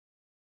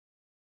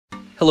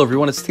Hello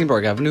everyone, it's Team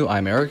Park Avenue,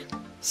 I'm Eric.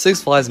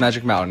 Six Flags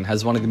Magic Mountain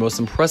has one of the most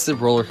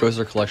impressive roller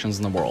coaster collections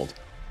in the world.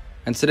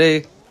 And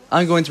today,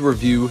 I'm going to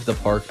review the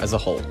park as a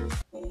whole.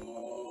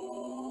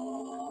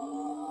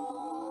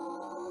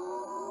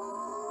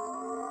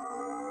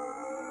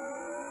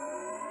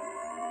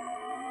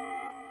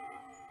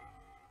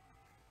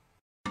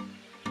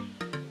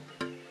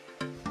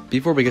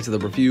 Before we get to the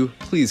review,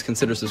 please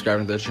consider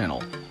subscribing to the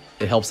channel.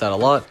 It helps out a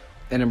lot,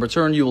 and in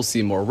return you will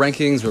see more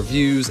rankings,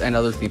 reviews, and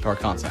other theme park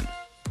content.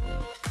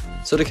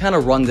 So to kind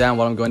of run down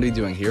what I'm going to be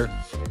doing here,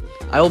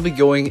 I will be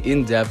going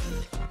in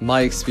depth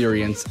my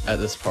experience at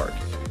this park.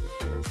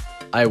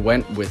 I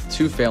went with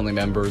two family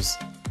members,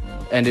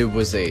 and it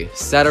was a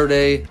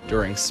Saturday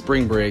during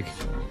spring break,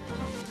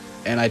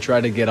 and I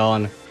tried to get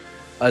on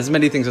as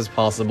many things as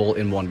possible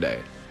in one day.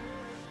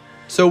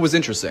 So it was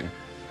interesting.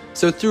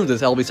 So through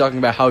this, I'll be talking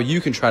about how you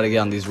can try to get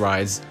on these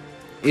rides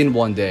in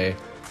one day,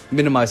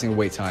 minimizing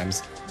wait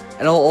times,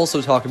 and I'll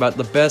also talk about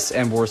the best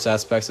and worst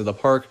aspects of the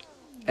park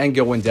and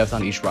go in depth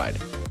on each ride.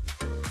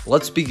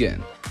 Let's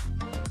begin.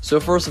 So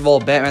first of all,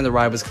 Batman the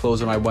ride was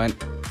closed when I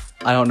went.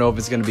 I don't know if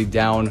it's going to be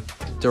down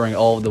during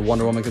all of the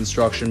Wonder Woman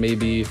construction,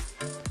 maybe.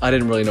 I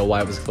didn't really know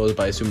why it was closed,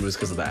 but I assumed it was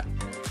because of that.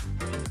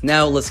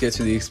 Now let's get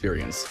to the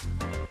experience.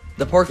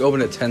 The park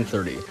opened at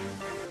 10:30.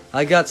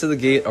 I got to the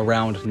gate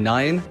around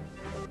 9.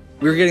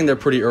 We were getting there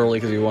pretty early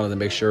because we wanted to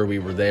make sure we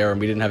were there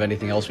and we didn't have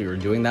anything else we were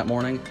doing that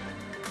morning.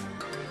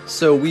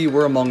 So we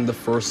were among the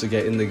first to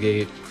get in the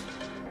gate.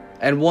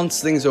 And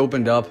once things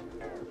opened up,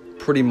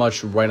 pretty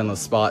much right on the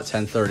spot,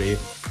 10:30,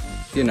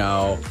 you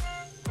know,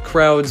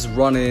 crowds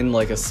run in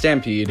like a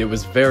stampede. It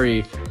was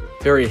very,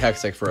 very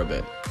hectic for a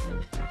bit.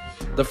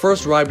 The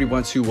first ride we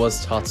went to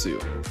was Tatsu.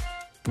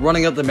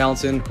 Running up the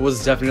mountain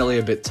was definitely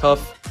a bit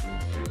tough.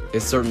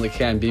 It certainly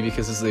can be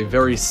because this is a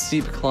very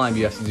steep climb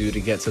you have to do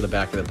to get to the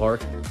back of the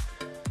park.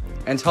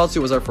 And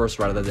Tatsu was our first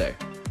ride of the day.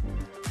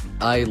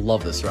 I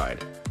love this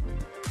ride.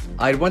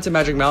 I went to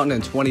Magic Mountain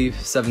in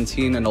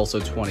 2017 and also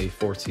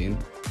 2014,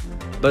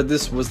 but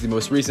this was the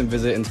most recent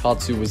visit and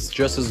Tatsu was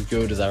just as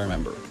good as I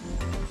remember.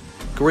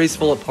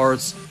 Graceful at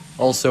parts,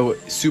 also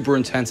super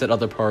intense at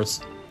other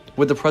parts,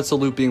 with the pretzel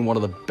loop being one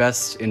of the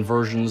best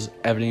inversions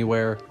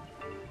anywhere,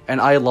 and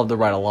I love the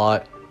ride a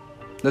lot.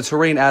 The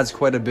terrain adds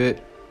quite a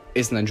bit,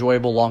 it's an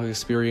enjoyable long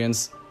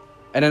experience,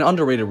 and an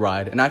underrated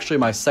ride, and actually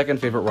my second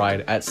favorite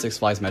ride at Six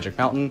Flags Magic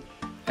Mountain,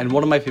 and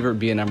one of my favorite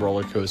B&M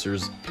roller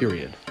coasters,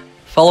 period.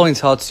 Following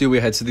Tatsu, we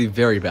head to the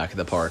very back of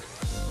the park.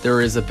 There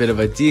is a bit of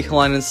a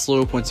decline and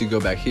slope once you go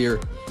back here,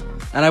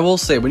 and I will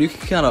say, when you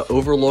can kind of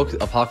overlook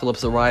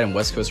Apocalypse the Ride and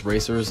West Coast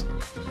Racers,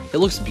 it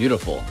looks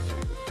beautiful.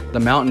 The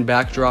mountain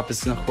backdrop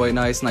is quite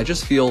nice, and I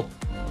just feel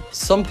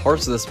some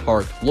parts of this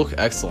park look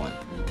excellent.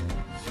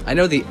 I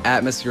know the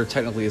atmosphere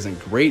technically isn't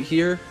great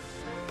here,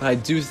 but I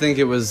do think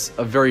it was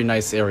a very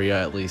nice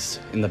area, at least,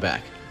 in the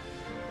back.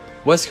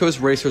 West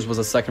Coast Racers was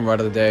the second ride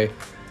of the day,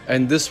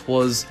 and this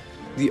was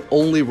the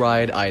only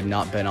ride I had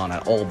not been on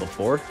at all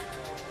before,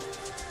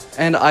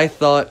 and I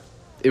thought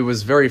it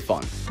was very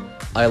fun.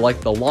 I liked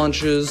the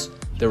launches,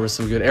 there was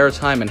some good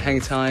airtime and hang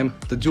time,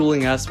 the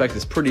dueling aspect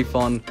is pretty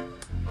fun,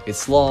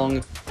 it's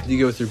long, you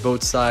go through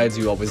both sides,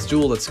 you always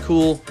duel, that's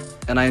cool,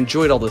 and I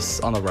enjoyed all this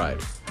on the ride.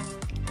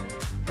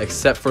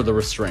 Except for the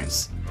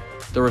restraints.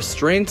 The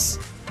restraints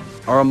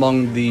are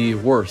among the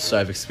worst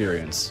I've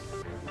experienced.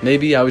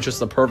 Maybe I was just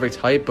the perfect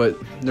height, but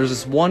there's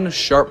this one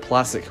sharp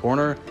plastic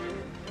corner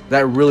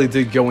that really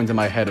did go into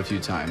my head a few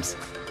times,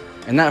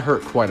 and that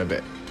hurt quite a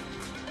bit.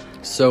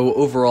 So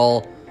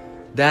overall,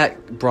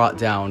 that brought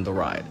down the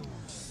ride.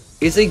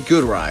 It's a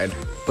good ride,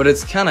 but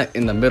it's kind of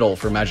in the middle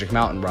for Magic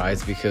Mountain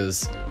rides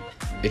because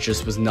it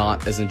just was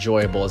not as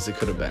enjoyable as it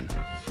could have been.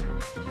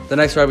 The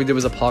next ride we did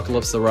was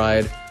Apocalypse the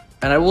Ride,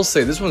 and I will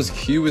say this one's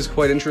queue is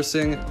quite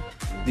interesting.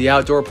 The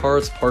outdoor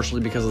parts, partially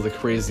because of the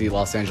crazy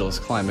Los Angeles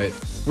climate,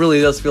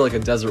 really does feel like a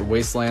desert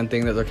wasteland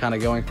thing that they're kind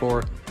of going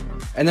for.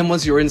 And then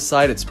once you're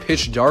inside, it's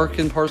pitch dark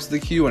in parts of the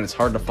queue and it's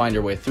hard to find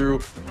your way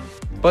through,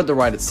 but the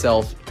ride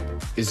itself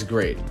is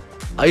great.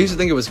 I used to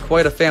think it was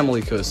quite a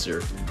family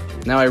coaster.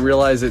 Now I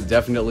realize it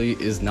definitely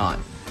is not.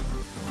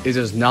 It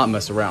does not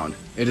mess around.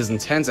 It is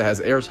intense, it has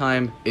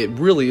airtime, it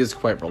really is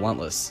quite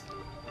relentless.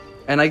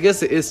 And I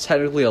guess it is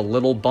technically a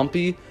little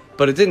bumpy,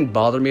 but it didn't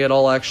bother me at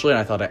all actually, and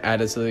I thought it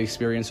added to the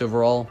experience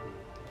overall.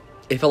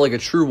 It felt like a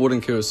true wooden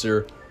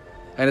coaster,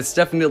 and it's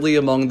definitely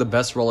among the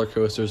best roller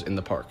coasters in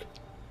the park.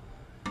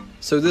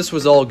 So this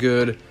was all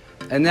good,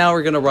 and now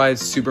we're gonna ride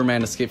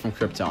Superman Escape from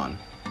Krypton.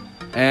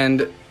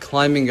 And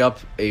climbing up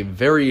a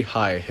very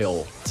high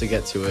hill to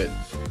get to it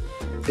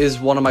is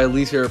one of my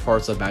least favorite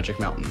parts of Magic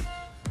Mountain.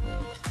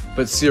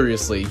 But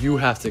seriously, you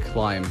have to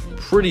climb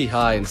pretty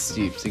high and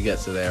steep to get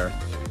to there,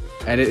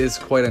 and it is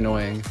quite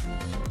annoying.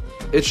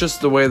 It's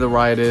just the way the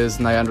ride is,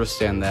 and I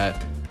understand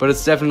that, but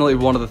it's definitely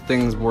one of the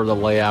things where the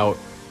layout,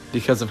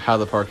 because of how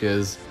the park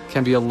is,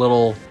 can be a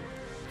little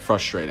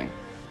frustrating.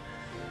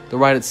 The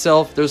ride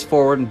itself, there's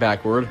forward and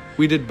backward.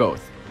 We did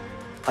both.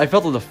 I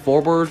felt that the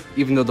forward,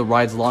 even though the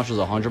ride's launch was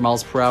 100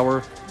 miles per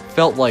hour,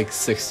 felt like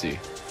 60.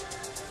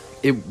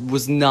 It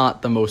was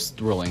not the most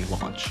thrilling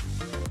launch.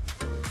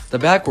 The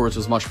backwards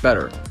was much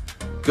better.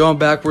 Going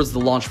backwards, the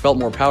launch felt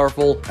more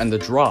powerful, and the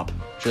drop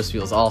just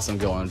feels awesome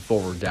going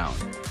forward down.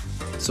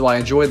 So I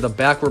enjoyed the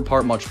backward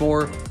part much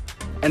more,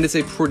 and it's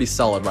a pretty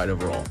solid ride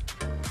overall.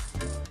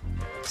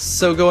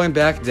 So going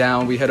back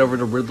down, we head over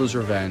to Riddler's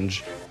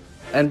Revenge.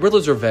 And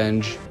Riddler's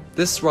Revenge,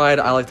 this ride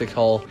I like to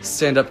call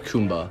Stand-Up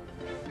Kumba,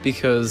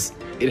 because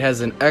it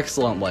has an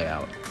excellent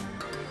layout,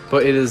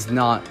 but it is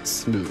not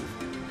smooth.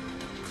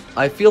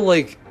 I feel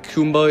like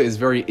Kumba is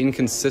very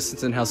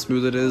inconsistent in how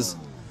smooth it is,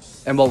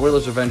 and while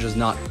Riddler's Revenge is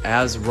not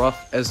as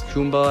rough as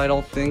Kumba, I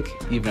don't think,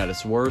 even at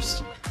its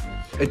worst,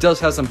 it does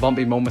have some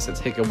bumpy moments that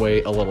take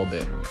away a little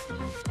bit.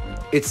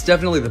 It's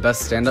definitely the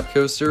best stand-up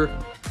coaster,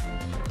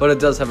 but it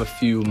does have a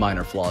few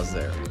minor flaws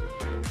there.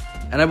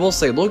 And I will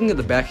say, looking at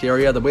the back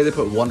area, the way they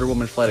put Wonder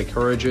Woman Flight of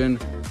Courage in,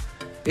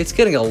 it's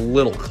getting a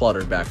little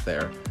cluttered back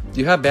there.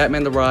 You have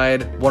Batman the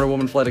Ride, Wonder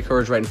Woman Flight of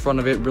Courage right in front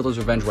of it, Riddler's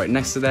Revenge right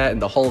next to that,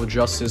 and the Hall of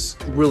Justice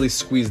really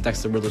squeezed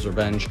next to Riddler's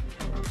Revenge.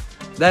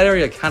 That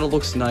area kind of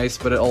looks nice,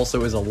 but it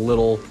also is a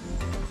little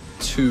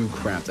too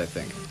cramped, I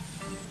think.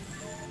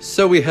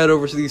 So we head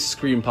over to the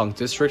Scream Punk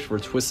District for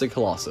Twisted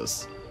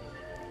Colossus.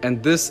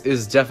 And this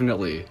is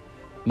definitely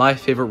my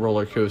favorite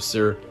roller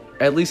coaster,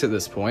 at least at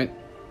this point,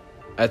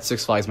 at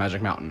Six Flags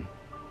Magic Mountain.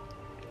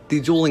 The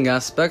dueling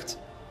aspect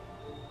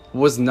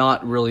was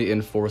not really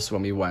in force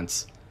when we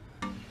went,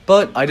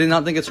 but I did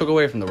not think it took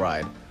away from the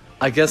ride.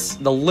 I guess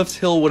the lift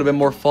hill would have been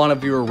more fun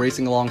if we were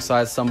racing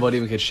alongside somebody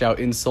and we could shout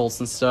insults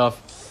and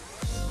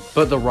stuff,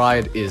 but the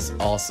ride is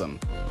awesome.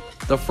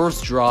 The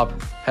first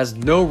drop has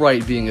no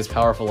right being as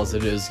powerful as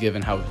it is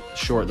given how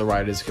short the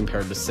ride is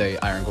compared to, say,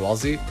 Iron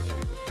Gwazi.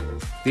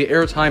 The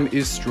airtime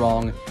is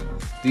strong,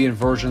 the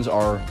inversions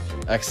are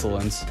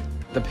excellent,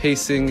 the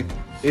pacing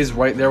is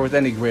right there with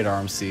any great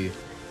RMC,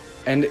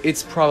 and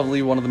it's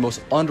probably one of the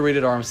most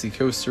underrated RMC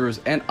coasters,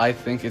 and I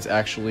think it's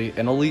actually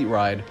an elite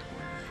ride,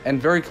 and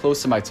very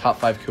close to my top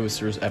 5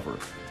 coasters ever.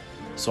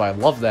 So I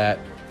love that,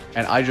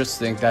 and I just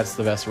think that's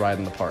the best ride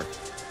in the park.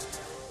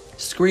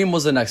 Scream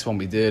was the next one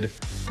we did,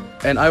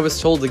 and I was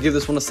told to give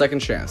this one a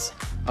second chance.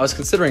 I was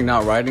considering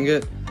not riding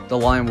it, the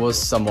line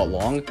was somewhat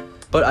long,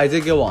 but I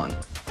did go on,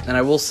 and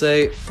I will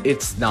say,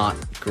 it's not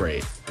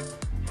great.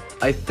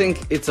 I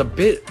think it's a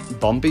bit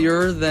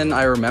bumpier than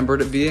I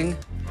remembered it being.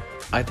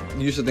 I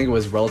used to think it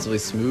was relatively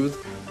smooth,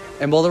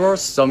 and while there are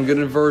some good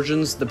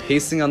inversions, the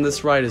pacing on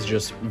this ride is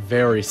just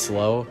very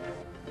slow.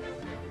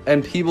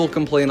 And people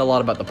complain a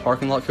lot about the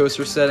parking lot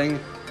coaster setting.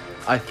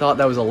 I thought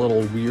that was a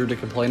little weird to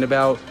complain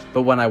about,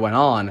 but when I went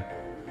on,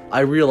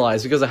 I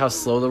realized because of how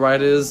slow the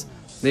ride is,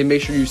 they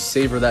make sure you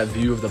savor that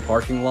view of the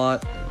parking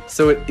lot,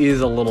 so it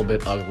is a little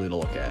bit ugly to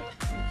look at.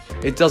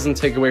 It doesn't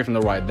take away from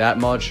the ride that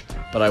much,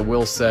 but I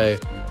will say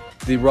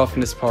the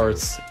roughness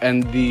parts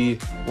and the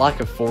lack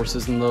of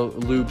forces in the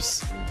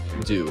loops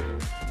do.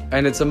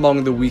 And it's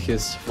among the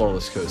weakest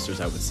floorless coasters,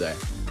 I would say.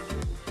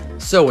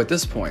 So at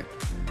this point,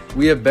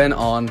 we have been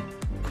on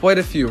quite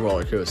a few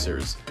roller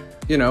coasters.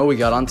 You know, we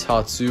got on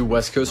Tatsu,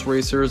 West Coast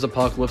Racers,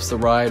 Apocalypse the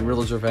Ride,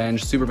 Riddler's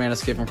Revenge, Superman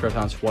Escape from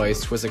Krypton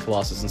Twice, Twisted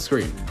Colossus, and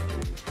Scream.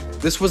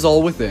 This was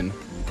all within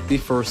the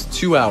first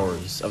 2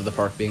 hours of the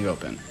park being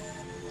open.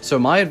 So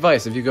my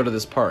advice, if you go to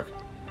this park,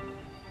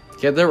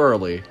 get there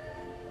early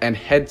and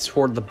head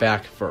toward the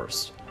back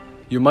first.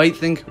 You might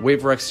think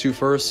wait for X2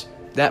 first,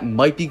 that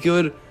might be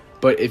good,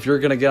 but if you're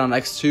gonna get on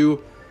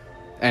X2,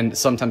 and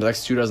sometimes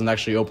X2 doesn't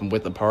actually open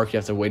with the park, you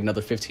have to wait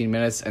another 15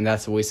 minutes, and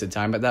that's a wasted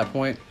time at that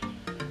point.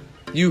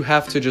 You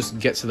have to just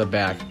get to the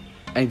back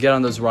and get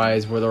on those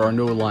rides where there are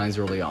no lines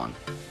early on.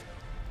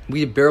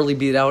 We barely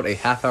beat out a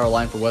half-hour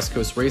line for West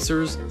Coast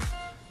Racers.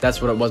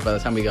 That's what it was by the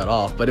time we got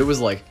off, but it was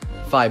like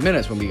 5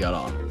 minutes when we got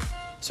on.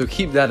 So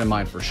keep that in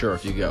mind for sure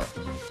if you go.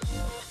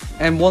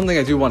 And one thing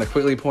I do want to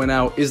quickly point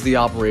out is the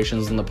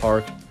operations in the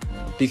park,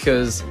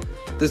 because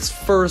this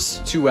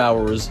first 2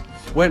 hours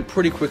went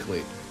pretty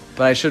quickly,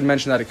 but I should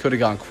mention that it could have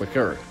gone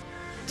quicker.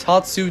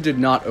 Tatsu did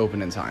not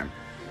open in time.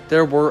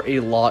 There were a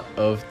lot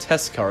of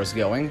test cars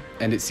going,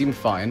 and it seemed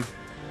fine,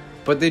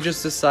 but they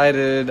just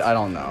decided, I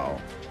don't know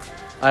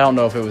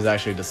if it was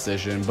actually a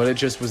decision, but it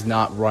just was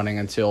not running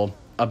until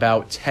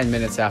about 10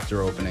 minutes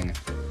after opening.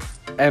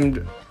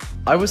 And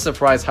I was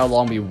surprised how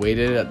long we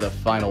waited at the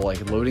final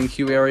loading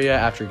queue area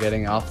after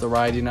getting off the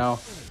ride, you know?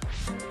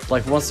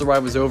 Once the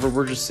ride was over,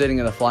 we're just sitting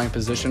in a flying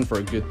position for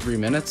a good 3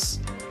 minutes.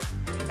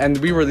 And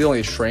we were the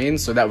only train,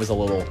 so that was a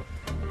little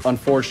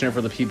unfortunate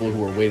for the people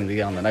who were waiting to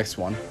get on the next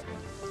one.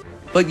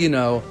 But you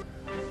know,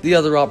 the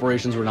other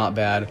operations were not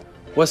bad.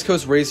 West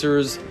Coast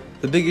Racers,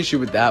 the big issue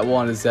with that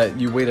one is that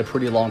you wait a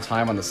pretty long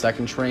time on the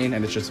second train,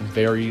 and it's just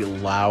very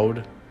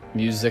loud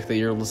music that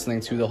you're listening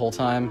to the whole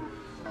time.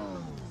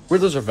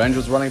 Riddler's Revenge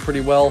was running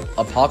pretty well,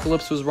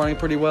 Apocalypse was running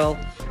pretty well,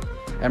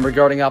 and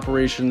regarding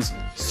operations,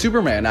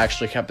 Superman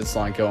actually kept its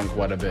line going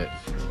quite a bit,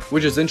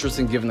 which is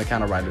interesting given the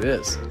kind of ride it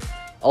is.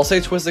 I'll say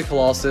Twisted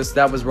Colossus,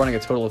 that was running a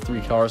total of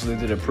 3 cars, so they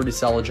did a pretty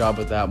solid job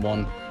with that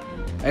one.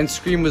 And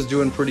Scream was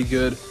doing pretty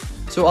good,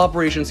 so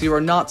operations here are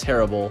not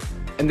terrible,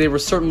 and they were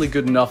certainly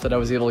good enough that I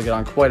was able to get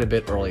on quite a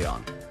bit early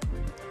on.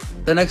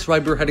 The next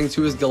ride we're heading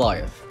to is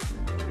Goliath.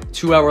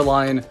 2-hour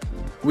line,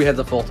 we had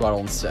the full throttle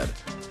instead.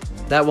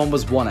 That one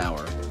was 1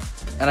 hour.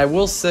 And I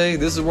will say,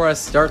 this is where I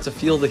start to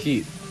feel the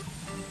heat.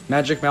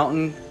 Magic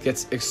Mountain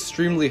gets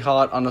extremely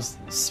hot on a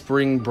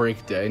spring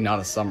break day, not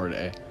a summer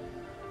day.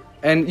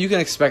 And you can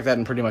expect that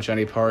in pretty much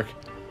any park,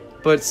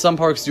 but some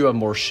parks do have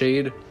more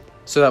shade,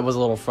 so that was a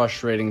little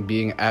frustrating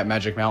being at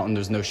Magic Mountain,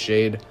 there's no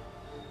shade.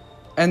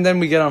 And then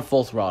we get on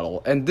full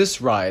throttle, and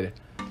this ride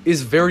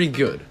is very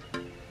good.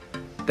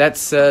 That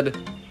said,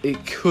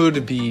 it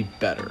could be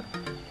better.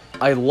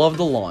 I love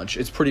the launch,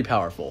 it's pretty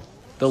powerful.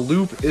 The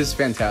loop is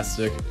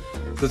fantastic.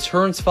 The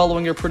turns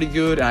following are pretty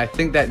good, and I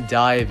think that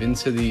dive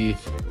into the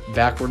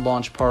backward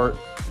launch part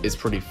is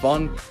pretty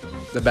fun.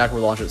 The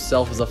backward launch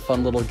itself is a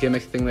fun little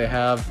gimmick thing they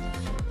have.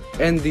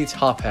 And the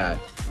top hat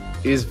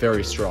is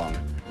very strong.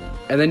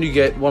 And then you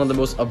get one of the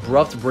most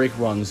abrupt brake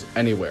runs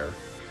anywhere.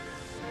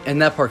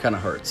 And that part kind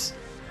of hurts.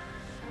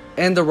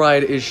 And the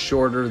ride is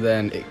shorter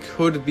than it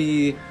could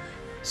be,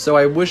 so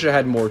I wish it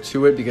had more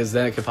to it, because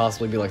then it could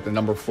possibly be like the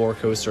number 4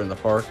 coaster in the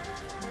park.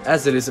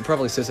 As it is, it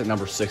probably sits at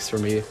number 6 for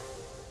me,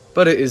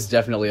 but it is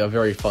definitely a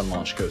very fun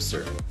launch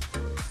coaster.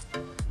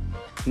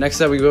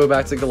 Next up, we go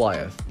back to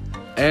Goliath,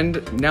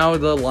 and now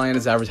the line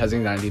is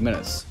advertising 90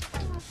 minutes.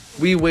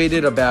 We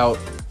waited about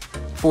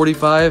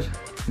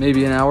 45,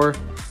 maybe an hour,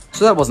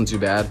 so that wasn't too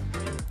bad.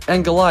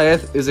 And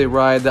Goliath is a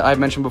ride that I've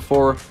mentioned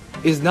before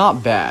is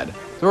not bad.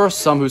 There are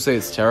some who say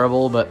it's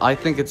terrible, but I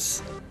think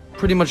it's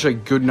pretty much a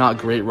good, not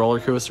great roller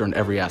coaster in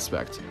every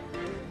aspect.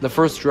 The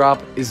first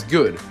drop is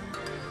good,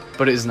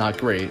 but it is not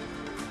great.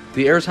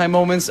 The airtime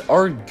moments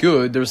are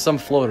good, there's some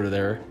floater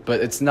there, but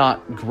it's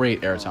not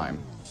great airtime.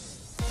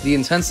 The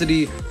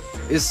intensity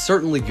is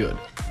certainly good,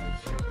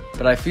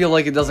 but I feel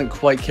like it doesn't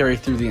quite carry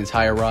through the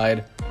entire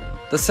ride.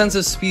 The sense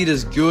of speed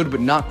is good, but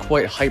not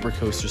quite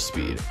hypercoaster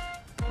speed.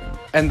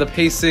 And the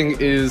pacing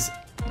is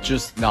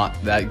just not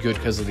that good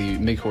because of the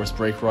mid-course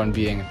brake run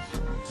being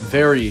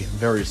very,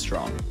 very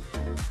strong.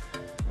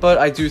 But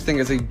I do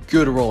think it's a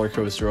good roller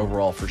coaster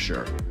overall for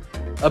sure.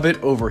 A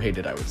bit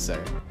overhated, I would say.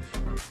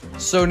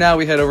 So now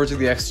we head over to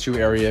the X2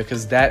 area,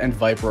 because that and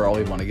Viper are all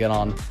we want to get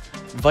on.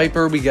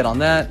 Viper, we get on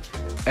that,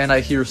 and I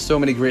hear so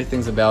many great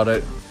things about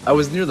it. I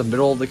was near the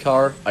middle of the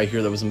car, I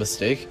hear there was a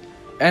mistake,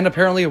 and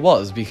apparently it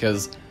was,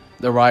 because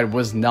the ride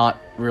was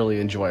not really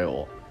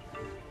enjoyable.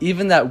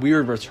 Even that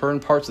weird return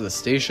part to the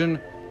station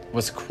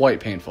was quite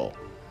painful.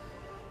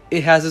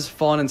 It has its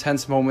fun,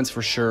 intense moments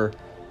for sure,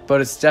 but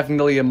it's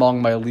definitely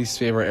among my least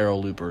favorite aero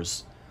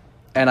loopers.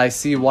 And I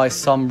see why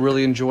some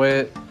really enjoy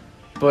it,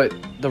 but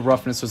the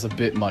roughness was a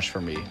bit much for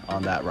me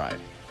on that ride.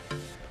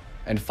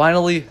 And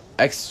finally,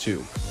 X2.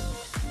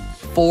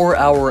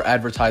 4-hour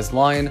advertised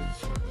line.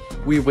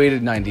 We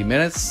waited 90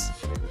 minutes.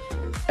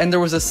 And there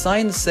was a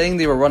sign saying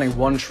they were running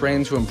one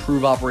train to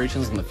improve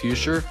operations in the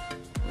future.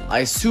 I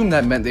assumed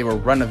that meant they were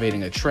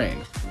renovating a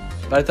train.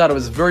 But I thought it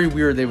was very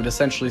weird they would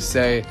essentially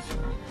say,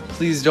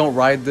 please don't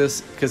ride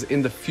this, because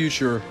in the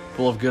future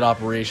we'll have good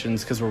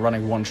operations because we're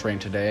running one train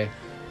today.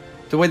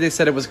 The way they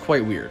said it was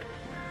quite weird.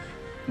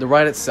 The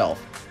ride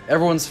itself,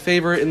 everyone's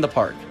favorite in the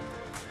park.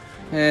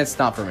 It's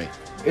not for me.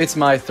 It's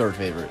my third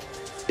favorite.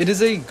 It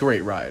is a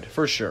great ride,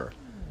 for sure.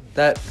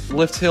 That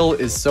lift hill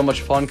is so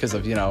much fun because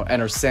of,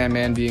 Enter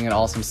Sandman being an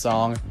awesome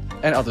song,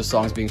 and other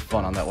songs being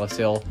fun on that lift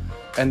hill.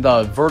 And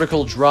the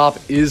vertical drop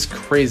is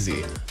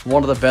crazy.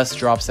 One of the best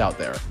drops out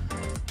there.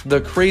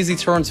 The crazy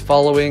turns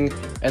following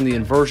and the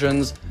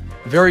inversions,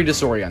 very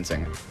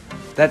disorienting.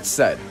 That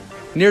said,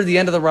 near the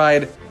end of the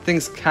ride,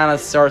 things kind of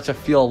start to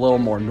feel a little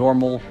more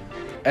normal,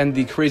 and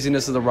the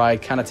craziness of the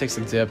ride kind of takes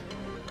a dip,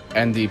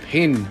 and the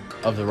pain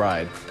of the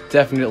ride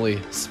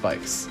definitely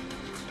spikes.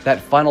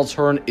 That final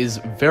turn is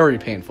very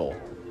painful,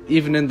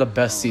 even in the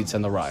best seats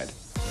in the ride.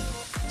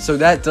 So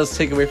that does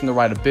take away from the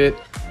ride a bit,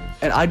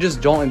 and I just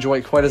don't enjoy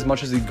it quite as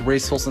much as the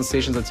graceful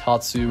sensations of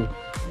Tatsu,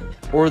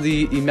 or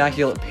the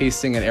immaculate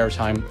pacing and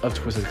airtime of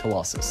Twisted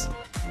Colossus.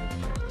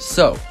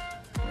 So,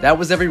 that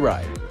was every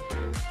ride.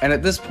 And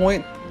at this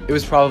point, it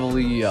was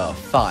probably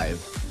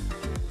 5.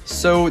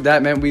 So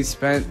that meant we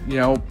spent,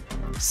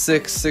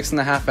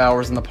 6.5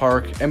 hours in the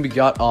park, and we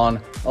got on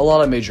a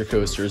lot of major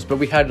coasters, but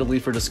we had to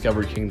leave for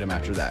Discovery Kingdom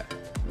after that.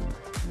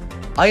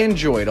 I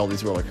enjoyed all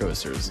these roller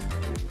coasters.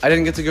 I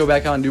didn't get to go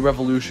back on New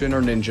Revolution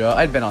or Ninja,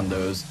 I'd been on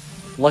those.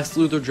 Lex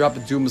Luthor Drop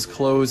of Doom was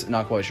closed,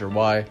 not quite sure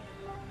why.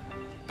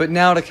 But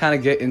now to kind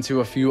of get into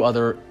a few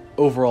other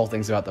overall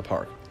things about the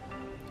park.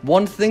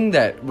 One thing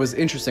that was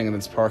interesting in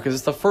this park is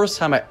it's the first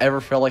time I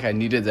ever felt like I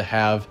needed to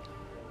have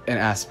an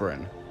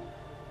aspirin.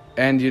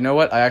 And you know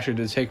what? I actually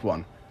did take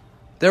one.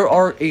 There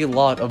are a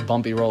lot of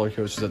bumpy roller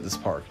coasters at this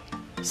park.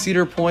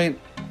 Cedar Point,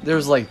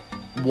 there's like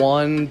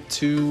 1,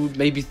 2,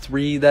 maybe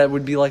 3 that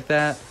would be like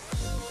that.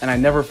 And I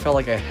never felt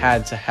like I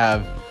had to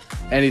have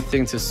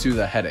anything to soothe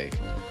a headache.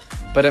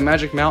 But at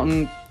Magic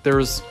Mountain,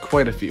 there's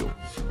quite a few.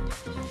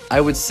 I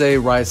would say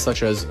rides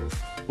such as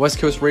West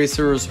Coast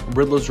Racers,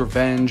 Riddler's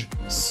Revenge,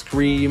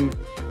 Scream,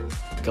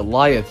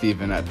 Goliath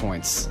even at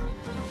points.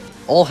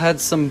 All had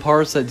some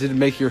parts that did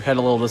make your head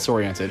a little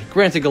disoriented.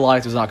 Granted,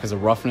 Goliath was not because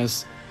of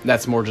roughness,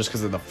 that's more just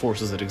because of the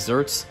forces it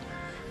exerts.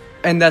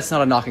 And that's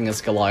not a knock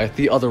against Goliath,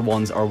 the other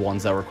ones are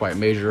ones that were quite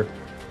major.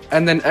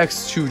 And then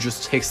X2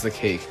 just takes the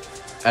cake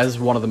as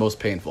one of the most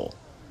painful.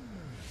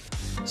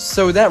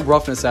 So that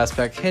roughness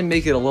aspect can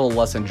make it a little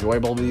less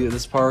enjoyable to be at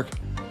this park.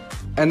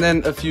 And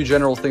then a few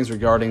general things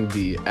regarding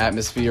the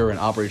atmosphere and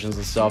operations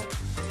and stuff.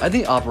 I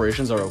think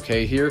operations are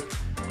okay here.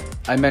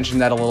 I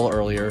mentioned that a little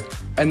earlier.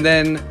 And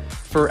then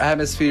for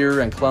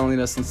atmosphere and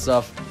cleanliness and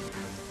stuff,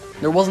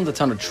 there wasn't a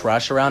ton of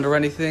trash around or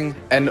anything,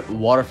 and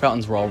water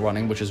fountains were all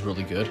running, which is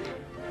really good.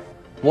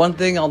 One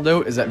thing I'll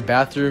note is that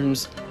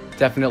bathrooms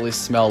definitely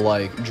smell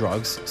like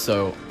drugs,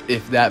 so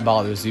if that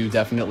bothers you,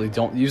 definitely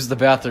don't use the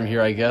bathroom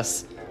here, I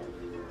guess.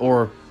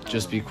 Or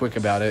just be quick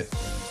about it.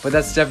 But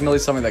that's definitely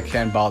something that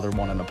can bother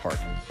one in the park.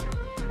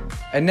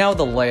 And now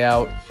the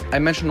layout. I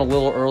mentioned a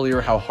little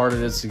earlier how hard it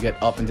is to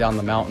get up and down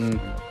the mountain.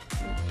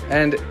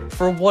 And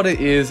for what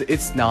it is,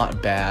 it's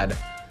not bad.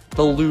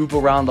 The loop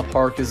around the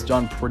park is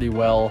done pretty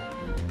well.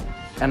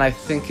 And I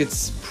think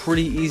it's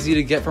pretty easy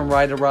to get from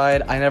ride to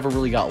ride. I never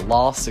really got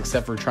lost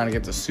except for trying to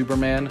get to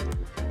Superman.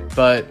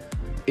 But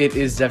it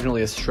is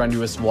definitely a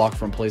strenuous walk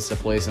from place to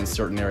place in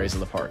certain areas of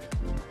the park.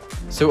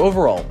 So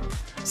overall,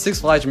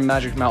 Six Flags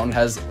Magic Mountain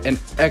has an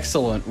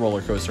excellent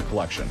roller coaster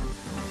collection.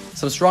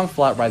 Some strong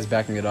flat rides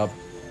backing it up,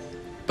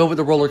 but with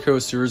the roller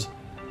coasters,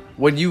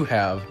 when you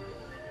have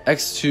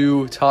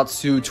X2,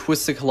 Tatsu,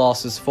 Twisted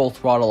Colossus, Full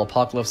Throttle,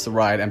 Apocalypse the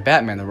Ride, and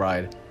Batman the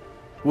Ride,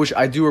 which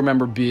I do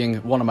remember being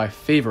one of my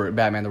favorite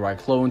Batman the Ride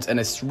clones, and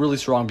it's really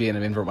strong being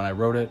an invert when I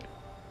wrote it,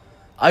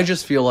 I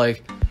just feel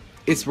like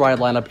its ride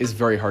lineup is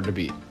very hard to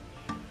beat.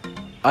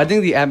 I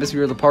think the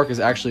atmosphere of the park is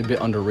actually a bit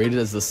underrated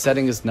as the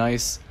setting is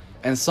nice,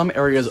 and some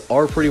areas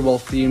are pretty well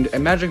themed,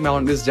 and Magic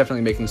Mountain is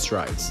definitely making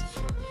strides.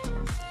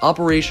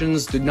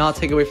 Operations did not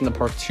take away from the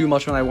park too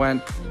much when I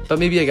went, but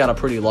maybe I got a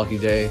pretty lucky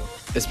day,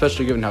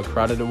 especially given how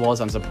crowded it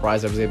was. I'm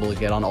surprised I was able to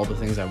get on all the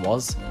things I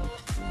was.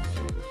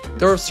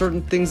 There are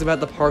certain things about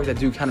the park that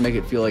do kind of make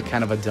it feel like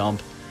kind of a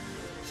dump.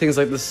 Things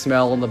like the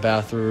smell in the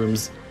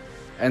bathrooms,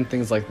 and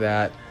things like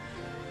that.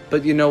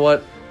 But you know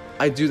what?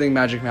 I do think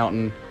Magic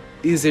Mountain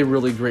is a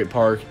really great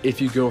park if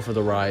you go for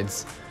the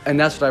rides, and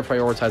that's what I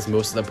prioritize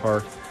most of the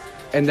park.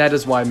 And that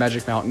is why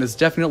Magic Mountain is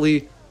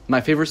definitely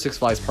my favorite Six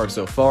Flags park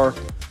so far,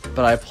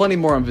 but I have plenty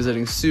more I'm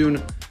visiting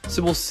soon,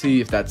 so we'll see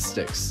if that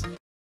sticks.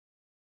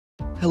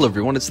 Hello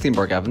everyone, it's Theme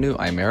Park Avenue,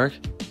 I'm Eric,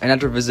 and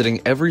after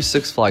visiting every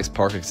Six Flags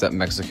park except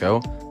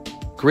Mexico,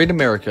 Great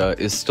America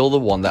is still the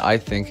one that I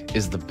think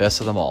is the best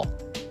of them all.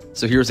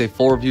 So here's a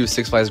full review of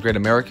Six Flags Great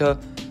America,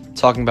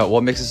 talking about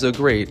what makes it so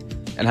great,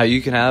 and how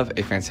you can have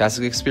a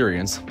fantastic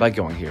experience by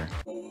going here.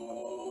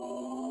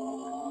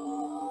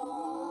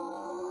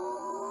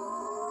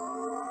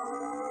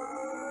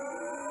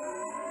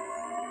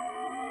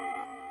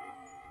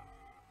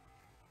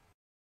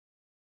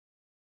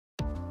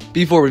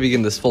 Before we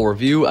begin this full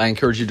review, I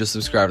encourage you to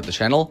subscribe to the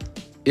channel.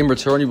 In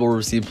return, you will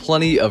receive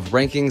plenty of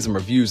rankings and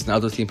reviews and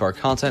other theme park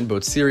content,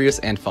 both serious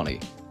and funny.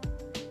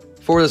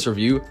 For this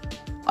review,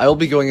 I will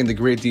be going into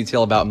great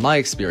detail about my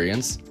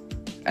experience,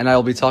 and I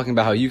will be talking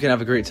about how you can have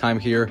a great time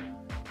here,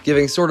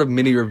 giving sort of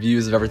mini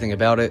reviews of everything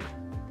about it,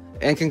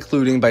 and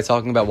concluding by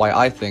talking about why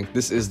I think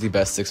this is the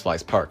best Six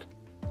Flags park.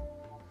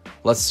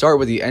 Let's start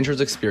with the entrance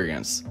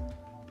experience.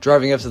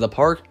 Driving up to the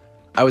park,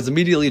 I was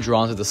immediately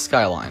drawn to the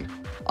skyline.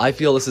 I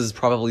feel this is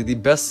probably the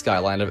best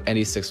skyline of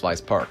any Six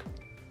Flags park.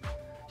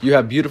 You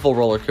have beautiful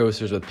roller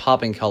coasters with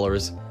popping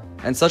colors,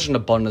 and such an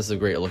abundance of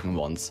great looking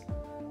ones.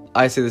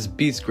 I say this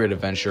beats Great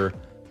Adventure,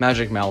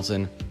 Magic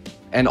Mountain,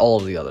 and all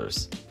of the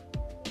others.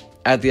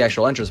 At the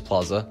actual entrance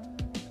plaza,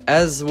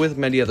 as with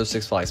many other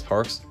Six Flags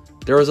parks,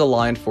 there is a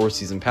line for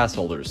season pass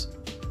holders.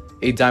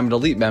 A Diamond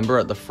Elite member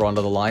at the front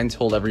of the line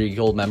told every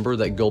Gold member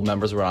that Gold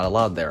members were not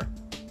allowed there.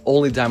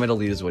 Only Diamond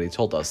Elite is what he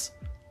told us.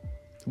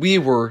 We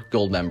were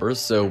Gold members,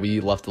 so we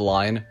left the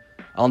line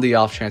on the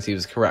off chance he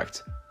was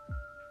correct.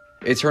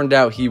 It turned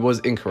out he was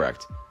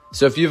incorrect.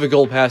 So if you have a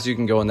Gold pass, you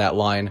can go in that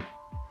line.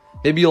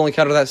 Maybe you'll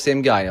encounter that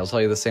same guy and he'll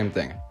tell you the same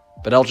thing.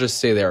 But I'll just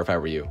stay there if I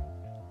were you.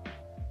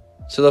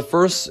 So the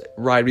first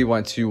ride we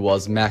went to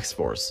was Max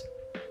Force.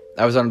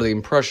 I was under the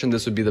impression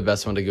this would be the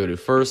best one to go to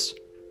first.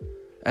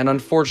 And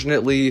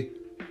unfortunately,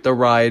 the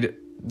ride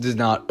did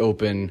not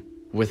open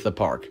with the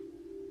park.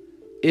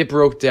 It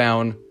broke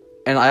down,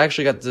 and I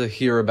actually got to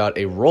hear about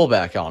a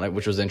rollback on it,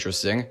 which was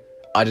interesting.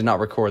 I did not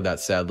record that,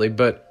 sadly,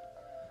 but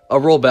a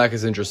rollback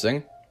is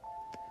interesting.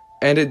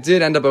 And it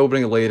did end up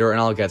opening later,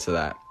 and I'll get to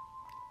that.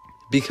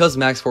 Because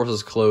Max Force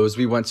was closed,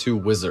 we went to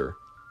Whizzer.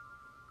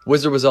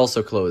 Whizzer was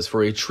also closed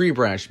for a tree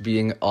branch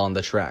being on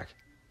the track.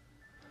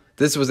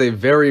 This was a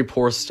very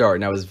poor start,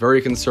 and I was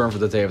very concerned for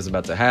the day I was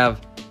about to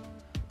have.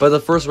 But the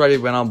first ride we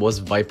went on was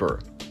Viper.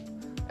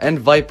 And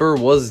Viper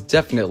was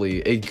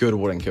definitely a good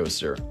wooden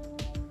coaster.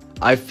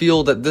 I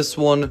feel that this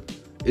one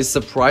is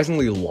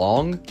surprisingly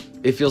long.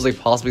 It feels like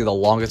possibly the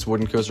longest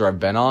wooden coaster I've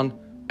been on,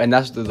 and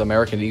that's the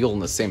American Eagle in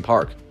the same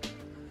park.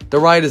 The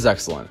ride is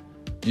excellent.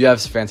 You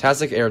have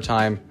fantastic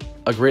airtime,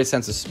 a great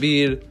sense of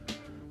speed,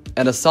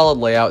 and a solid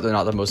layout. They're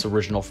not the most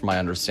original from my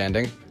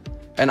understanding,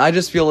 and I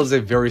just feel it's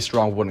a very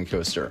strong wooden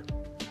coaster.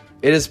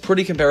 It is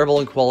pretty comparable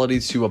in quality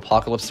to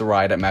Apocalypse the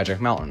Ride at Magic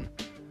Mountain.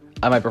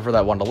 I might prefer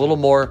that one a little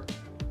more,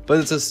 but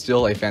this is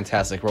still a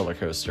fantastic roller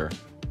coaster.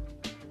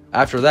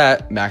 After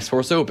that, Max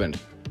Force opened.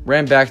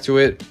 Ran back to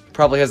it,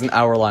 probably has an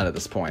hour line at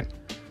this point.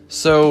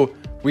 So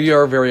we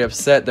are very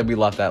upset that we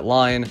left that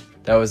line.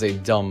 That was a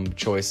dumb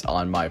choice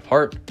on my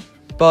part.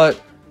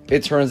 But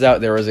it turns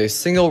out there was a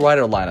single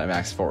rider line at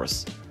Max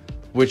Force,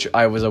 which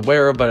I was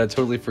aware of but had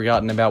totally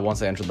forgotten about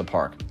once I entered the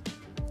park.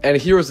 And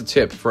here is a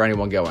tip for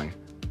anyone going.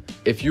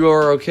 If you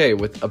are okay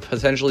with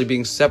potentially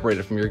being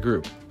separated from your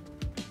group,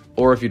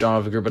 or if you don't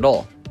have a group at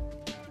all,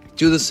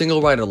 do the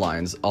single rider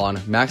lines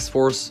on Max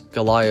Force,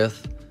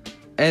 Goliath,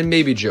 and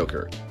maybe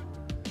Joker.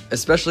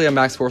 Especially on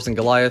Max Force and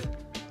Goliath,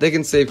 they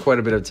can save quite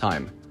a bit of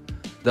time.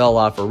 They'll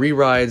allow for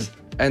re-rides,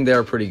 and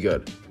they're pretty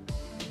good.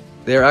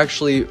 They are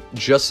actually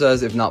just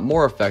as, if not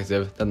more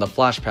effective, than the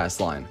Flash Pass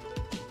line.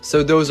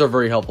 So those are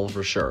very helpful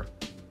for sure.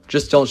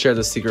 Just don't share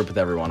this secret with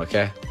everyone,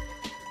 okay?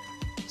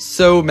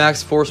 So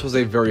Max Force was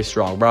a very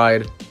strong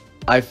ride.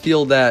 I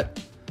feel that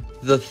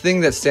the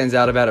thing that stands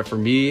out about it for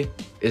me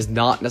is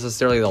not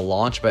necessarily the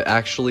launch, but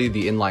actually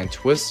the inline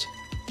twist.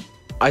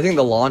 I think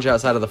the launch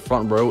outside of the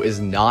front row is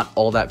not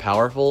all that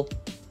powerful,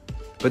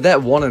 but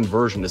that one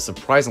inversion is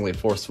surprisingly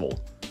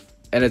forceful,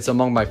 and it's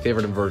among my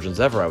favorite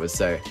inversions ever, I would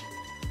say.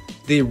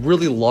 The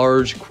really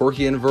large,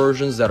 quirky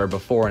inversions that are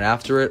before and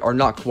after it are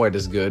not quite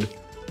as good,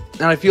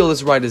 and I feel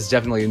this ride is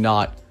definitely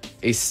not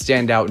a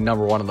standout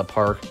 #1 in the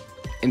park.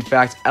 In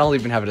fact, I don't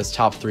even have it as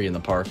top 3 in the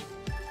park.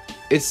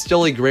 It's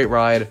still a great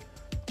ride,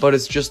 but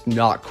it's just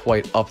not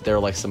quite up there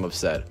like some have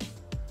said.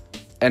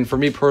 And for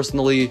me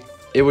personally,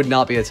 it would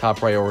not be a top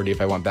priority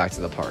if I went back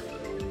to the park.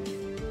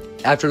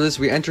 After this,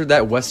 we entered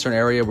that western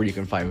area where you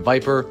can find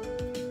Viper,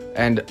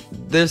 and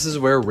this is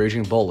where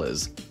Raging Bull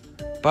is.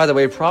 By the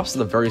way, props to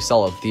the very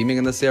solid theming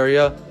in this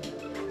area.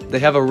 They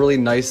have a really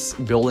nice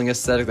building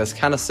aesthetic that's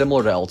kind of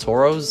similar to El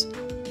Toro's,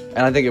 and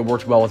I think it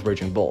worked well with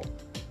Raging Bull.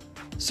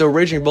 So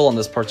Raging Bull on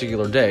this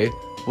particular day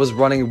was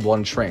running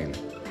one train.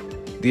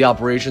 The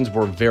operations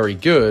were very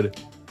good,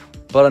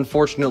 but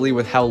unfortunately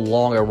with how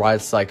long a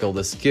ride cycle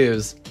this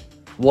gives,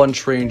 one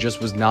train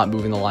just was not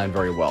moving the line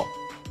very well.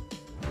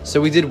 So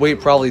we did wait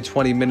probably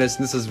 20 minutes,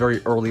 and this is very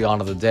early on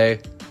in the day.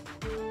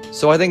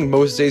 So I think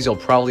most days you'll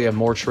probably have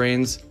more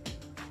trains,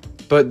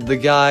 but the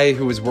guy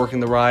who was working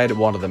the ride,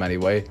 one of them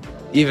anyway,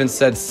 even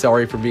said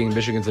sorry for being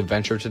Michigan's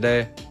adventure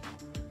today.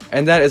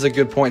 And that is a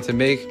good point to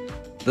make.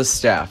 The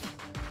staff.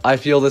 I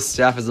feel this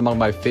staff is among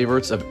my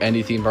favorites of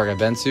any theme park I've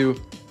been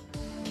to.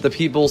 The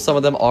people, some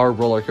of them are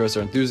roller coaster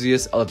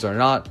enthusiasts, others are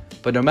not,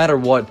 but no matter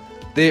what,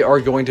 they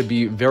are going to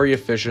be very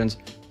efficient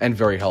and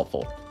very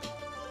helpful.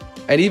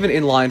 And even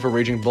in line for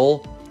Raging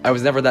Bull, I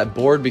was never that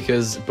bored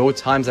because both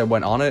times I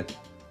went on it,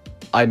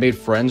 I made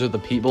friends with the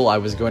people I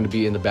was going to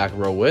be in the back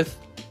row with,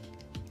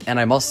 and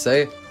I must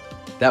say,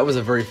 that was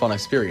a very fun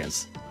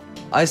experience.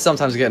 I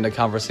sometimes get into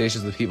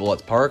conversations with people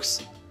at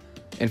parks.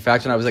 In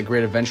fact, when I was at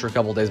Great Adventure a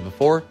couple days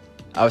before,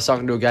 I was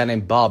talking to a guy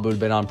named Bob who had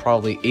been on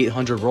probably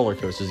 800 roller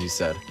coasters, he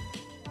said.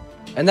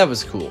 And that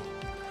was cool.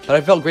 But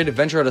I felt Great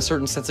Adventure had a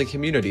certain sense of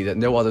community that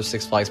no other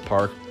Six Flags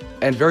park,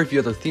 and very few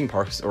other theme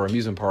parks or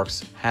amusement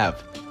parks,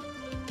 have.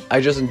 I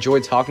just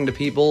enjoyed talking to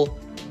people,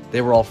 they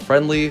were all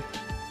friendly,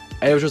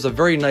 and it was just a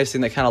very nice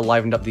thing that kind of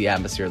livened up the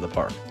atmosphere of the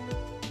park.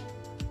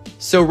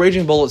 So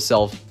Raging Bull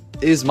itself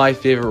is my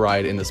favorite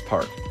ride in this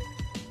park.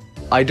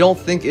 I don't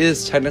think it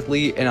is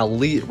technically an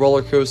elite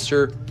roller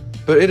coaster,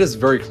 but it is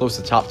very close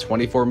to top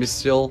 20 for me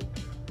still.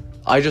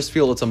 I just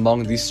feel it's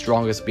among the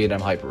strongest B&M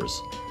hypers.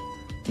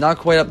 Not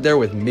quite up there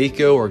with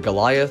Mako or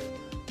Goliath,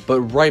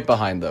 but right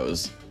behind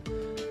those.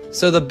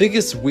 So the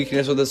biggest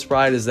weakness with this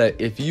ride is that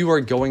if you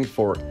are going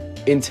for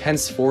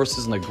intense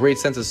forces and a great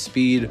sense of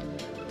speed,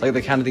 like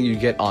the kind of thing you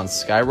get on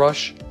Sky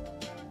Rush,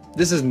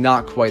 this is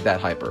not quite that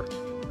hyper.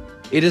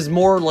 It is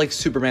more like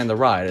Superman the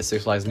Ride at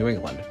Six Flags New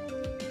England.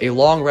 A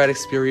long ride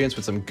experience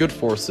with some good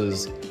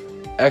forces,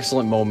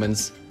 excellent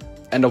moments,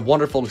 and a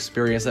wonderful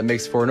experience that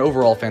makes for an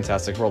overall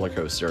fantastic roller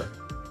coaster.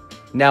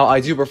 Now,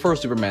 I do prefer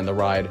Superman the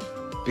Ride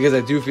because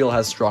I do feel it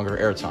has stronger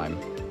airtime,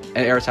 and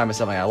airtime is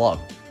something I love.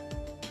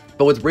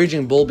 But with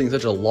Raging Bull being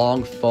such a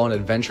long, fun,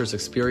 adventurous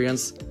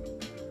experience,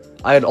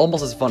 I had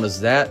almost as fun as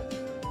that,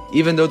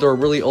 even though there are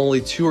really only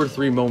 2 or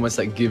 3 moments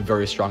that give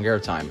very strong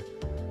airtime.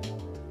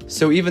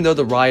 So even though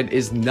the ride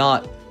is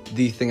not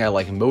the thing I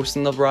like most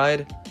in the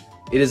ride,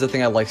 it is the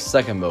thing I like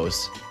second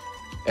most,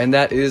 and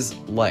that is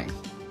length.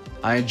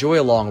 I enjoy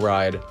a long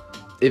ride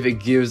if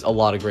it gives a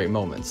lot of great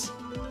moments.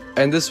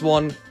 And this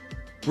one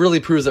really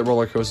proves that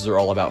roller coasters are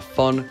all about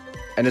fun,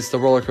 and it's the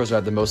roller coaster I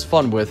had the most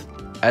fun with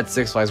at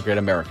Six Flags Great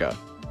America.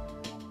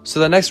 So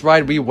the next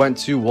ride we went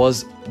to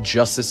was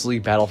Justice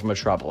League Battle for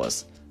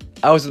Metropolis.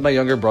 I was with my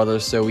younger brother,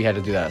 so we had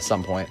to do that at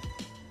some point.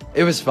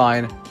 It was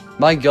fine.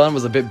 My gun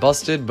was a bit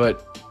busted,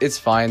 but it's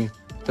fine.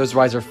 Those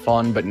rides are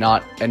fun, but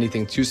not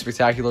anything too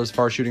spectacular as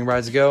far as shooting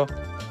rides go.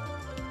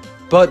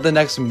 But the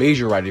next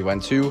major ride we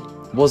went to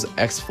was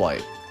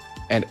X-Flight.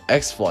 And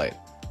X-Flight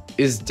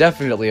is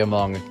definitely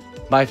among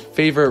my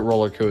favorite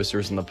roller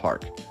coasters in the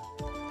park.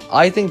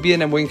 I think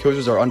B&M wing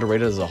coasters are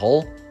underrated as a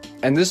whole,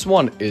 and this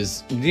one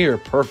is near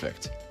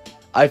perfect.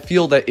 I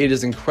feel that it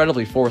is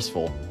incredibly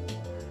forceful,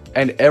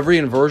 and every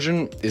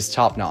inversion is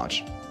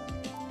top-notch,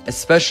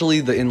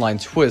 especially the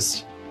inline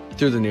twist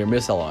through the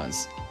near-miss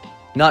elements.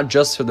 Not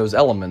just for those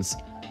elements,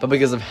 but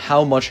because of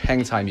how much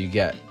hang time you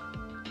get.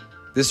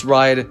 This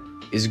ride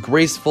is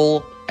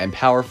graceful and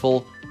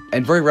powerful,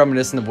 and very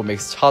reminiscent of what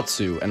makes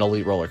Tatsu an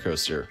elite roller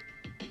coaster.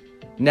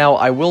 Now,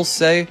 I will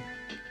say,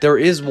 there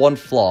is one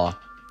flaw,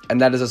 and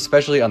that is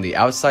especially on the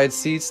outside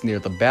seats near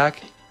the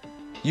back,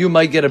 you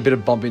might get a bit of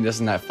bumpiness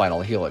in that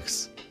final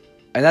helix.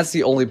 And that's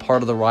the only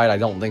part of the ride I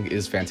don't think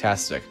is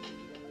fantastic.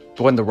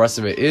 But when the rest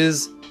of it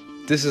is,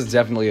 this is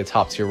definitely a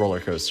top tier roller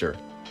coaster.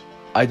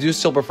 I do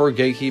still prefer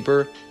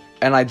Gatekeeper,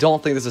 and I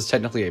don't think this is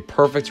technically a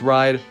perfect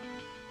ride,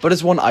 but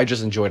it's one I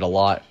just enjoyed a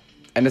lot,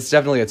 and it's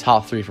definitely a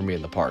top 3 for me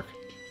in the park.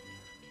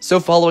 So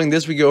following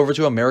this, we go over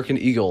to American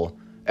Eagle,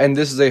 and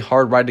this is a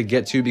hard ride to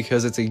get to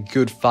because it's a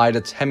good 5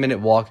 to 10 minute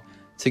walk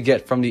to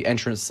get from the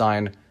entrance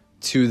sign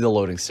to the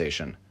loading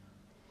station.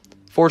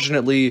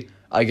 Fortunately,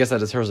 I guess that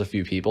deters a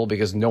few people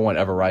because no one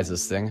ever rides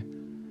this thing.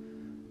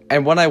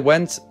 And when I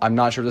went, I'm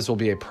not sure this will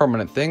be a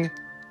permanent thing,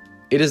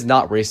 it is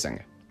not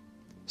racing.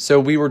 So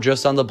we were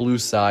just on the blue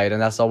side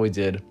and that's all we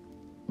did.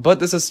 But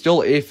this is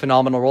still a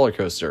phenomenal roller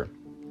coaster.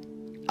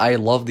 I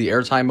love the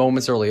airtime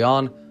moments early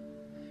on.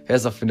 It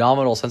has a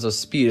phenomenal sense of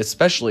speed,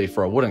 especially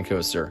for a wooden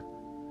coaster.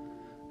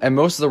 And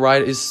most of the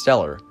ride is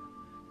stellar.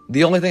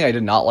 The only thing I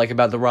did not like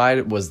about the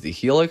ride was the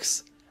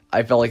helix.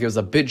 I felt like it was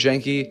a bit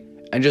janky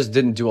and just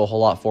didn't do a whole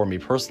lot for me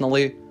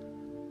personally.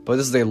 But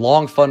this is a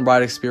long, fun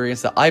ride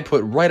experience that I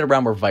put right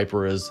around where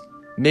Viper is,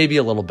 maybe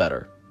a little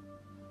better.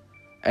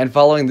 And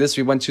following this,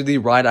 we went to the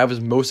ride I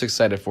was most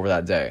excited for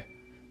that day,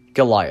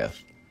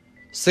 Goliath.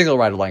 Single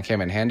rider line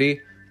came in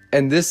handy,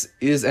 and this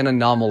is an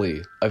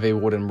anomaly of a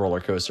wooden roller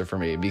coaster for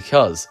me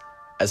because,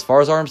 as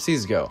far as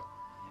RMCs go,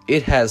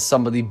 it has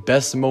some of the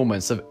best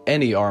moments of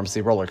any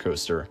RMC roller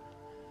coaster.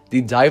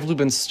 The dive loop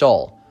and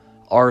stall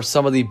are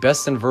some of the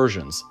best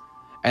inversions,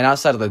 and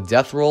outside of the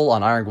death roll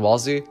on Iron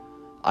Gwazi,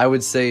 I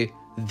would say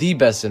the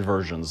best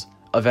inversions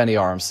of any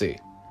RMC.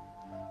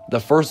 The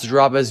first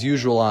drop as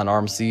usual on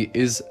RMC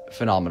is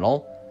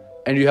phenomenal,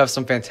 and you have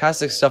some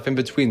fantastic stuff in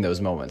between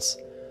those moments.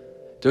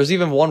 There's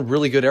even one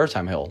really good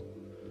airtime hill.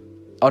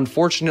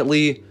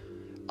 Unfortunately,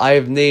 I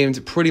have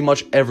named pretty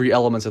much every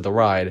element of the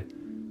ride,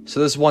 so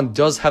this one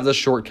does have the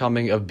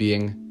shortcoming of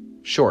being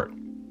short.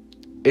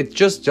 It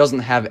just doesn't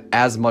have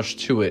as much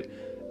to it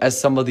as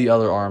some of the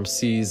other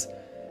RMCs,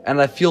 and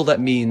I feel that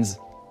means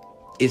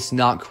it's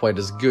not quite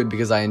as good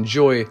because I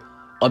enjoy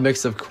a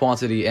mix of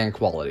quantity and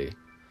quality.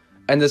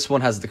 And this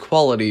one has the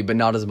quality, but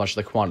not as much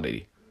the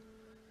quantity.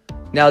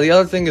 Now, the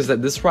other thing is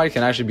that this ride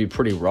can actually be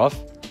pretty rough.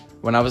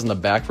 When I was in the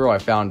back row, I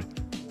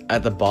found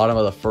at the bottom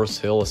of the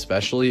first hill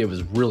especially, it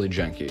was really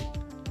janky.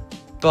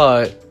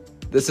 But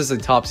this is a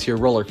top tier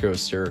roller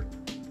coaster,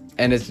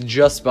 and it's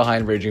just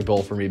behind Raging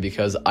Bull for me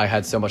because I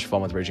had so much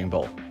fun with Raging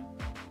Bull.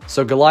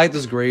 So Goliath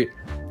is great,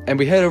 and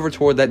we head over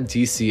toward that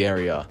DC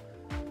area.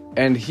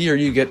 And here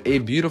you get a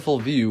beautiful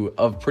view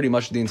of pretty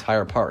much the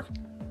entire park.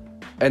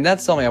 And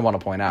that's something I want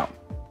to point out.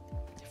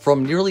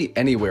 From nearly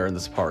anywhere in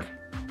this park,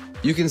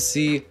 you can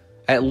see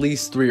at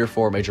least 3 or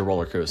 4 major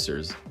roller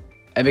coasters.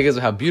 And because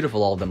of how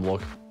beautiful all of them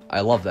look, I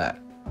love that.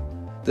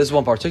 This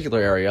one particular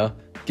area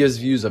gives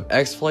views of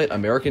X-Flight,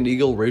 American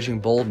Eagle, Raging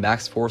Bull,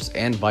 Max Force,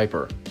 and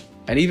Viper.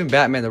 And even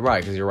Batman the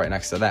Ride because you're right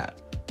next to that.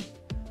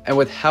 And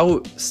with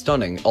how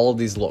stunning all of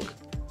these look,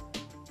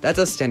 that's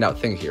a standout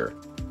thing here.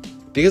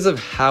 Because of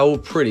how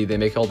pretty they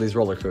make all these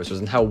roller coasters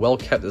and how well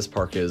kept this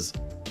park is,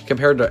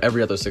 compared to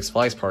every other Six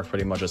Flags park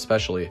pretty much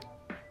especially,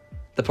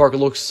 the park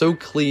looks so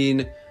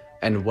clean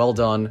and well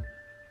done.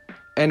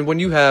 And when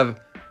you have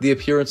the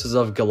appearances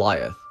of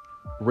Goliath,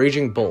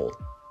 Raging Bull,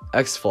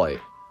 X-Flight,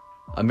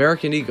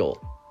 American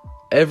Eagle,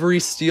 every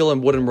steel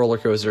and wooden roller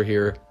coaster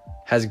here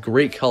has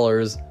great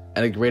colors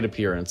and a great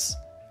appearance,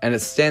 and it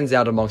stands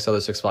out amongst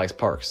other Six Flags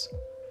parks.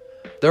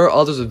 There are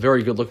others with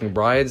very good looking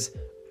rides.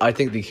 I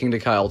think the King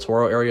Decay El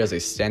Toro area is a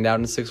standout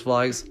in Six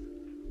Flags,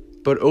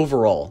 but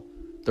overall,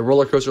 the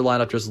roller coaster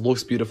lineup just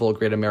looks beautiful at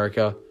Great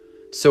America.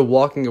 So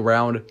walking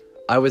around,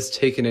 I was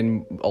taking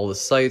in all the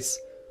sights,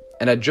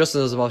 and had just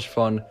as much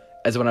fun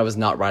as when I was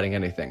not riding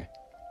anything.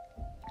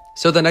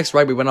 So the next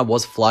ride we went on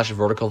was Flash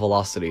Vertical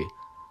Velocity,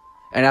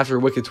 and after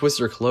Wicked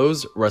Twister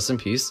closed, rest in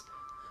peace,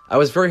 I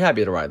was very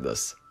happy to ride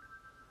this.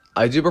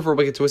 I do prefer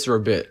Wicked Twister a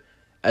bit,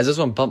 as this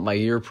one bumped my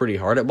ear pretty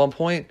hard at one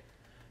point,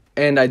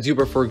 and I do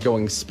prefer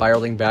going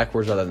spiraling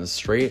backwards rather than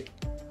straight.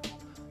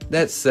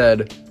 That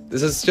said,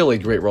 this is still a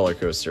great roller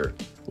coaster,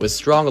 with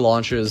strong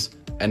launches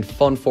and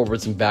fun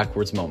forwards and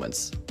backwards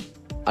moments.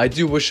 I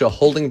do wish a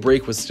holding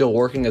brake was still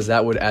working, as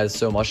that would add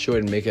so much to it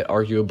and make it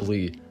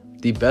arguably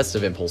the best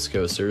of impulse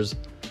coasters,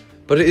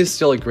 but it is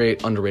still a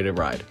great underrated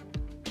ride.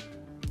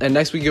 And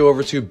next we go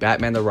over to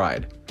Batman the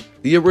Ride.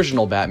 The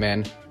original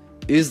Batman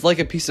is like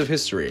a piece of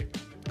history.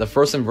 The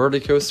first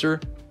inverted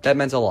coaster, that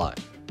meant a lot.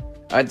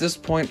 At this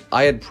point,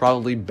 I had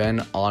probably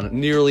been on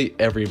nearly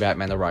every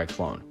Batman the Ride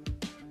clone.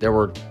 There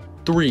were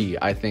 3,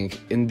 I think,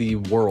 in the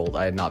world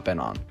I had not been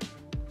on.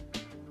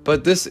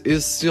 But this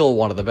is still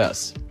one of the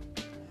best.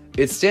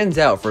 It stands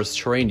out for its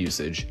terrain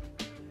usage.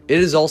 It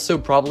is also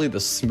probably the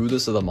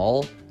smoothest of them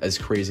all, as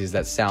crazy as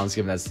that sounds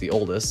given that it's the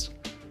oldest,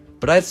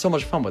 but I had so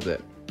much fun with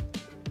it.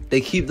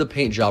 They keep the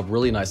paint job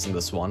really nice in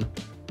this one.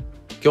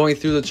 Going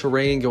through the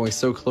terrain, going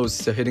so close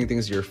to hitting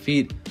things to your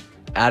feet,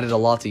 added a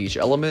lot to each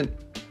element,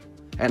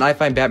 and I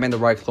find Batman the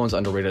Ride clones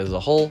underrated as a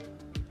whole,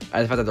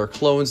 and the fact that they're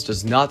clones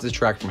does not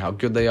detract from how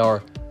good they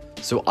are,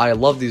 so I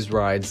love these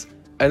rides,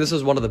 and this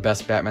is one of the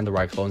best Batman the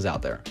Ride clones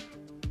out there.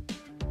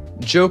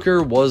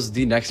 Joker was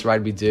the next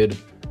ride we did,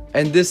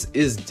 and this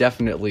is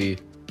definitely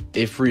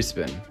a free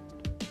spin.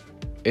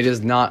 It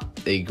is not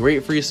a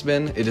great free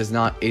spin, it is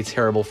not a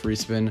terrible free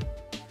spin,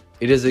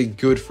 it is a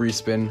good free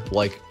spin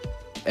like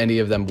any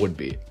of them would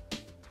be.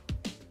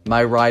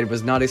 My ride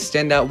was not a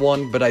standout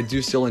one, but I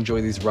do still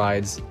enjoy these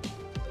rides.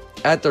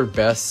 At their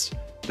best,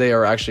 they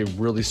are actually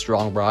really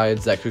strong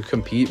rides that could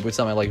compete with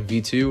something like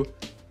V2,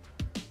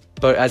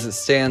 but as it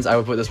stands, I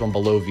would put this one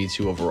below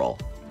V2 overall.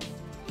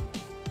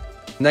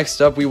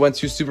 Next up, we went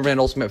to Superman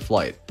Ultimate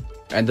Flight,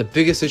 and the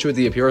biggest issue with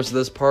the appearance of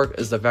this park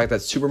is the fact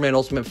that Superman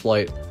Ultimate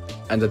Flight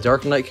and the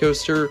Dark Knight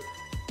Coaster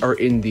are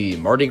in the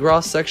Mardi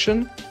Gras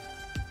section.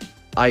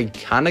 I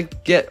kind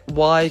of get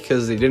why,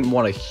 because they didn't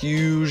want a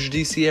huge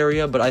DC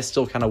area, but I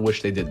still kind of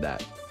wish they did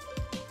that.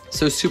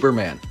 So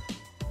Superman.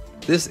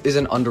 This is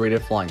an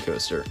underrated flying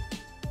coaster.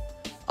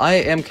 I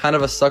am kind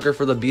of a sucker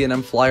for the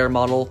B&M Flyer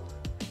model,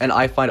 and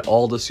I find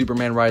all the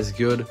Superman rides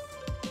good.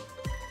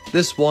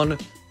 This one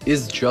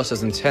is just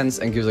as intense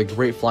and gives a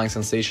great flying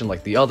sensation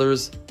like the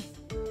others,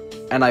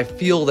 and I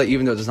feel that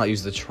even though it does not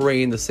use the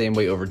terrain the same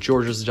way Over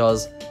George's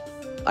does,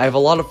 I have a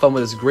lot of fun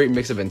with this great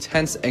mix of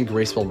intense and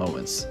graceful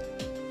moments.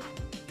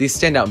 The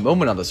standout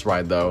moment on this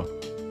ride, though,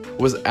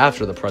 was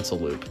after the pretzel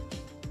loop,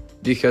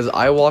 because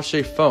I watched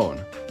a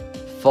phone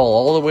fall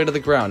all the way to the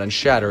ground and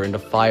shatter into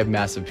 5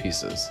 massive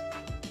pieces,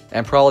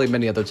 and probably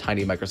many other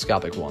tiny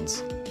microscopic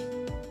ones.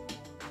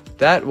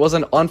 That was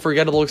an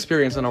unforgettable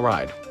experience on a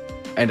ride,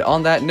 and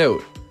on that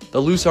note,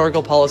 the loose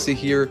article policy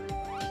here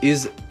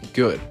is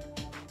good.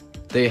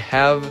 They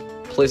have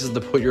places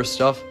to put your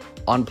stuff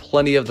on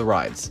plenty of the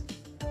rides,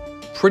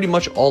 pretty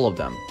much all of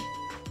them.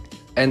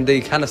 And they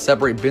kind of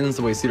separate bins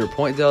the way Cedar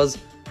Point does,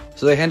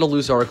 so they handle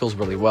loose articles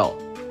really well.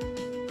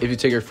 If you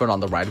take your phone on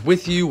the ride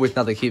with you, with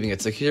nothing keeping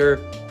it secure,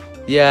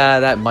 yeah,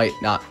 that might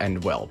not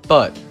end well,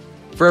 but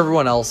for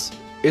everyone else,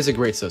 it's a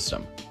great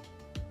system.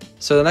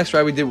 So the next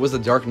ride we did was the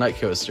Dark Knight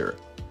Coaster,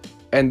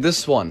 and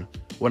this one,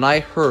 when I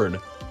heard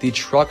the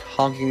truck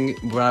honking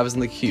when I was in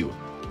the queue,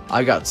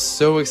 I got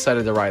so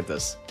excited to ride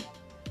this.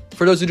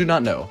 For those who do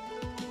not know,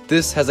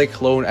 this has a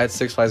clone at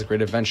Six Flags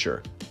Great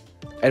Adventure,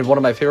 and one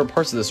of my favorite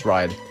parts of this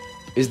ride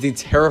is the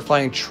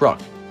terrifying truck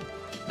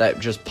that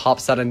just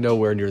pops out of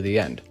nowhere near the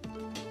end.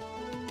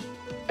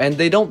 And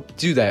they don't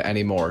do that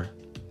anymore.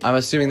 I'm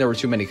assuming there were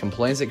too many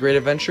complaints at Great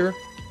Adventure,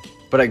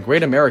 but at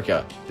Great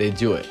America, they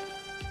do it.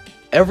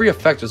 Every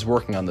effect is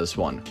working on this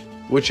one,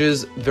 which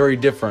is very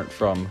different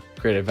from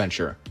Great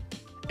Adventure.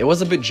 It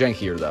was a bit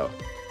jankier though.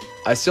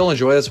 I still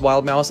enjoy this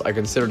Wild Mouse. I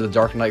consider the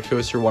Dark Knight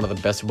Coaster one of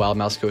the best Wild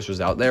Mouse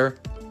coasters out there,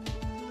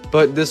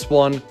 but this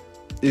one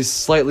is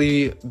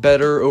slightly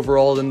better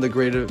overall than the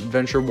Great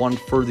Adventure one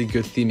for the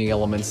good theming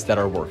elements that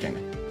are working.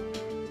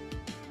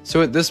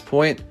 So at this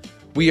point,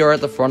 we are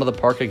at the front of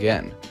the park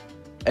again,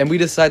 and we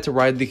decide to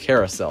ride the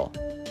carousel.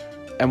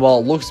 And while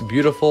it looks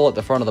beautiful at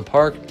the front of the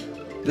park,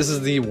 this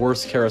is the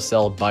worst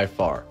carousel by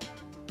far.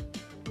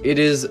 It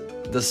is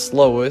the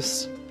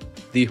slowest,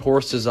 the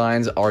horse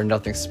designs are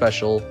nothing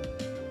special,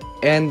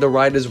 and the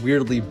ride is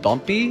weirdly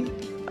bumpy.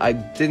 I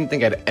didn't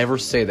think I'd ever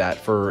say that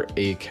for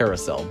a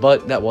carousel,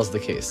 but that was the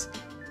case.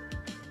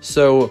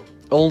 So,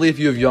 only if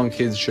you have young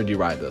kids should you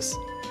ride this.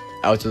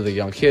 Out to the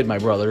young kid, my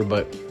brother,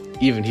 but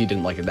even he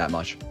didn't like it that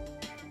much.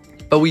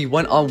 But we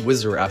went on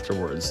Whizzer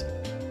afterwards,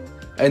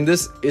 and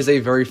this is a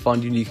very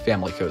fun, unique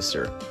family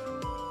coaster.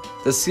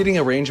 The seating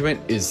arrangement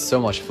is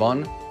so much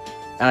fun,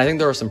 and I think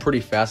there are some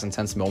pretty fast,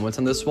 intense moments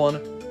in this one.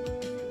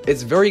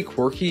 It's very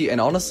quirky and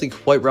honestly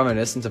quite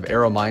reminiscent of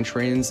Aero Mine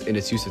Trains in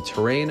its use of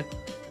terrain,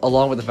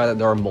 along with the fact that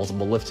there are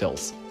multiple lift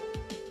hills.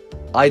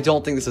 I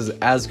don't think this is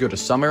as good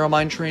as some Aero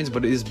Mine Trains,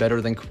 but it is better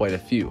than quite a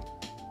few.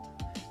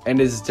 And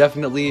it is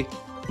definitely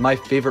my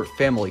favorite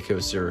family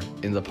coaster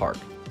in the park.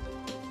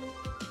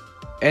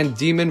 And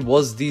Demon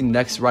was the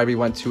next ride we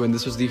went to, and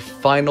this was the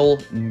final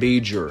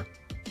major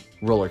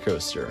roller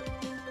coaster.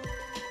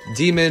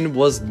 Demon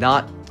was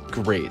not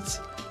great.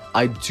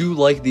 I do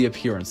like the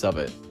appearance of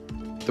it.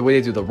 The way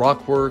they do the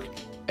rock work,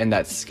 and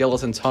that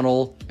skeleton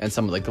tunnel, and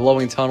some of the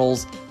glowing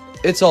tunnels,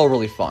 it's all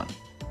really fun.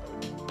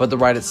 But the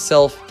ride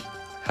itself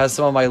has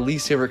some of my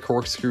least favorite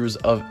corkscrews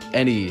of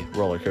any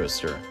roller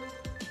coaster.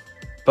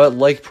 But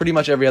like pretty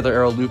much every other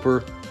Aero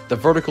looper, the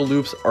vertical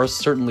loops are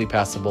certainly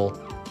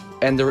passable,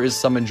 and there is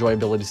some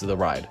enjoyability to the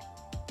ride.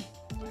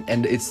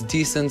 And it's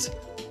decent,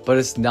 but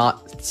it's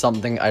not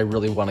something I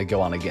really want to go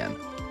on again.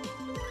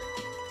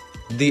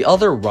 The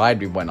other ride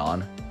we went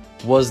on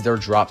was their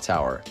drop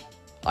tower.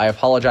 I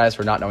apologize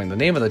for not knowing the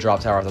name of the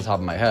drop tower off the top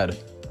of my head,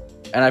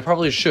 and I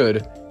probably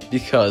should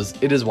because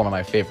it is one of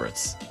my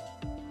favorites.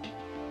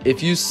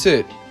 If you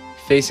sit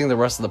facing the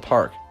rest of the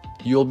park,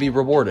 you'll be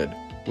rewarded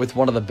with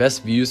one of the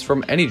best views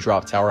from any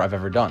drop tower I've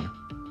ever done.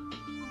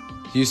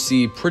 You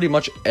see pretty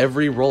much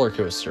every roller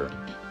coaster,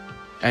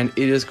 and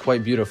it is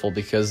quite beautiful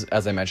because,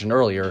 as I mentioned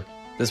earlier,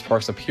 this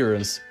park's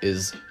appearance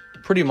is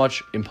pretty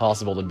much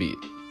impossible to beat.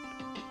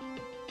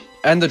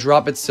 And the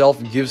drop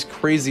itself gives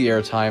crazy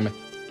airtime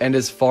and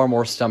is far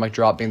more stomach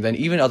dropping than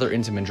even other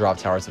Intamin drop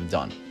towers have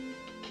done.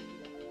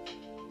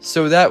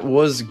 So that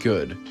was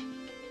good.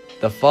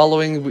 The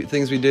following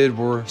things we did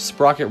were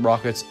Sprocket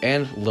Rockets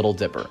and Little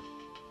Dipper.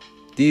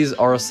 These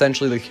are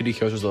essentially the kiddie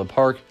coasters of the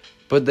park,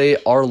 but they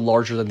are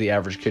larger than the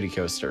average kiddie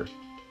coaster.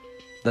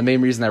 The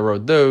main reason I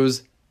rode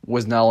those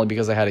was not only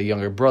because I had a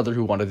younger brother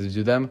who wanted to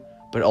do them,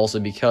 but also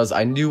because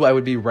I knew I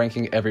would be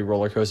ranking every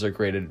roller coaster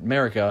created in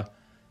America,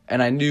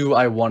 and I knew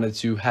I wanted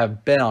to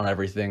have been on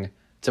everything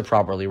to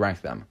properly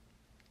rank them.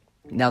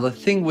 Now the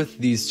thing with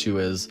these two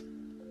is,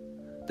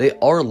 they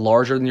are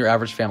larger than your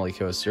average family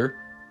coaster.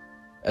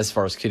 As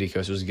far as kiddie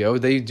coasters go,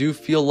 they do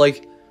feel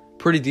like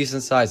pretty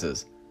decent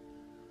sizes.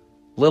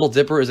 Little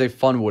Dipper is a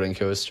fun wooden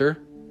coaster,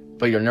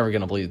 but you're never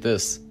going to believe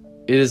this.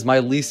 It is my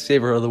least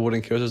favorite of the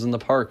wooden coasters in the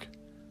park.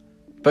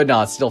 But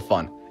no, it's still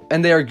fun,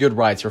 and they are good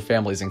rides for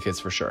families and kids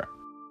for sure.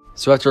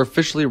 So after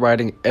officially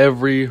riding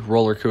every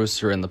roller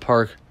coaster in the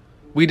park,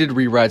 we did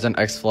re-rides on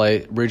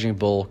X-Flight, Raging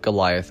Bull,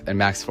 Goliath, and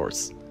Max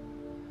Force.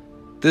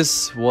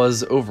 This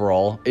was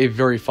overall a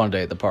very fun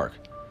day at the park.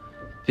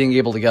 Being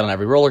able to get on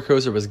every roller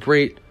coaster was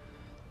great,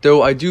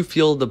 though I do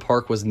feel the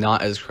park was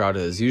not as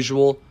crowded as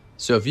usual,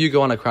 so if you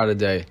go on a crowded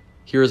day,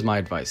 here's my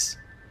advice.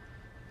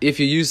 If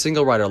you use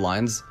single rider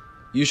lines,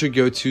 you should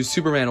go to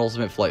Superman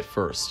Ultimate Flight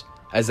first,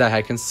 as that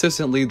had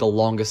consistently the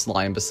longest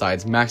line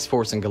besides Max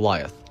Force and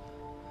Goliath.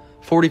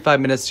 45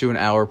 minutes to an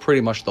hour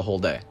pretty much the whole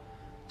day.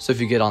 So if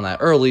you get on that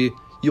early,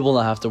 you will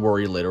not have to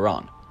worry later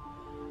on.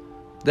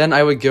 Then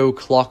I would go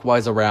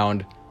clockwise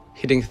around,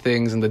 hitting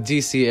things in the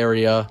DC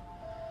area,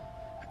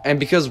 and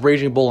because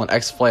Raging Bull and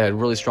X-Flight had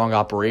really strong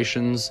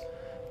operations,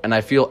 and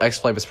I feel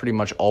X-Flight was pretty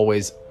much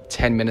always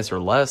 10 minutes or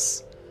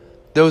less,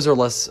 those are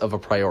less of a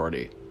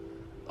priority.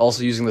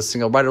 Also, using the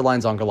single rider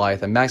lines on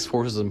Goliath and Max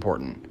Force is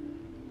important.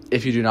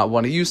 If you do not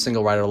want to use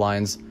single rider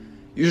lines,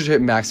 you should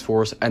hit Max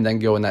Force and then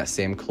go in that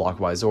same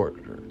clockwise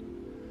order.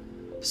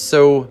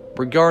 So,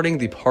 regarding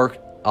the park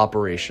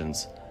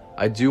operations,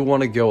 I do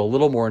want to go a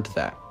little more into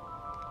that.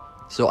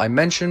 So I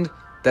mentioned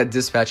that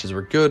dispatches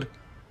were good,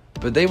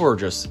 but they were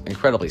just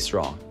incredibly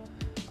strong.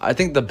 I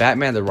think the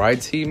Batman the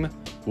Ride team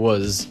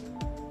was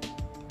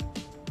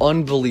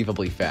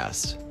unbelievably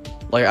fast.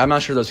 Like, I'm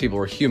not sure those people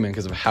were human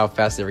because of how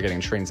fast they were getting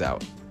trains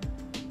out.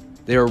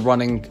 They were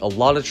running a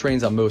lot of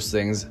trains on most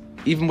things.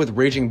 Even with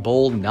Raging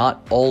Bull,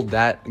 not all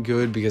that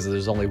good because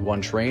there's only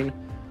one train.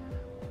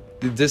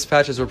 The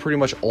dispatches were pretty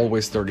much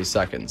always 30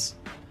 seconds.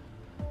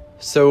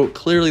 So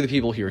clearly the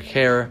people here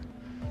care,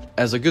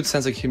 has a good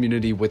sense of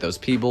community with those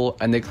people,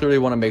 and they clearly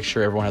want to make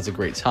sure everyone has a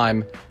great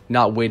time,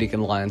 not waiting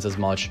in lines as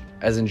much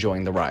as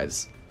enjoying the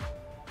rides.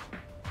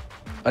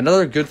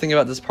 Another good thing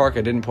about this park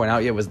I didn't point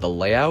out yet was the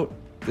layout.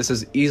 This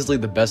is easily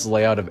the best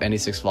layout of any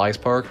Six Flags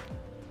park.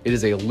 It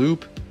is a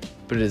loop,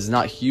 but it is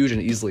not huge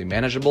and easily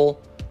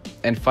manageable,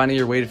 and finding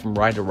your way from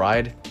ride to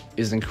ride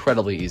is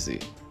incredibly easy.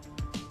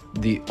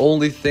 The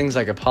only things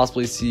I could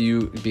possibly see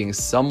you being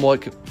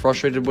somewhat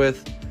frustrated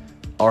with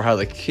are how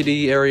the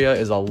kiddie area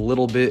is a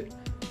little bit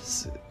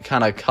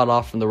kind of cut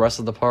off from the rest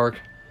of the park,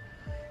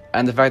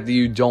 and the fact that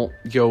you don't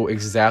go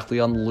exactly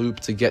on the loop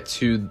to get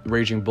to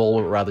Raging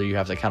Bull, but rather you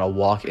have to kind of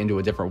walk into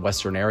a different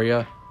western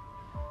area.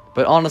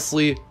 But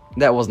honestly,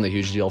 that wasn't a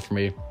huge deal for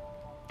me.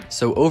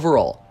 So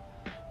overall,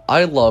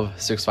 I love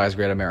Six Flags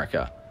Great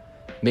America.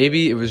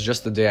 Maybe it was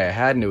just the day I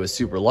had and it was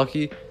super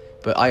lucky,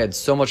 but I had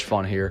so much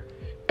fun here,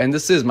 and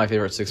this is my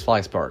favorite Six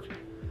Flags park.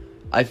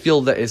 I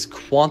feel that its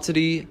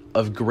quantity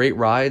of great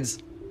rides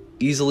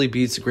easily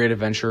beats Great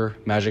Adventure,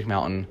 Magic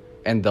Mountain,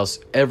 and thus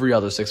every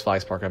other Six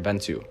Flags park I've been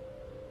to.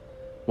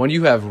 When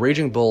you have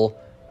Raging Bull,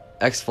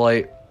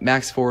 X-Flight,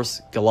 Max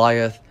Force,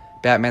 Goliath,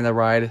 Batman the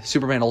Ride,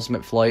 Superman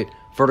Ultimate Flight,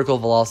 Vertical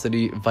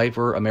Velocity,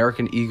 Viper,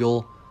 American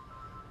Eagle,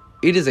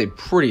 it is a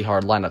pretty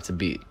hard lineup to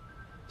beat.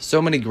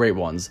 So many great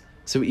ones.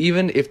 So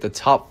even if the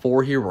top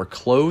 4 here were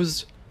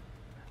closed,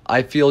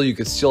 I feel you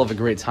could still have a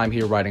great time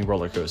here riding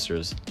roller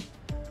coasters.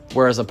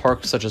 Whereas a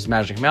park such as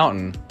Magic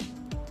Mountain,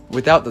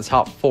 without the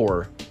top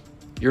 4,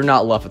 you're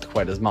not left with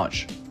quite as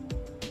much.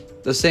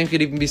 The same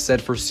could even be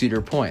said for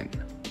Cedar Point.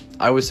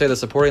 I would say the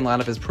supporting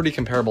lineup is pretty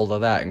comparable to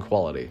that in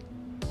quality.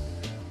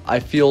 I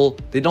feel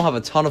they don't have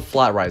a ton of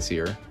flat rides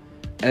here,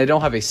 and they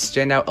don't have a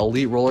standout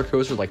elite roller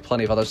coaster like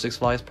plenty of other Six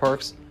Flags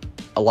parks,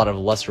 a lot of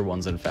lesser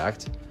ones in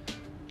fact.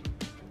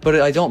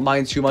 But I don't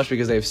mind too much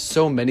because they have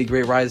so many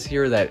great rides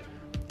here that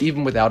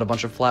even without a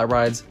bunch of flat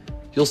rides,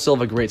 you'll still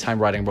have a great time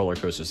riding roller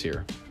coasters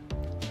here.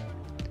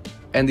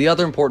 And the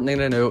other important thing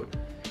to note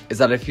is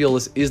that I feel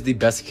this is the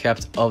best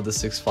kept of the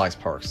Six Flags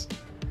parks.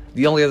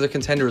 The only other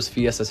contender is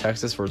Fiesta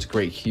Texas for its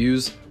great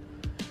queues,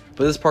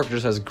 but this park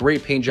just has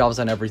great paint jobs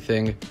on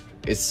everything.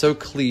 It's so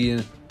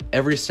clean,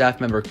 every staff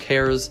member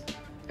cares,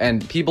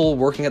 and people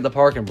working at the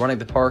park and running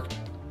the park,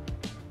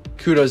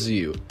 kudos to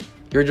you.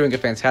 You're doing a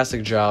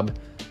fantastic job,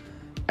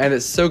 and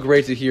it's so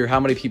great to hear how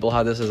many people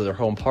have this as their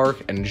home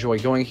park and enjoy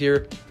going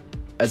here,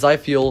 as I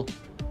feel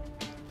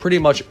pretty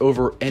much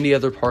over any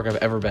other park I've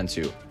ever been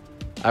to.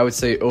 I would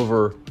say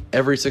over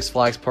every Six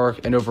Flags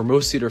park and over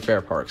most Cedar Fair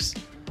parks.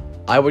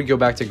 I would go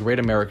back to Great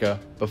America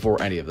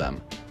before any of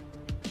them.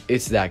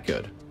 It's that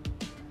good.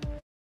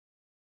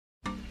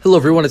 Hello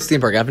everyone, it's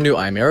Theme Park Avenue,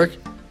 I'm Eric.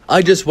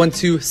 I just went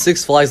to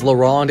Six Flags La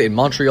Ronde in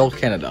Montreal,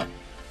 Canada.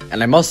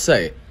 And I must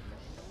say,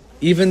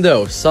 even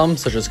though some,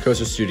 such as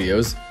Coaster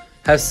Studios,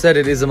 have said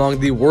it is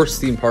among the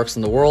worst theme parks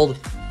in the world,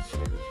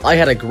 I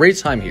had a great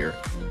time here.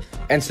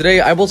 And today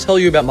I will tell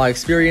you about my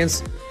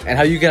experience and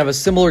how you can have a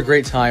similar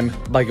great time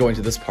by going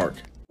to this park.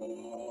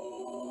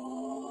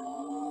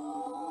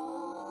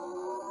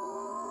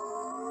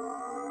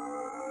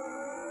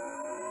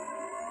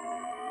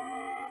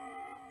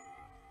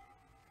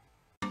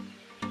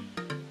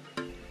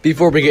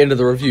 Before we get into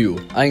the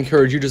review, I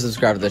encourage you to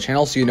subscribe to the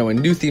channel so you know when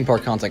new theme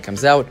park content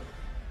comes out.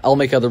 I'll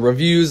make other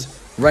reviews,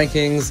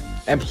 rankings,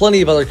 and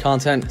plenty of other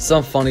content,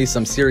 some funny,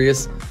 some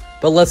serious,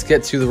 but let's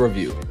get to the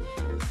review.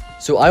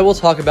 So I will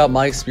talk about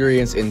my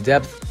experience in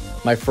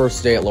depth, my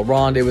first day at La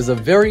Ronde. It was a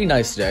very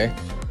nice day,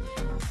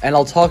 and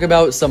I'll talk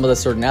about some of the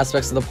certain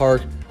aspects of the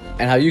park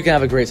and how you can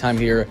have a great time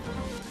here.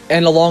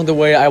 And along the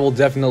way, I will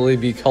definitely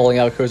be calling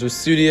out Coaster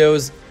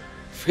Studios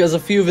because a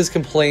few of his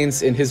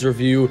complaints in his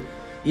review,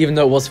 even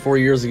though it was 4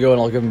 years ago and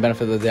I'll give him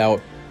benefit of the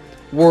doubt,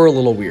 were a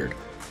little weird.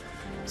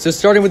 So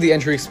starting with the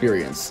entry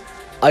experience,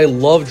 I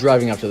love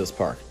driving up to this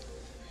park.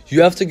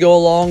 You have to go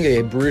along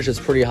a bridge that's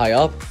pretty high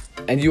up,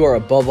 and you are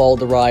above all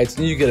the rides,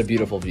 and you get a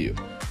beautiful view.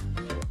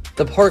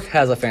 The park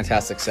has a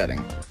fantastic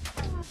setting.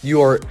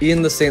 You are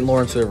in the St.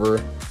 Lawrence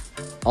River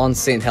on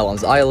St.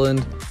 Helens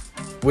Island,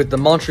 with the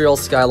Montreal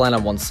skyline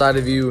on one side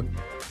of you,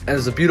 and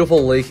there's a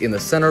beautiful lake in the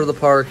center of the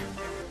park,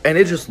 and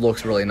it just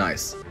looks really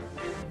nice.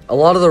 A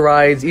lot of the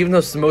rides, even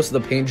though most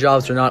of the paint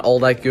jobs are not all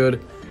that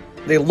good,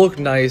 they look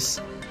nice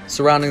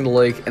surrounding the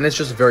lake, and it's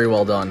just very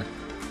well done.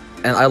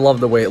 And I love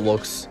the way it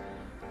looks.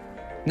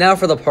 Now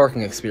for the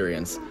parking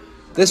experience.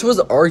 This was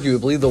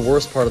arguably the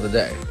worst part of the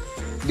day,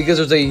 because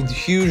there's a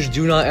huge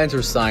do not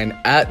enter sign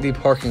at the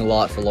parking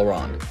lot for La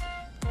Ronde.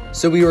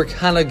 So we were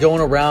kind of going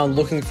around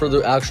looking for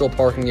the actual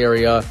parking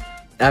area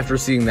after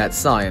seeing that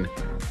sign.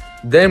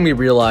 Then we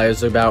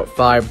realized about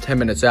 5-10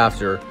 minutes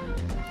after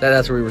that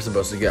that's where we were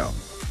supposed to go.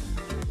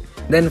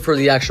 Then for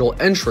the actual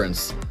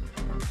entrance,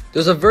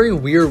 there's a very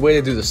weird way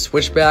to do the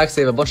switchbacks.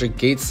 They have a bunch of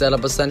gates set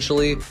up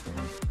essentially,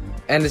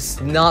 and it's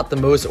not the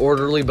most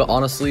orderly, but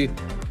honestly,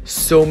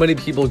 so many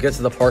people get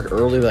to the park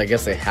early that I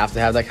guess they have to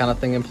have that kind of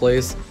thing in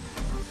place.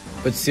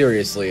 But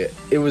seriously,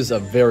 it was a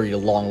very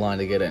long line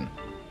to get in.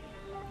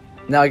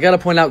 Now I gotta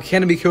point out,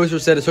 Canopy Coaster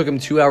said it took him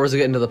 2 hours to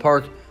get into the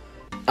park.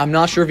 I'm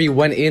not sure if he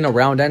went in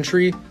around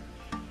entry,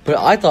 but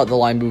I thought the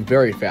line moved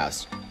very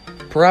fast.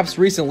 Perhaps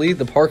recently,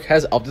 the park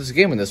has upped its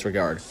game in this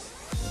regard.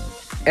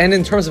 And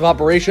in terms of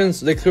operations,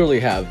 they clearly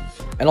have,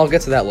 and I'll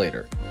get to that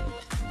later.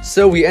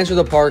 So we enter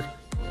the park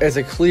as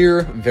a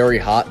clear, very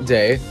hot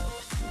day,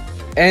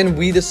 and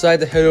we decide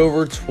to head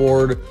over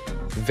toward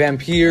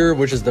Vampire,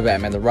 which is the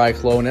Batman the Ride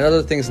clone, and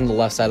other things on the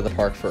left side of the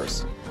park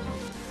first.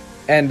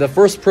 And the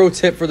first pro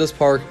tip for this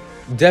park,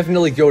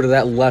 definitely go to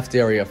that left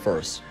area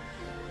first.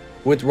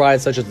 With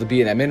rides such as the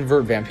B&M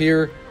Invert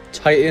Vampire,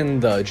 Titan,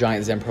 the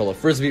giant Zamperla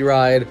Frisbee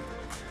ride,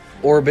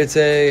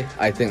 Orbite,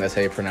 I think that's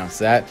how you pronounce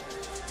that,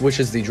 which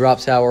is the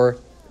drop tower,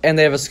 and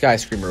they have a sky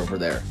screamer over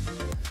there.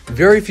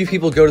 Very few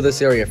people go to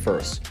this area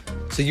first,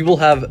 so you will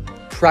have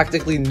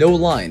practically no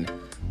line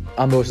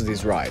on most of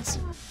these rides.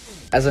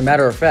 As a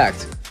matter of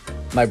fact,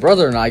 my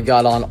brother and I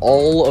got on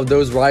all of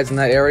those rides in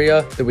that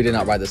area that we did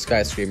not ride the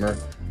sky screamer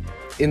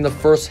in the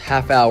first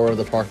half hour of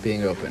the park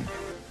being open.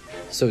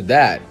 So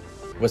that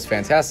was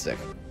fantastic.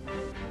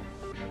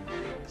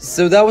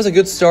 So that was a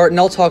good start, and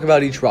I'll talk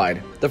about each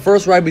ride. The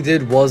first ride we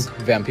did was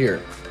Vampire.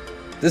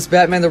 This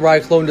Batman the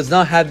Ride clone does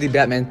not have the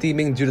Batman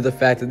theming due to the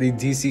fact that the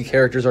DC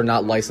characters are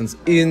not licensed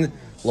in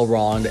La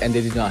Ronde, and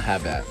they do not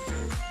have that.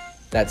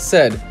 That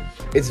said,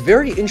 it's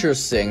very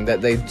interesting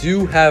that they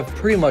do have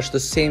pretty much the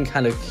same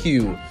kind of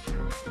queue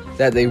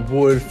that they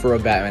would for a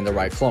Batman the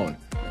Ride clone.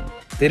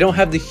 They don't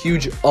have the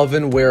huge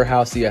oven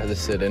warehouse you have to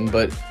sit in,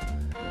 but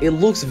it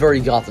looks very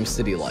Gotham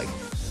City-like.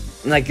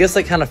 And I guess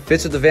that kind of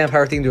fits with the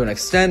vampire theme to an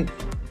extent,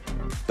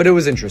 but it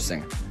was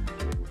interesting.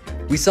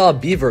 We saw a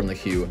beaver in the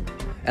queue,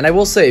 and I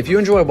will say, if you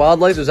enjoy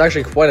wildlife, there's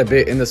actually quite a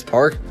bit in this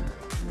park.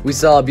 We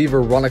saw a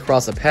beaver run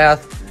across a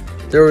path.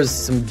 There was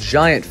some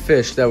giant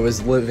fish that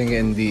was living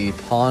in the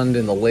pond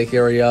in the lake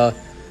area.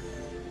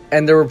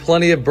 And there were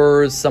plenty of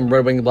birds, some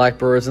red-winged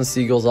blackbirds and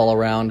seagulls all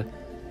around.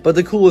 But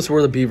the coolest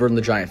were the beaver and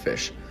the giant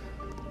fish.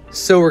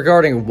 So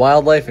regarding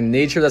wildlife and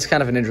nature, that's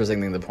kind of an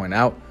interesting thing to point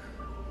out.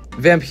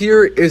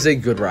 Vampire is a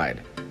good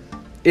ride.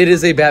 It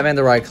is a Batman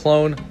the Ride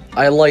clone.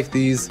 I like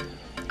these.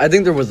 I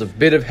think there was a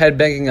bit of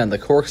headbanging on the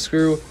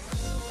corkscrew,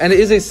 and it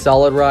is a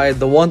solid ride.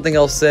 The one thing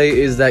I'll say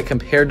is that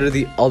compared to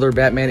the other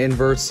Batman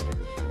inverts,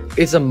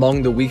 it's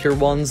among the weaker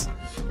ones.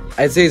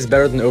 I'd say it's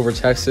better than Over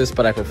Texas,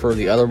 but I prefer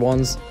the other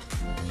ones.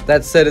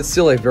 That said, it's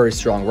still a very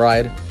strong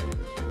ride.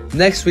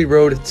 Next, we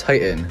rode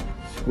Titan,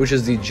 which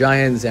is the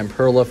giant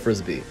Zamperla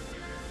Frisbee.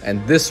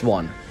 And this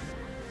one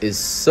is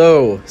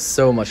so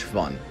much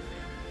fun.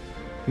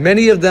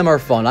 Many of them are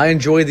fun. I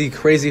enjoy the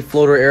crazy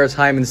floater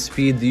airtime and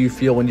speed that you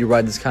feel when you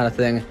ride this kind of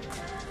thing.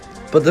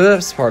 But the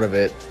best part of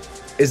it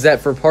is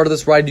that for part of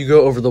this ride, you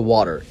go over the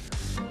water.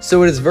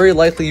 So it is very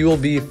likely you will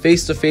be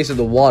face to face with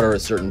the water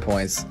at certain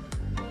points.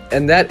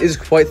 And that is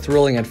quite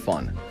thrilling and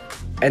fun.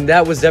 And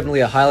that was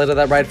definitely a highlight of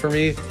that ride for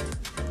me.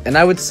 And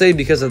I would say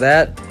because of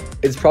that,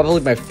 it's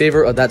probably my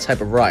favorite of that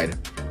type of ride.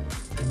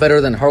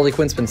 Better than Harley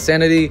Quinn's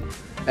Insanity,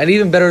 and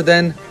even better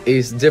than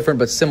a different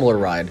but similar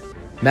ride,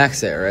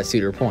 Max Air at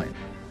Cedar Point.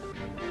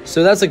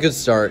 So that's a good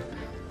start.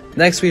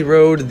 Next we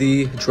rode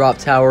the Drop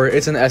Tower.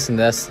 It's an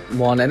S&S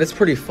one, and it's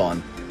pretty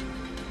fun.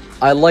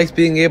 I liked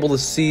being able to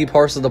see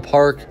parts of the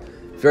park,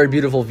 very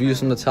beautiful views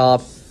from the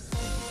top,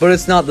 but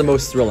it's not the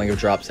most thrilling of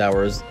drop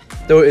towers,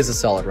 though it is a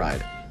solid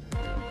ride.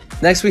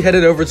 Next we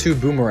headed over to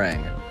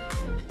Boomerang,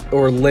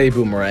 or Le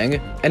Boomerang,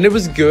 and it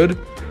was good.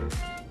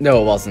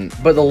 No, it wasn't,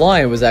 but the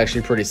line was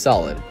actually pretty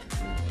solid.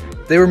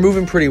 They were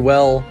moving pretty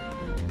well,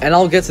 and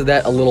I'll get to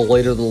that a little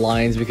later, the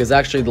lines, because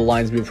actually the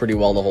lines moved pretty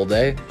well the whole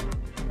day.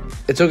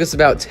 It took us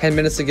about 10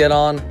 minutes to get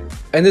on,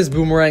 and this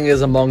Boomerang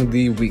is among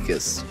the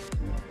weakest.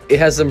 It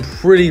has some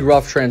pretty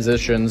rough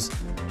transitions.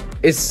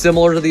 It's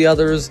similar to the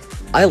others.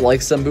 I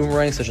like some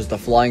boomerangs, such as the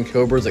Flying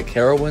Cobras at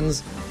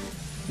Carowinds.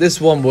 This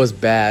one was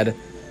bad.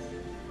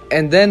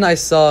 And then I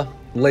saw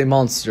Le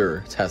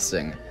Monster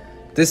testing.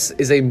 This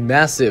is a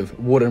massive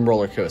wooden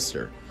roller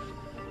coaster.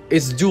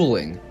 It's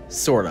dueling,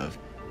 sort of.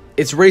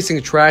 It's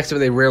racing tracks, but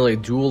they rarely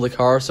duel the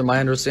cars, to my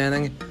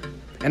understanding.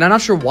 And I'm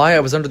not sure why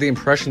I was under the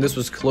impression this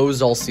was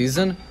closed all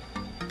season,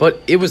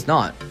 but it was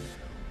not.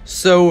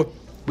 So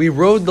we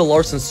rode the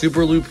Larson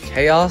Superloop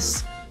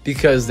Chaos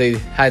because they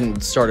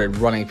hadn't started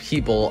running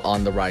people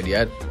on the ride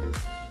yet.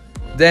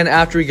 Then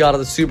after we got out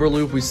of the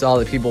Superloop, we saw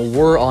that people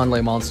were on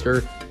Le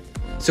Monster,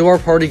 so our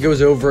party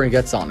goes over and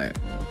gets on it.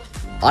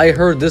 I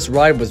heard this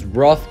ride was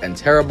rough and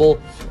terrible,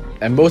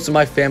 and most of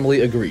my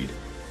family agreed.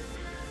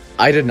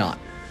 I did not.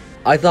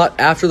 I thought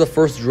after the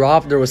first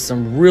drop there was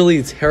some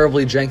really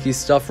terribly janky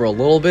stuff for a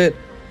little bit,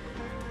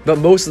 but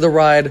most of the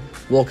ride,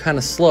 while kind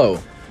of slow,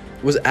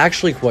 was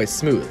actually quite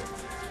smooth,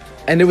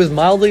 and it was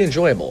mildly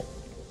enjoyable.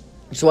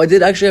 So I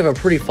did actually have a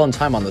pretty fun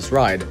time on this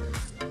ride,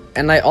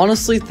 and I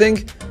honestly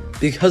think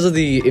because of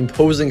the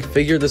imposing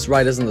figure this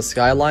ride is in the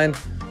skyline,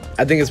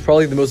 I think it's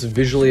probably the most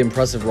visually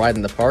impressive ride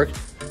in the park.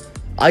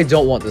 I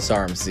don't want this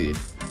RMC'd.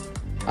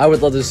 I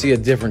would love to see a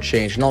different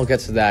change, and I'll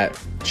get to that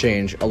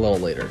change a little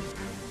later.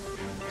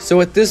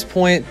 So at this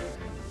point,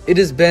 it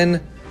has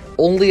been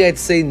only, I'd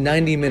say,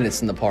 90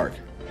 minutes in the park,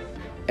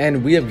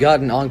 and we have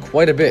gotten on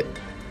quite a bit.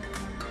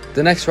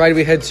 The next ride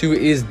we head to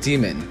is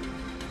Demon,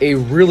 a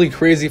really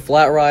crazy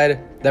flat ride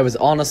that was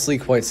honestly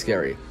quite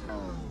scary.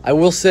 I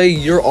will say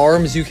your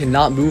arms, you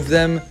cannot move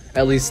them,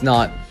 at least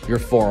not your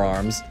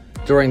forearms,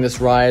 during this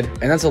ride,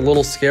 and that's a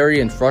little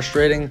scary and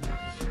frustrating,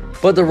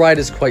 but the ride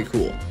is quite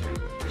cool.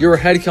 Your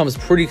head comes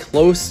pretty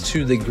close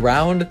to the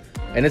ground,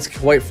 and it's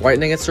quite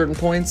frightening at certain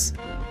points.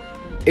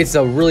 It's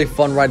a really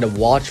fun ride to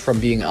watch from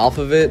being off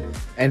of it,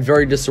 and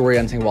very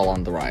disorienting while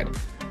on the ride.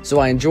 So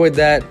I enjoyed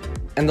that,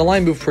 and the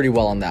line moved pretty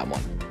well on that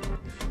one.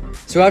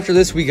 So after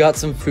this, we got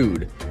some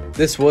food.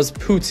 This was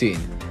poutine,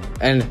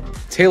 and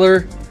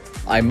Taylor,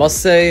 I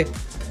must say,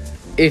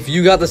 if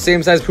you got the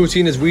same size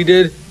poutine as we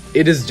did,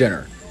 it is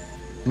dinner.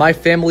 My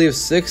family of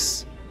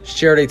 6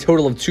 shared a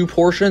total of 2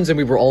 portions, and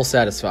we were all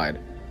satisfied.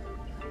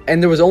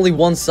 And there was only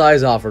one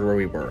size offered where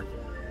we were.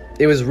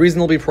 It was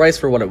reasonably priced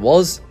for what it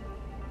was,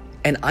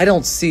 and I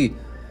don't see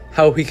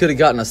how we could have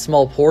gotten a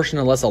small portion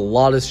unless a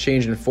lot has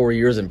changed in 4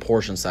 years in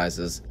portion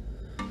sizes.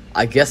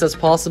 I guess that's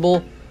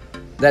possible.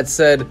 That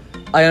said,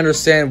 I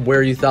understand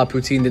where you thought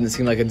poutine didn't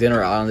seem like a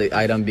dinner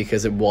item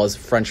because it was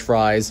French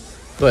fries,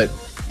 but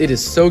it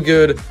is so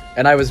good,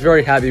 and I was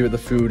very happy with the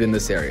food in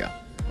this area.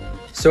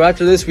 So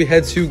after this, we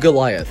head to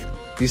Goliath,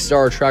 the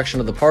star attraction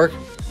of the park,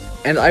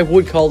 and I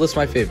would call this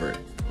my favorite.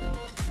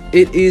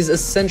 It is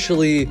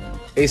essentially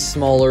a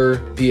smaller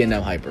B&M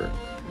Hyper,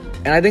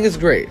 and I think it's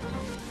great.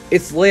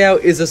 Its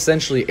layout is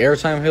essentially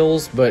airtime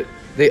hills, but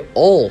they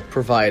all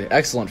provide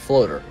excellent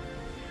floater.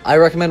 I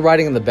recommend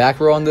riding in the back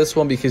row on this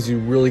one because you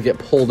really get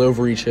pulled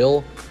over each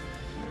hill,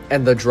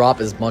 and the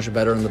drop is much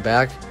better in the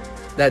back.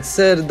 That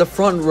said, the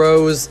front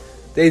rows,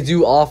 they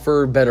do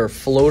offer better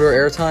floater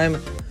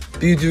airtime,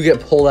 but you do get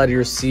pulled out of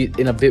your seat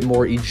in a bit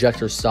more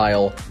ejector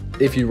style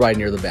if you ride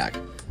near the back.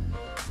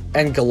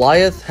 And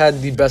Goliath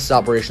had the best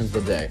operations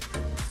of the day.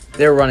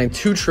 They were running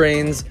 2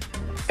 trains,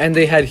 and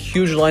they had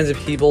huge lines of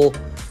people,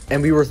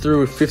 and we were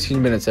through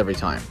 15 minutes every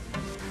time.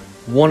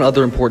 One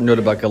other important note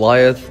about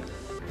Goliath,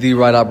 the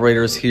ride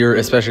operators here,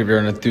 especially if you're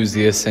an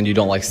enthusiast and you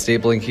don't like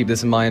stapling, keep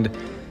this in mind,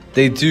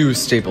 they do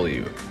staple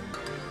you.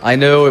 I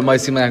know it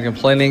might seem like I'm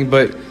complaining,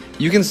 but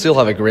You can still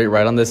have a great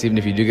ride on this even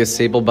if you do get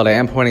stapled, but I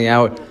am pointing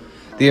out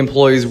the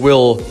employees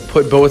will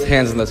put both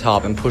hands on the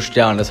top and push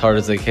down as hard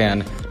as they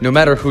can, no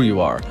matter who you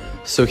are.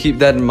 So keep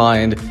that in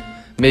mind.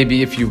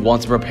 Maybe if you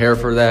want to prepare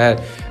for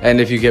that, and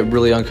if you get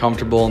really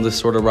uncomfortable on this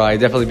sort of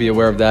ride, definitely be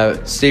aware of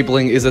that.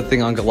 Stapling is a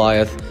thing on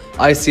Goliath.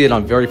 I see it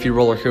on very few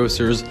roller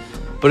coasters,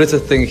 but it's a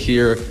thing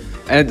here,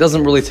 and it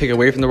doesn't really take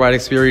away from the ride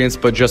experience,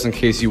 but just in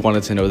case you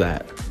wanted to know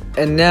that.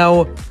 And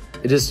now,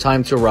 it is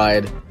time to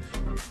ride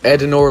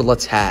Ednor La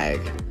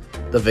Tag,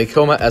 the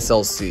Vekoma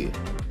SLC.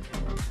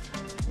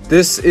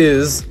 This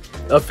is,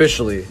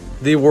 officially,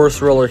 the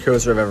worst roller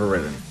coaster I've ever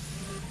ridden.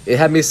 It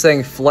had me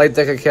saying Flight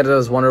Deck of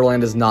Canada's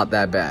Wonderland is not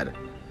that bad.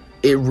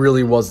 It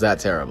really was that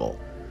terrible.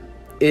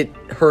 It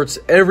hurts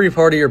every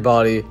part of your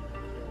body,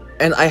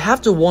 and I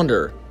have to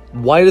wonder,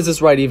 why does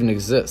this ride even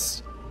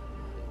exist?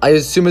 I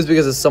assume it's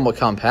because it's somewhat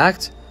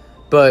compact,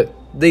 but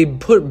they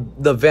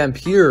put the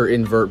Vampire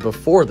invert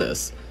before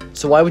this,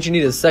 so why would you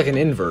need a second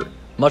invert,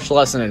 much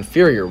less an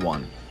inferior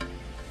one?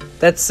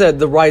 That said,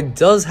 the ride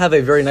does have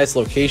a very nice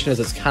location as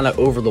it's kind of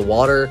over the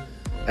water,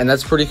 and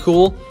that's pretty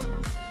cool.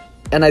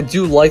 And I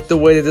do like the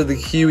way they did the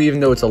queue, even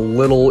though it's a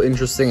little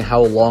interesting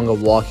how long a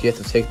walk you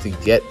have to take to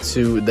get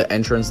to the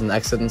entrance and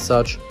exit and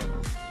such.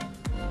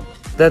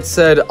 That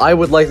said, I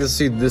would like to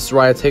see this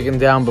ride taken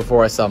down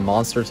before I saw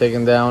Monster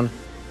taken down.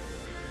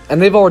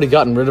 And they've already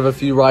gotten rid of a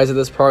few rides at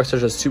this park,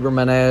 such as Super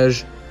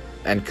Manege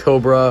and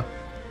Cobra.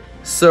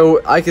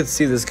 So I could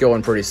see this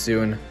going pretty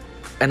soon,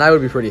 and I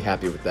would be pretty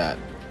happy with that.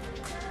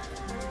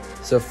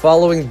 So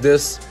following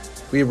this,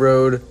 we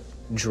rode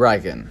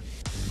Dragon.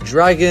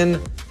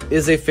 Dragon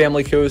is a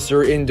family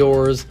coaster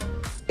indoors.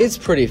 It's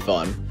pretty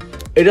fun.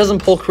 It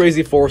doesn't pull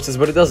crazy forces,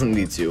 but it doesn't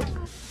need to.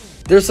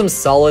 There's some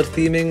solid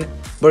theming,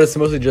 but it's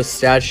mostly just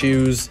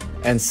statues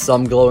and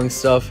some glowing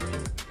stuff.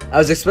 I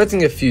was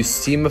expecting a few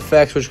steam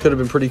effects, which could have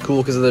been pretty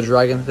cool because of the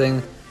dragon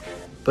thing,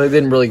 but they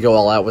didn't really go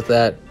all out with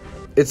that.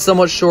 It's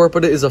somewhat short,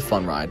 but it is a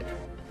fun ride.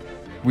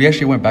 We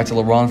actually went back to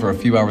Ronde for a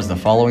few hours the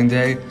following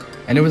day,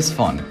 and it was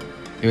fun.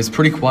 It was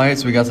pretty quiet,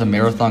 so we got to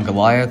Marathon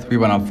Goliath. We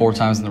went on 4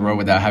 times in a row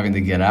without having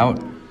to get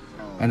out.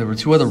 And there were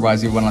 2 other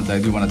rides we went on that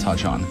I do want to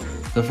touch on.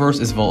 The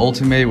first is Vol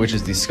Ultimate, which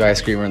is the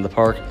skyscraper in the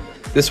park.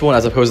 This one,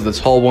 as opposed to the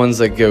tall ones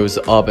that goes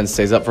up and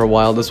stays up for a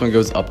while, this one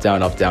goes up,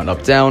 down, up, down,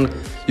 up, down.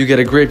 You get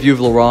a great view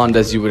of Ronde,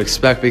 as you would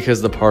expect, because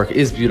the park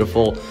is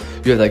beautiful.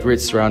 You have that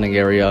great surrounding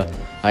area.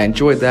 I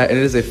enjoyed that, and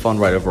it is a fun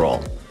ride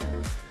overall.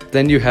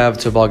 Then you have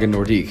Toboggan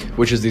Nordique,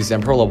 which is the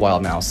Zamperla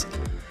Wild Mouse.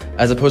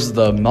 As opposed to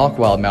the Mach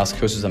Wild Mouse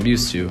coasters I'm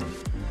used to,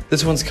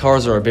 this one's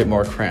cars are a bit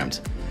more cramped,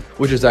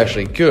 which is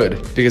actually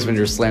good, because when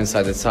you're slammed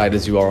side to side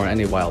as you are on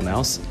any Wild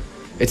Mouse,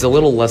 it's a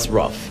little less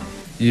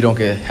rough. You don't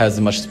get as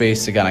much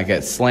space to kind of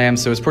get slammed,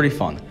 so it's pretty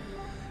fun.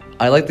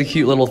 I like the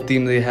cute little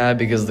theme they had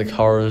because the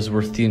cars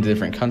were themed to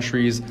different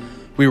countries.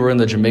 We were in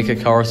the Jamaica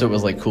car, so it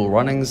was like cool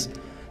runnings.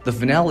 The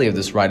finale of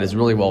this ride is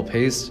really well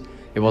paced.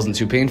 It wasn't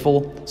too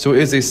painful, so it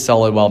is a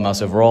solid Wild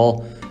Mouse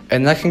overall.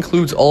 And that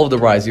concludes all of the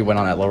rides we went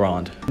on at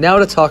Ronde. Now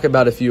to talk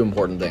about a few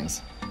important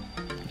things.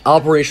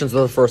 Operations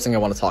are the first thing I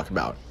want to talk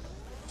about.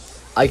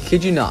 I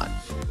kid you not,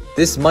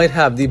 this might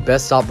have the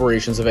best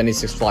operations of any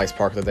Six Flags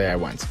park the day I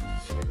went.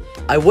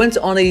 I went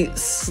on a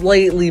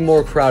slightly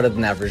more crowded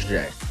than average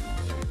day.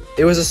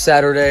 It was a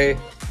Saturday,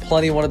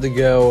 plenty wanted to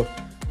go,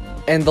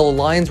 and the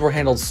lines were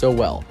handled so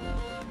well.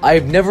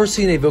 I've never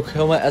seen a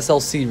Vekoma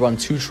SLC run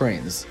 2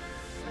 trains,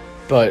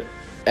 but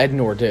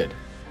Ednor did.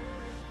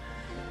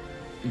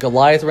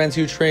 Goliath ran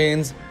 2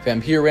 trains,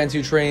 Vampire ran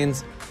 2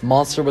 trains,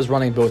 Monster was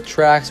running both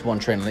tracks, 1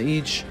 train on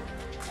each,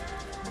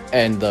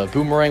 and the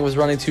Boomerang was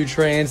running 2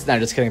 trains. Nah,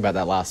 just kidding about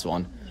that last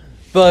one.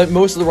 But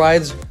most of the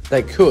rides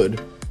that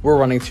could were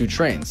running 2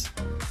 trains,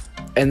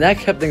 and that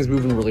kept things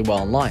moving really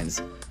well in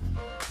lines.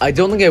 I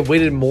don't think I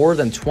waited more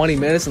than 20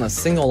 minutes in a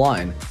single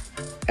line,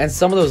 and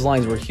some of those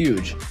lines were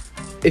huge.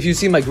 If you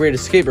see my Great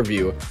Escape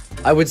review,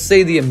 I would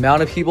say the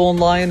amount of people in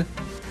line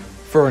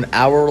for an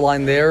hour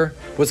line there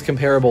was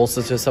comparable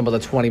to some of the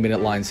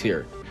 20-minute lines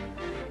here.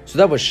 So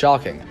that was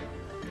shocking.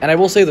 And I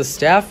will say the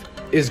staff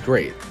is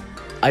great.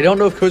 I don't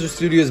know if Coaster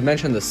Studios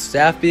mentioned the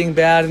staff being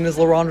bad in his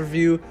Ronde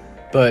review,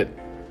 but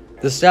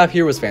the staff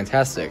here was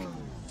fantastic.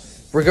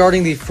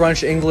 Regarding the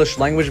French-English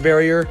language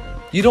barrier,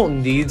 you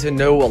don't need to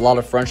know a lot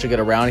of French to get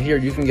around here.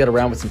 You can get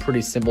around with some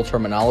pretty simple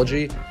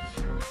terminology,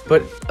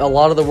 but a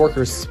lot of the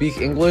workers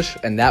speak English,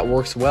 and that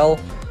works well.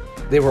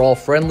 They were all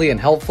friendly and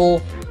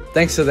helpful.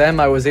 Thanks to them,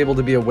 I was able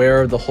to be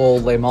aware of the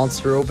whole Les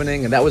Monster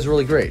opening, and that was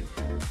really great.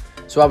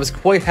 So I was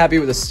quite happy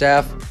with the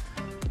staff.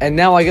 And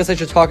now I guess I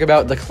should talk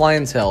about the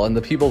clientele and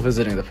the people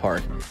visiting the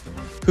park,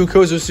 who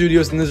Coaster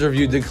Studios in this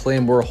review did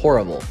claim were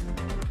horrible.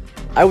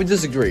 I would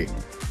disagree.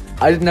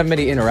 I didn't have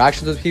many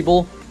interactions with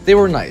people. They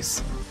were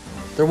nice.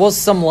 There was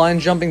some line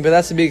jumping, but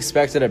that's to be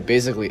expected at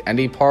basically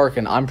any park,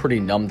 and I'm pretty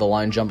numb to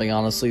line jumping,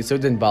 honestly, so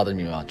it didn't bother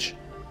me much.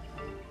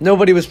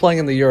 Nobody was playing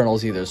in the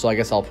urinals either, so I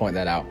guess I'll point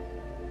that out.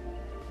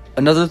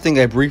 Another thing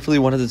I briefly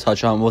wanted to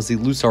touch on was the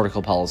loose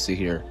article policy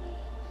here.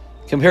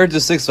 Compared to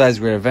Six Flags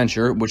Great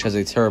Adventure, which has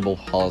a terrible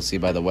policy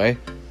by the way,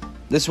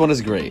 this one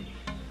is great.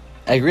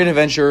 At Great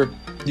Adventure,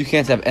 you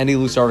can't have any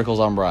loose articles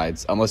on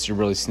rides unless you're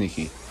really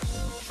sneaky.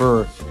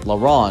 For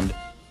Ronde,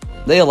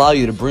 they allow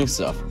you to bring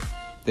stuff.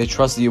 They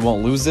trust that you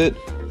won't lose it,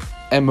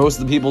 and most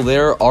of the people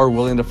there are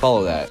willing to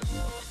follow that.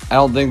 I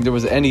don't think there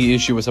was any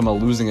issue with someone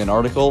losing an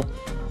article,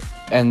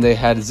 and they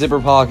had zipper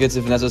pockets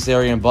if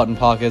necessary and button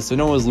pockets, so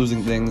no one was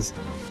losing things.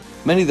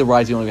 Many of the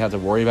rides you don't even have to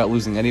worry about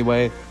losing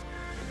anyway,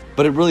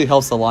 but it really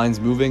helps the lines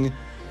moving,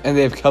 and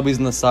they have cubbies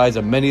on the sides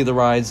of many of the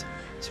rides,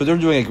 so they're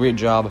doing a great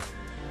job,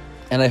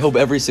 and I hope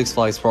every Six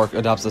Flags park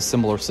adopts a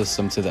similar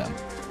system to them.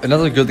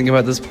 Another good thing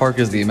about this park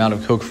is the amount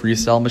of Coke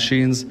Freestyle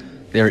machines.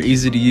 They are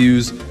easy to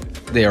use,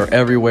 they are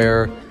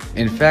everywhere.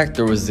 In fact,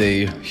 there was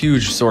a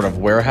huge sort of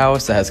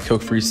warehouse that has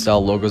Coke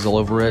Freestyle logos all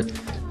over it,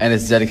 and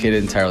it's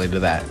dedicated entirely to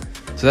that.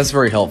 So that's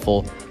very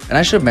helpful. And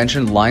I should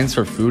mention, lines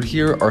for food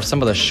here are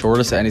some of the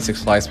shortest at any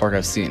Six Flags park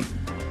I've seen.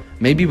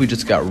 Maybe we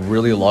just got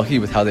really lucky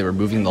with how they were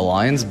moving the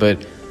lines,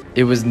 but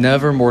it was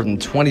never more than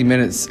 20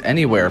 minutes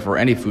anywhere for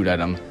any food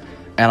item.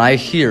 And I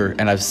hear,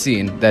 and I've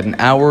seen, that an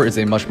hour is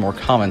a much more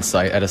common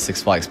sight at a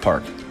Six Flags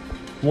park.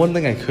 One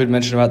thing I could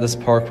mention about this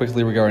park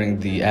quickly regarding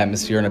the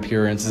atmosphere and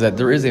appearance is that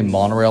there is a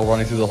monorail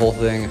running through the whole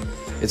thing.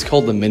 It's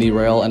called the Mini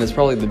Rail, and it's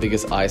probably the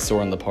biggest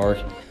eyesore in the park.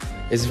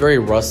 It's very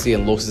rusty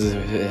and looks as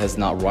if it has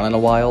not run in a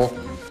while,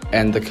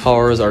 and the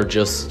cars are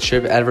just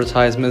chip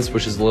advertisements,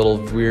 which is a little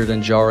weird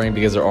and jarring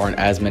because there aren't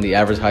as many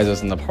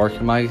advertisers in the park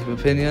in my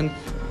opinion.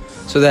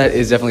 So that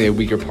is definitely a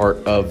weaker part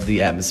of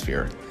the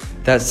atmosphere.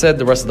 That said,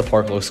 the rest of the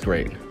park looks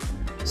great.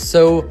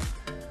 So,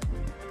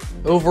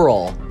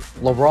 overall,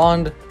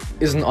 Ronde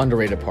is an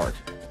underrated park.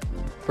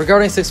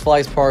 Regarding Six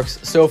Flags parks,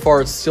 so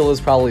far it still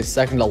is probably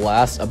second to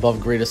last,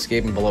 above Great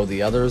Escape and below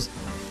the others,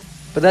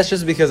 but that's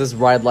just because its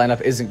ride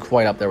lineup isn't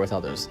quite up there with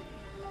others.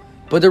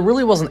 But there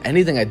really wasn't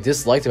anything I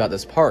disliked about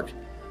this park.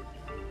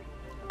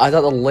 I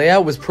thought the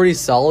layout was pretty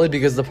solid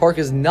because the park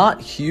is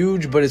not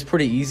huge, but it's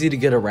pretty easy to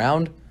get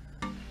around.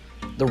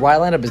 The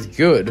ride lineup is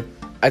good.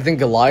 I think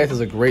Goliath is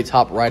a great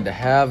top ride to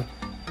have,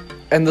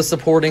 and the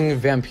supporting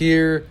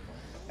Vampire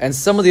and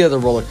some of the other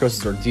roller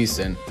coasters are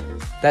decent.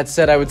 That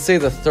said, I would say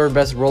the third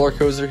best roller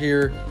coaster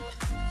here,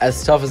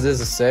 as tough as it is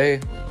to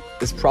say,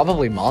 is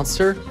probably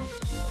Monster.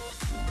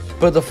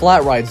 But the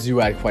flat rides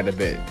do add quite a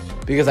bit,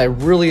 because I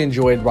really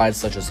enjoyed rides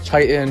such as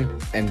Titan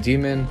and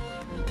Demon.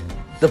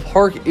 The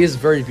park is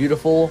very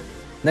beautiful.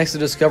 Next to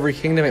Discovery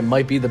Kingdom, it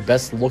might be the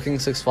best looking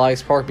Six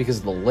Flags park because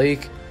of the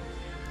lake,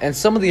 and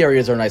some of the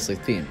areas are nicely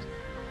themed.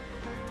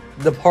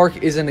 The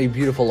park is in a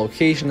beautiful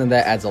location, and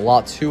that adds a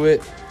lot to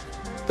it.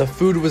 The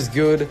food was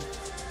good.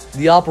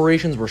 The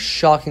operations were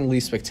shockingly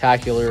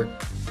spectacular.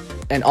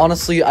 And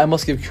honestly, I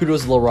must give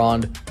kudos to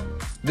Ronde.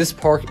 This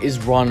park is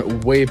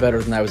run way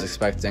better than I was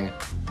expecting.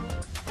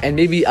 And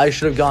maybe I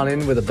should have gone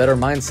in with a better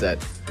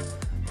mindset.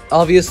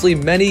 Obviously,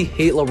 many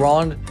hate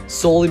Ronde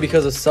solely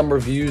because of some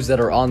reviews that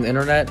are on the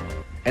internet,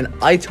 and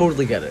I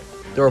totally get it.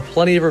 There are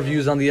plenty of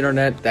reviews on the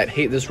internet that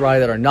hate this ride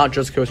that are not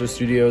just Coaster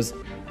Studios.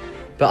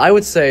 But I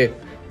would say,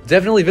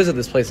 definitely visit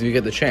this place if you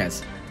get the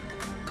chance.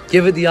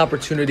 Give it the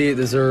opportunity it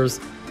deserves,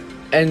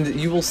 and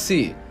you will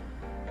see,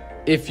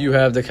 if you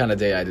have the kind of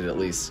day I did at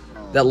least,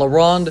 that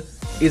Ronde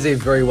is a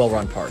very well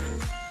run park.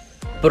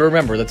 But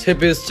remember, the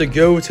tip is to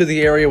go to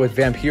the area with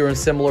Vampire and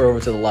similar over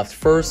to the left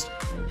first,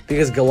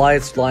 because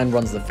Goliath's line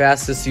runs the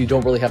fastest, so you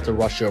don't really have to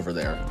rush over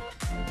there.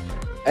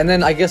 And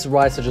then I guess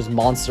rides such as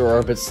Monster are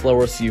a bit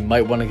slower, so you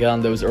might want to get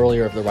on those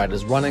earlier if the ride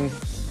is running,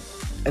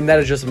 and that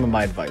is just some of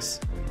my advice.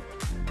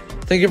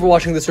 Thank you for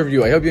watching this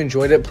review. I hope you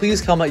enjoyed it.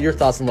 Please comment your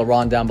thoughts on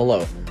Ronde down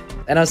below.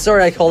 And I'm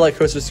sorry I called out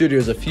Coaster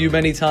Studios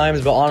many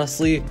times, but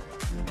honestly,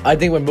 I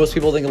think when most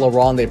people think of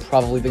Ronde, they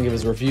probably think of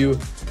his review,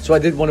 so I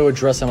did want to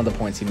address some of the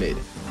points he made.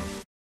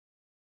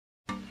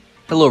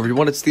 Hello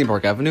everyone, it's Theme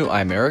Park Avenue,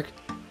 I'm Eric.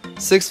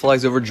 Six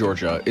Flags Over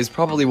Georgia is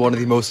probably one of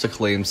the most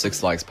acclaimed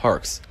Six Flags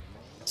parks.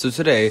 So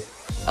today,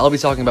 I'll be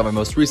talking about my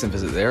most recent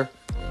visit there,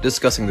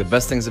 discussing the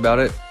best things about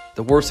it,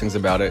 the worst things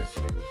about it,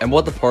 and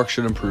what the park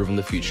should improve in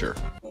the future.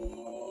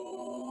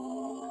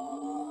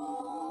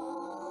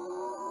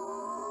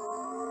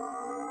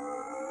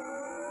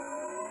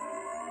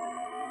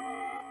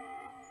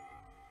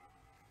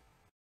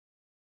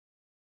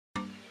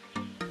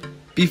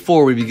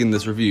 Before we begin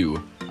this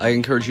review, I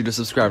encourage you to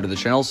subscribe to the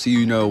channel so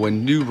you know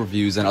when new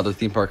reviews and other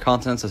theme park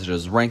content such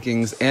as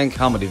rankings and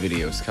comedy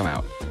videos come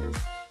out.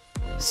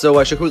 So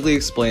I should quickly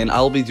explain,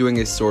 I'll be doing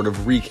a sort of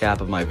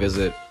recap of my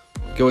visit,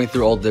 going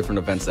through all different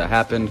events that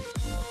happened,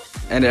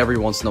 and every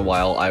once in a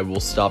while I will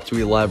stop to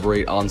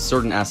elaborate on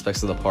certain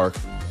aspects of the park,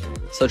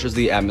 such as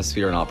the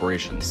atmosphere and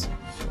operations.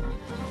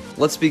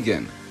 Let's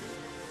begin.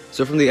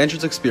 So from the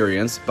entrance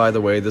experience, by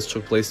the way, this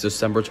took place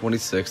December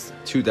 26th,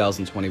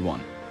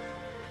 2021.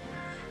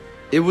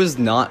 It was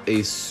not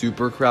a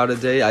super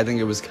crowded day. I think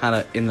it was kind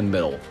of in the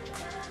middle.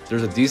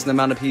 There's a decent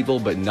amount of people,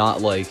 but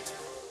not like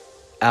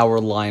our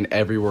line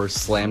everywhere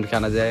slammed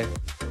kind of day.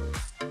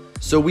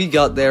 So we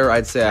got there,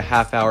 I'd say a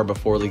half hour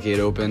before the gate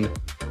opened,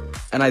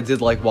 and I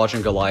did like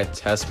watching Goliath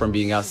test from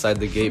being outside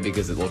the gate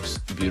because it looks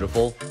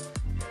beautiful,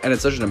 and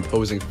it's such an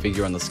imposing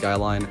figure on the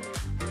skyline.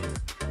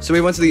 So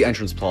we went to the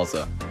entrance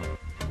plaza.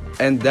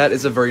 and that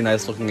is a very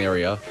nice looking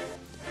area.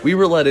 We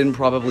were let in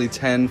probably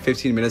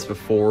 10-15 minutes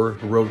before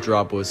rope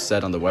drop was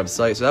set on the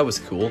website, so that was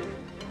cool.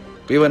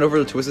 We went over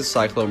to Twisted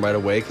Cyclone right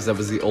away because that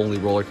was the only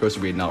roller coaster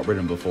we had not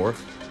ridden before.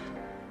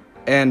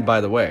 And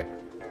by the way,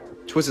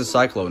 Twisted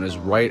Cyclone is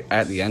right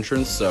at the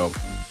entrance, so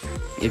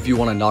if you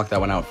want to knock that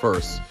one out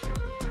first,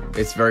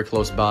 it's very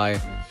close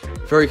by,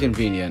 very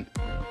convenient,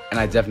 and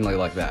I definitely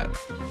like that.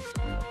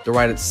 The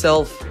ride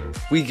itself,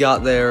 we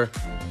got there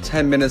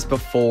 10 minutes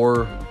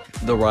before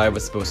the ride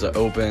was supposed to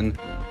open.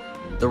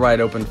 The ride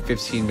opened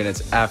 15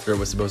 minutes after it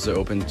was supposed to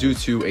open due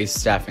to a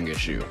staffing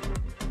issue.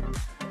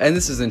 And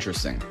this is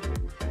interesting.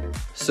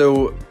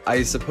 So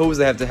I suppose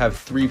they have to have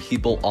 3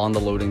 people on the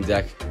loading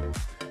deck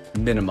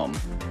minimum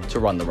to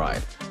run the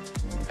ride.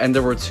 And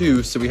there were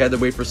 2, so we had to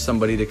wait for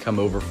somebody to come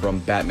over from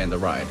Batman the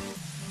Ride.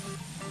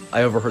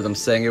 I overheard them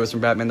saying it was from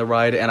Batman the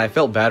Ride, and I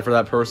felt bad for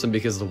that person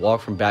because the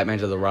walk from Batman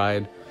to the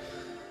ride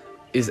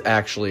is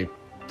actually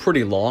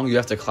pretty long. You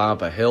have to climb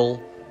up a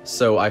hill,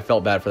 so I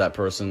felt bad for that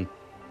person.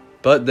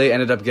 But they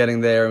ended up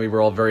getting there, and we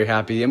were all very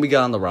happy, and we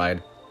got on the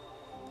ride.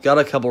 Got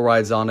a couple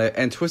rides on it,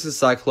 and Twisted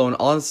Cyclone,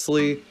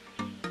 honestly,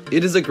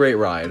 it is a great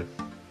ride.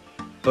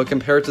 But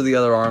compared to the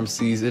other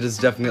RMCs, it is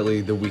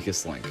definitely the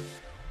weakest link.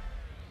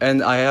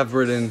 And I have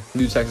ridden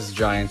New Texas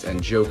Giant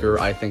and Joker.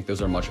 I think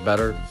those are much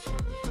better.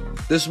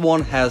 This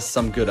one has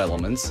some good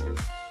elements.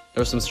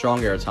 There's some strong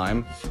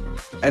airtime,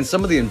 and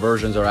some of the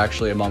inversions are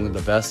actually among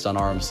the best on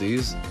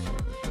RMCs,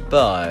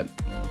 but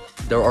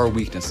there are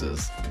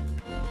weaknesses.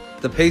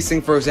 The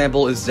pacing, for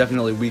example, is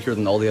definitely weaker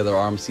than all the other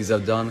RMCs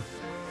I've done,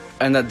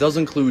 and that does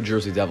include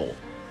Jersey Devil.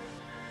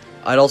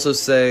 I'd also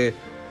say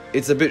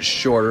it's a bit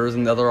shorter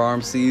than the other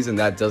RMCs, and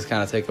that does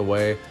kind of take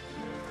away.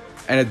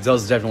 And it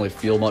does definitely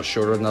feel much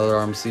shorter than other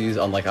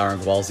RMCs, unlike Iron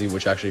Gwazi,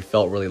 which actually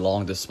felt really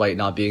long despite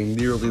not being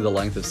nearly the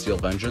length of Steel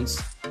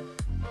Vengeance.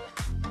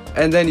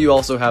 And then you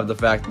also have the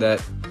fact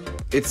that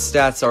its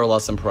stats are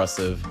less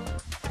impressive,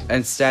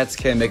 and stats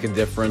can make a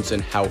difference in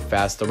how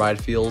fast the ride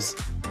feels.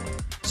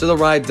 So the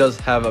ride does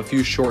have a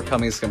few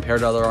shortcomings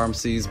compared to other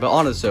RMCs, but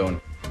on its own,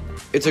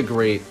 it's a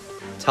great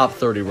top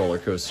 30 roller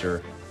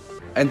coaster,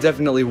 and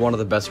definitely one of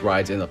the best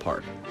rides in the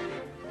park.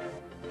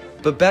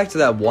 But back to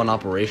that one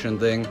operation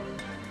thing,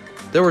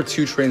 there were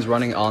 2 trains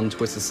running on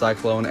Twisted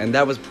Cyclone, and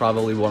that was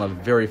probably one of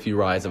very few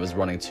rides that was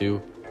running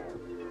 2.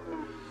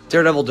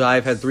 Daredevil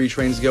Dive had 3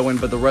 trains going,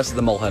 but the rest of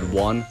them all had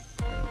 1.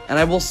 And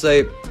I will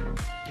say,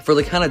 for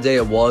the kind of day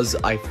it was,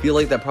 I feel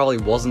like that probably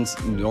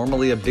wasn't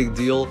normally a big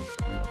deal.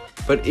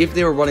 But if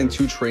they were running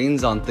 2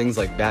 trains on things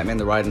like Batman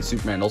the Ride and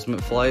Superman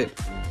Ultimate Flight,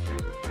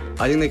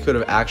 I think they could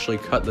have actually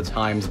cut the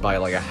times by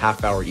like a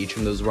half hour each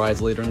in those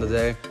rides later in the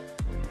day.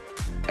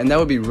 And that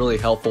would be really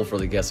helpful for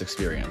the guest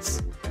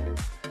experience.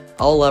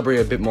 I'll elaborate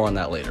a bit more on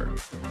that later.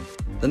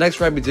 The next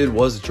ride we did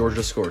was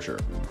Georgia Scorcher.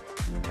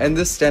 And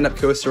this stand-up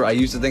coaster I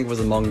used to think was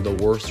among the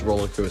worst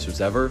roller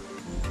coasters ever.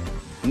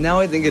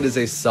 Now I think it is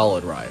a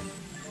solid ride.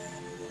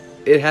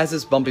 It has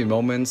its bumpy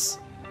moments,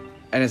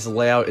 and its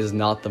layout is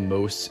not the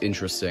most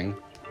interesting,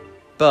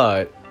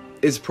 but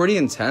it's pretty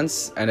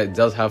intense, and it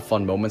does have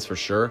fun moments for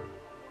sure,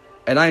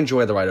 and I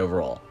enjoy the ride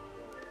overall.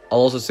 I'll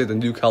also say the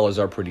new colors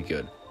are pretty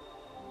good.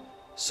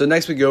 So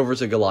next we go over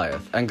to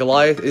Goliath, and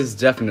Goliath is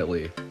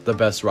definitely the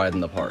best ride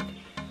in the park.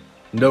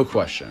 No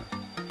question.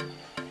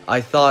 I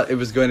thought it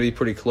was going to be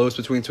pretty close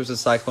between Twisted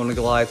Cyclone and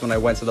Goliath when I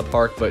went to the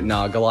park, but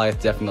nah,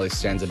 Goliath definitely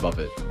stands above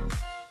it.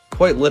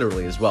 Quite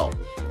literally as well,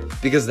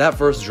 because that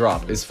first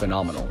drop is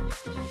phenomenal.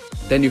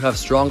 Then you have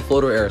strong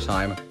floater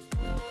airtime,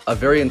 a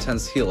very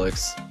intense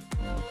helix,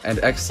 and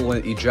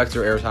excellent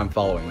ejector airtime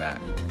following that.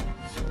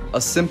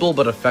 A simple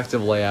but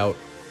effective layout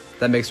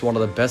that makes one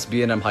of the best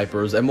B&M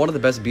hypers and one of the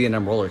best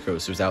B&M roller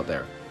coasters out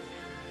there.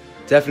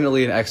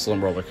 Definitely an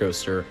excellent roller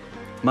coaster,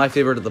 my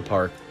favorite at the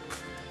park,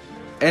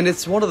 and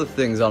it's one of the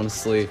things,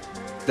 honestly,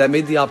 that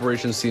made the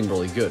operation seem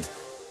really good.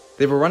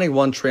 They were running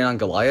 1 train on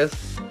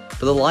Goliath,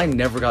 but the line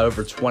never got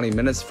over 20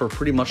 minutes for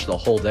pretty much the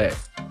whole day.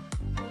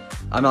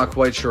 I'm not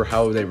quite sure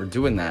how they were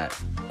doing that.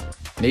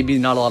 Maybe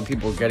not a lot of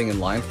people were getting in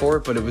line for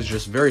it, but it was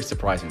just very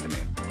surprising to me.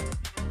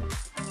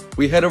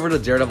 We head over to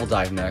Daredevil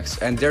Dive next,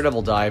 and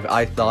Daredevil Dive,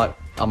 I thought,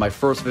 on my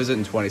first visit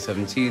in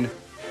 2017,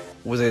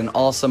 was an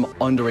awesome,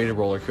 underrated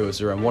roller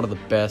coaster and one of the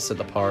best at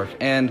the park,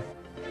 and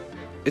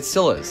it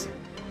still is.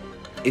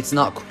 It's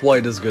not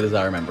quite as good as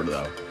I remember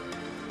though.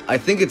 I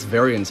think it's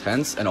very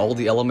intense and all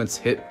the elements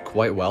hit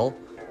quite well,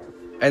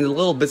 and the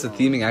little bits of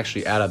theming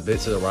actually add a bit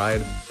to the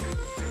ride.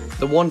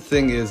 The one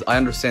thing is, I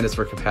understand it's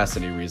for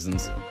capacity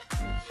reasons,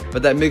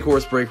 but that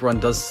mid-course brake run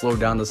does slow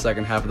down the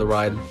second half of the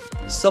ride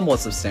somewhat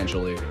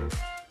substantially.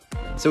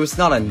 So it's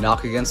not a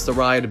knock against the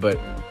ride, but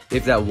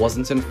if that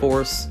wasn't in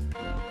force,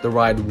 the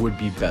ride would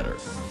be better.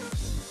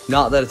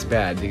 Not that it's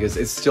bad, because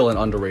it's still an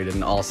underrated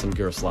and awesome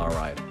Gerstlauer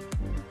ride.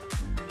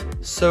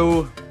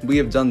 So, we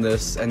have done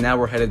this, and now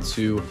we're headed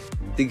to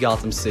the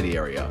Gotham City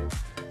area.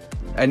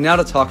 And now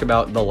to talk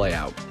about the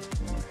layout.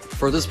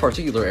 For this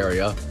particular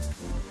area,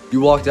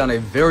 you walk down a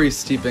very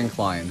steep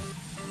incline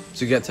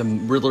to get to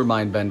Riddler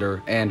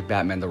Mindbender and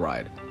Batman the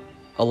Ride,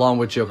 along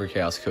with Joker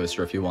Chaos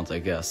Coaster if you want, I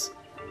guess.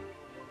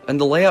 And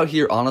the layout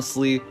here,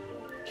 honestly,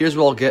 here's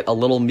where I'll get a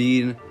little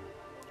mean.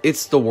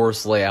 It's the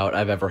worst layout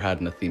I've ever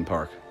had in a theme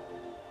park.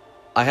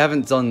 I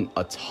haven't done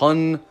a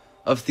ton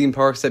of theme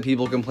parks that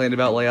people complain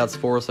about layouts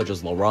for, such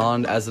as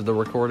Ronde as of the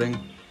recording,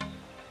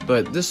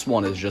 but this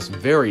one is just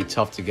very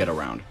tough to get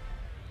around.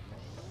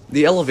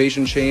 The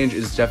elevation change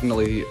is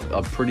definitely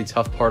a pretty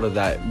tough part of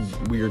that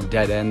weird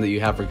dead end that you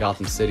have for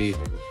Gotham City,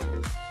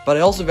 but I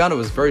also found it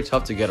was very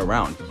tough to get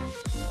around.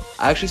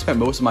 I actually spent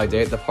most of my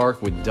day at the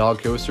park with Dog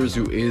Coasters,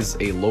 who is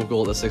a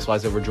local at the Six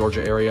Flags Over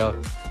Georgia area,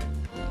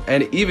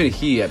 and even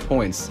he, at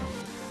points,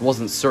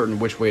 wasn't certain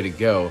which way to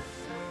go,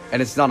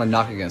 and it's not a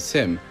knock against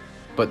him,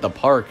 but the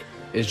park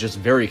is just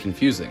very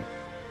confusing.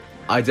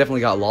 I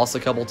definitely got lost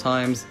a couple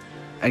times,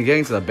 and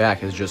getting to the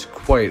back is just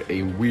quite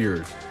a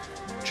weird,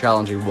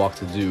 challenging walk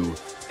to do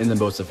in the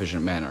most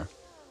efficient manner.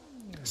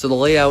 So the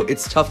layout,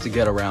 it's tough to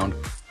get around,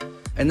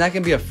 and that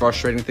can be a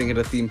frustrating thing at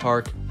a theme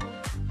park.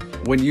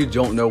 When you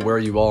don't know where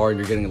you are and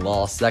you're getting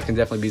lost, that can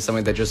definitely be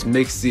something that just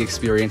makes the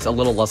experience a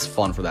little less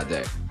fun for that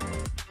day.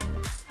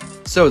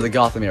 So the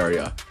Gotham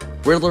area,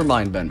 Riddler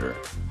Mindbender.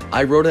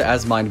 I wrote it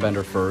as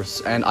Mindbender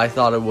first, and I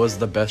thought it was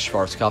the best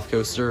Schwarzkopf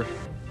coaster.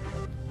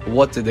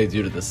 What did they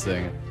do to this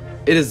thing?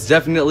 It is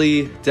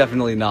definitely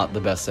not the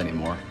best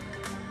anymore.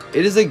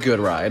 It is a good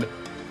ride.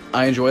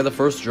 I enjoy the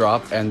first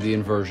drop and the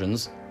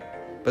inversions,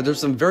 but there's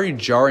some very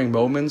jarring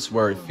moments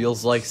where it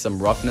feels like some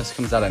roughness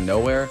comes out of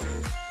nowhere,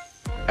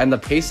 and the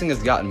pacing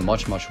has gotten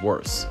much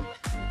worse,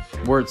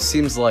 where it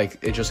seems like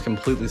it just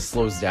completely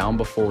slows down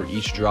before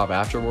each drop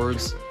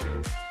afterwards.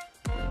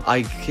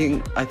 I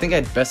think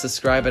I'd best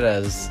describe it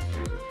as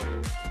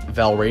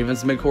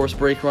Valraven's mid-course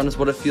brake run is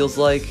what it feels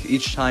like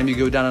each time you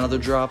go down another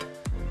drop.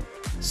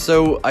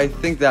 So I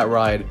think that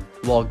ride,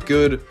 while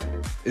good,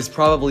 is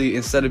probably,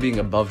 instead of being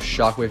above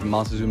Shockwave and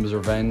Montezuma's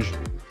Revenge,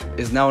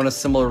 is now in a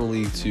similar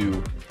league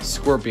to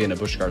Scorpion at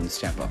Busch Gardens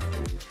Tampa.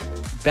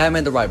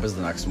 Batman the Ride was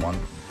the next one.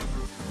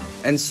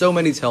 And so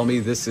many tell me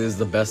this is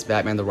the best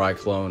Batman the Ride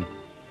clone.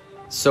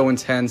 So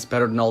intense,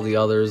 better than all the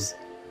others.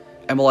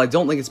 And while I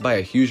don't think it's by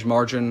a huge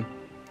margin,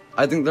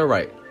 I think they're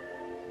right.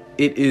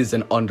 It is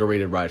an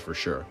underrated ride for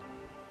sure.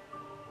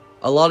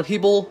 A lot of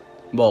people,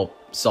 well,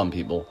 some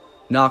people,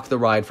 knock the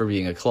ride for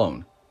being a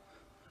clone.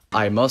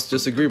 I must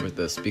disagree with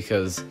this,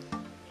 because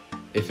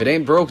if it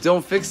ain't broke,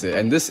 don't fix it,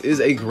 and this is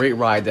a great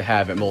ride to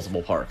have at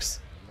multiple parks.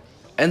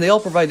 And they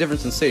all provide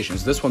different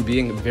sensations, this one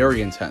being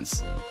very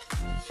intense.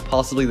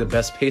 Possibly the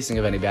best pacing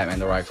of any Batman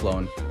the Ride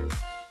clone.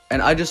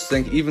 And I just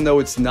think, even though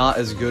it's not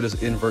as good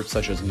as inverts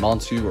such as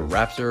Montu or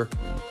Raptor,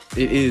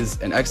 it is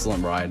an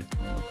excellent ride,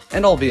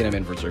 and all B&M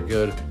inverts are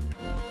good,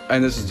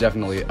 and this is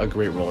definitely a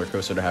great roller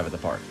coaster to have at the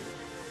park.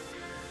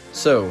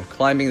 So,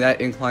 climbing that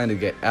incline to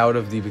get out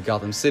of the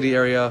Gotham City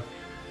area,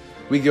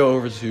 we go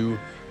over to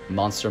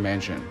Monster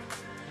Mansion.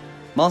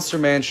 Monster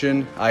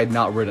Mansion, I had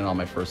not ridden on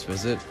my first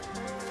visit,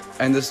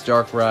 and this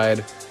dark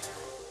ride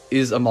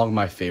is among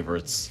my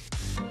favorites.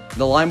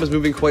 The line was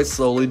moving quite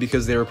slowly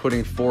because they were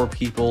putting 4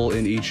 people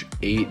in each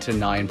 8 to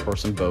 9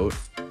 person boat.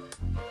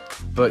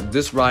 But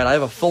this ride, I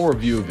have a full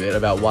review of it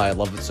about why I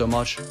love it so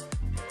much,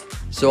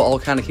 so I'll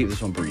kind of keep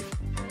this one brief.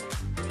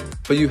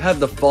 But you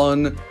have the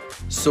fun,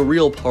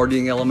 surreal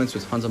partying elements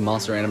with tons of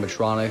monster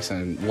animatronics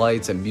and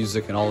lights and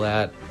music and all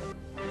that.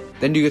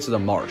 Then you get to the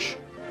marsh,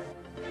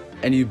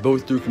 and you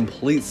boat through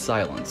complete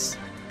silence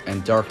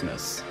and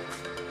darkness,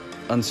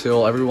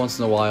 until every once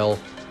in a while,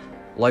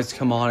 lights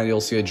come on and you'll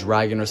see a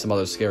dragon or some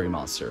other scary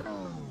monster.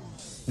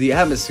 The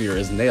atmosphere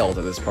is nailed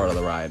at this part of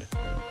the ride,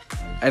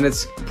 and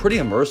it's pretty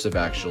immersive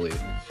actually.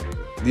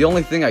 The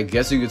only thing I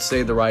guess you could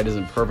say the ride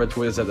isn't perfect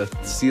with is that the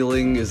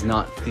ceiling is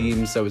not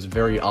themed, so it's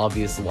very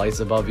obvious lights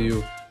above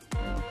you.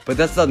 But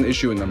that's not an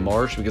issue in the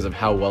marsh because of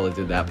how well it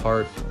did that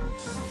part.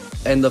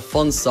 And the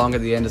fun song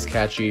at the end is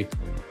catchy.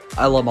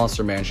 I love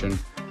Monster Mansion,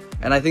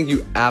 and I think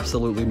you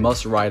absolutely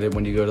must ride it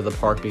when you go to the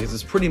park because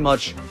it's pretty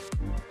much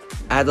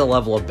at the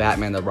level of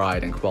Batman the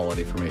Ride in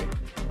quality for me.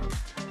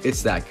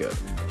 It's that good.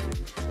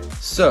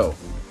 So,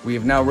 we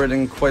have now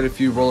ridden quite a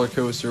few roller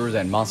coasters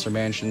and Monster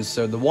Mansions,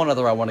 so the one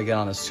other I want to get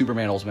on is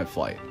Superman Ultimate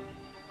Flight.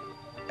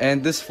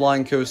 And this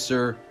flying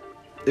coaster,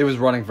 it was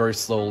running very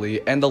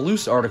slowly, and the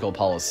loose article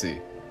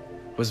policy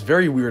was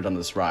very weird on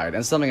this ride,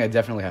 and something I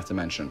definitely have to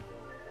mention.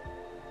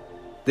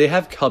 They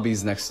have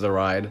cubbies next to the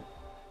ride,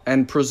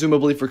 and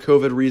presumably for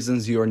COVID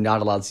reasons, you are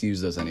not allowed to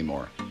use those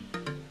anymore.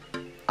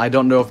 I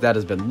don't know if that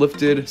has been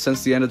lifted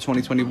since the end of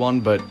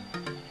 2021, but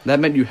that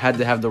meant you had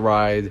to have the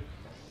ride,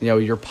 you know,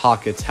 your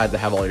pockets had to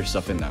have all your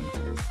stuff in them.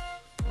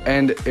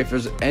 And if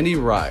there's any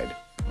ride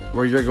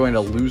where you're going to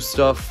lose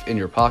stuff in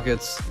your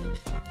pockets,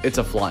 it's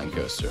a flying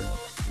coaster.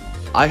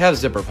 I have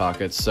zipper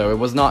pockets, so it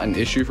was not an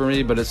issue for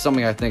me, but it's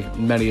something I think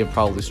many have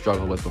probably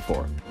struggled with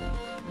before.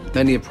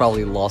 Many have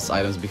probably lost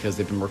items because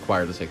they've been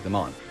required to take them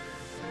on.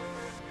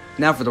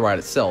 Now for the ride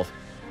itself,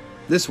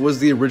 this was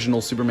the original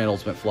Superman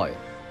Ultimate Flight.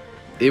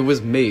 It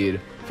was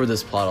made for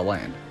this plot of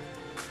land.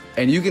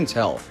 And you can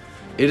tell,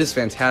 it is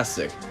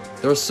fantastic.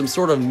 There are some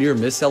sort of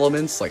near-miss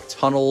elements, like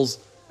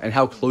tunnels, and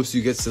how close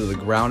you get to the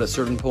ground at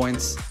certain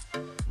points.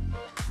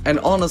 And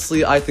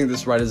honestly, I think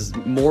this ride is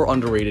more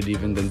underrated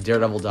even than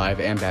Daredevil Dive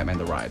and Batman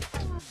the Ride.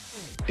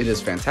 It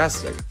is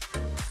fantastic.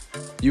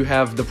 You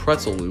have the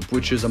pretzel loop,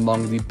 which is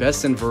among the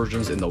best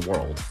inversions in the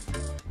world.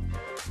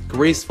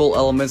 Graceful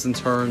elements and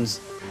turns,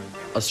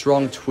 a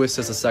strong twist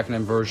as a second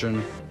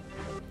inversion.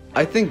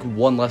 I think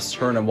one less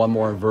turn and one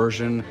more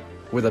inversion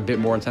with a bit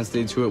more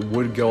intensity to it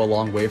would go a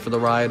long way for the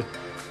ride,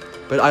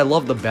 but I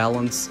love the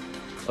balance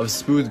of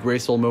smooth,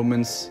 graceful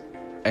moments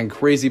and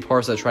crazy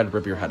parts that try to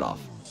rip your head off.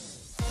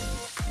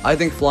 I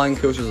think flying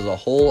coasters as a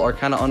whole are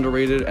kind of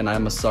underrated, and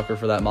I'm a sucker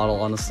for that model,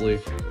 honestly.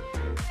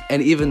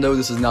 And even though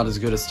this is not as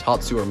good as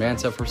Tatsu or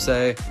Manta per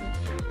se,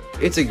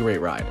 it's a great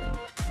ride.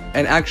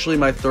 And actually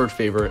my third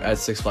favorite at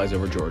Six Flags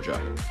Over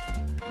Georgia.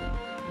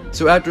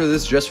 So after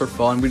this, just for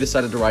fun, we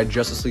decided to ride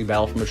Justice League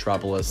Battle for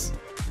Metropolis.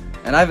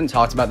 And I haven't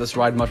talked about this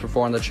ride much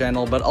before on the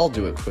channel, but I'll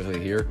do it quickly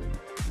here.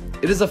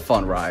 It is a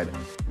fun ride.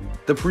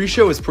 The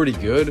pre-show is pretty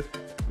good.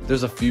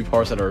 There's a few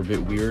parts that are a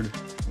bit weird.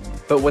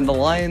 But when the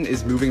line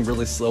is moving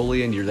really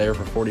slowly and you're there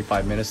for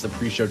 45 minutes, the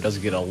pre-show does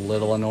get a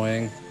little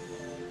annoying.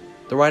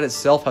 The ride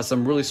itself has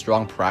some really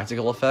strong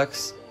practical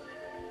effects.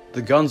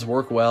 The guns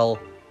work well.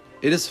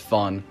 It is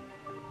fun.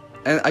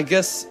 And I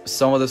guess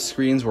some of the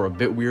screens were a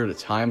bit weird at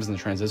times and the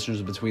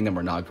transitions between them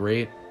were not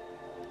great.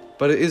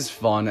 But it is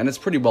fun and it's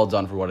pretty well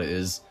done for what it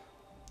is.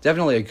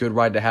 Definitely a good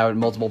ride to have at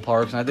multiple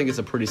parks, and I think it's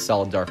a pretty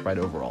solid dark ride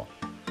overall.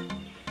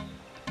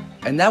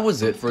 And that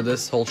was it for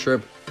this whole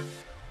trip.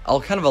 I'll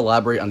kind of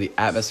elaborate on the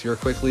atmosphere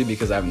quickly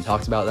because I haven't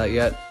talked about that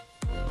yet.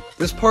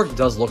 This park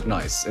does look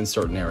nice in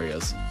certain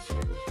areas.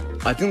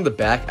 I think the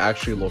back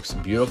actually looks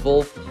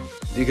beautiful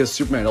because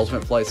Superman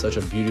Ultimate Flight is such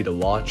a beauty to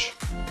watch.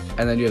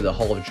 And then you have the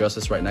Hall of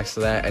Justice right next to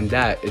that, and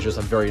that is just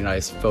a very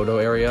nice photo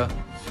area.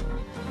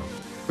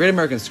 Great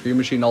American Scream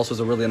Machine also is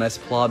a really nice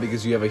plot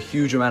because you have a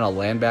huge amount of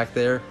land back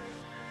there,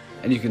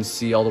 and you can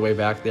see all the way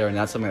back there, and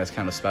that's something that's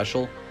kind of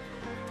special.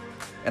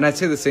 And I'd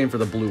say the same for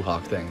the Blue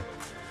Hawk thing.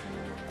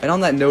 And on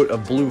that note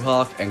of Blue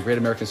Hawk and Great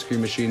American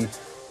Scream Machine,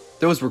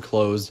 those were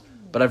closed,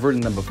 but I've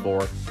ridden them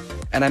before.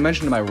 And I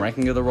mentioned in my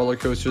ranking of the roller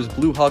coasters,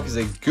 Blue Hawk is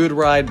a good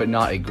ride, but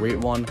not a great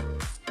one.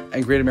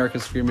 And Great American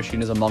Scream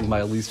Machine is among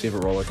my least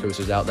favorite roller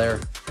coasters out there,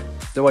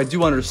 though I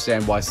do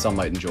understand why some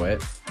might enjoy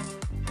it.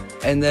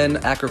 And then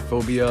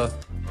Acrophobia,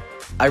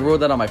 I rode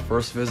that on my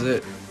first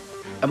visit,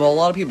 and while a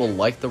lot of people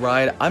like the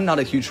ride, I'm not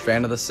a huge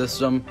fan of the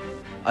system.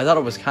 I thought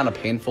it was kind of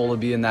painful to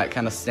be in that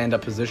kind of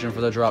stand-up position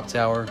for the drop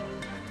tower.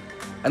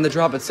 And the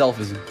drop itself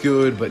is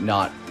good, but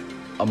not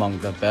among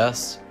the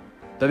best.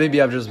 But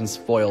maybe I've just been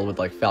spoiled with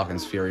like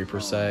Falcon's Fury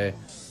per se.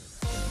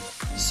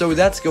 So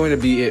that's going to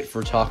be it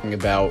for talking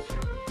about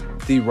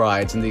the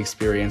rides and the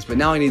experience, but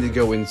now I need to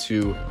go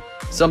into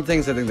some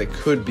things I think that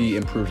could be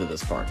improved at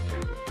this park.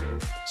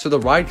 So the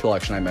ride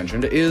collection I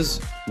mentioned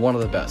is one of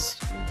the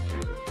best.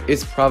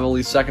 It's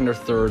probably second or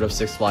third of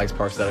Six Flags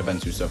parks that I've been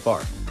to so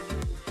far.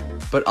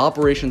 But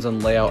operations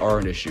and layout are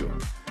an issue.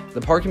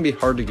 The park can be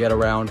hard to get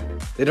around,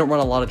 they don't run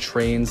a lot of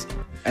trains,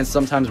 and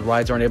sometimes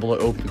rides aren't able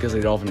to open because they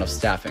don't have enough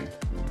staffing.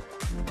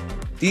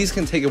 These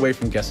can take away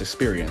from guest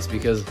experience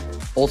because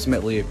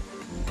ultimately,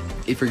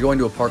 if you're going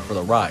to a park for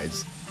the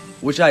rides,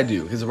 which I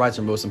do because the rides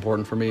are most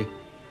important for me,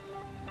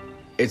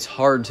 it's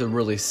hard to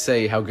really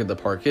say how good the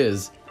park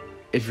is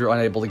if you're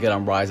unable to get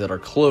on rides that are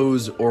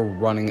closed or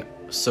running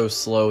so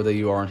slow that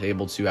you aren't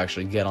able to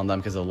actually get on them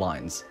because of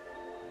lines.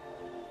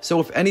 So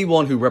if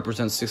anyone who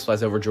represents Six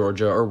Flags Over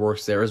Georgia or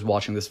works there is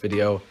watching this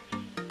video,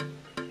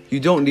 you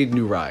don't need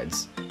new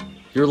rides.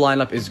 Your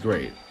lineup is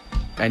great,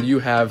 and you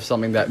have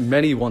something that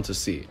many want to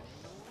see.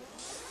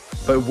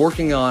 But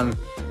working on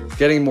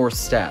getting more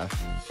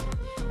staff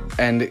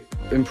and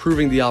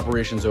improving the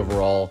operations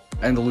overall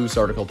and the loose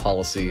article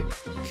policy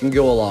can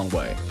go a long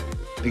way,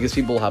 because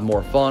people will have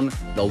more fun,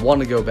 they'll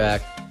want to go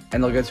back,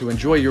 and they'll get to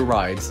enjoy your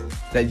rides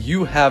that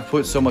you have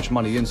put so much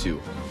money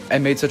into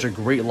and made such a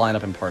great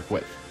lineup and park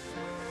with.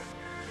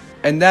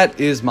 And that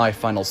is my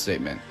final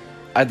statement.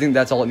 I think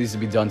that's all that needs to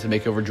be done to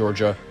make Over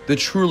Georgia the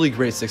truly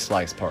great Six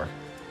Flags park.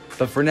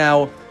 But for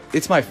now,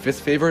 it's my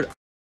 5th favorite.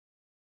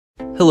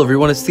 Hello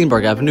everyone, it's Theme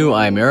Park Avenue,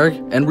 I am Eric,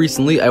 and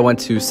recently I went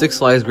to Six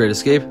Flags Great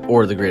Escape,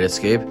 or The Great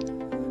Escape,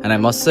 and I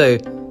must say,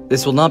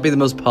 this will not be the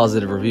most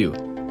positive review.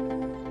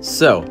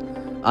 So,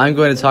 I'm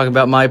going to talk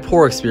about my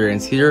poor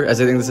experience here,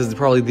 as I think this is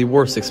probably the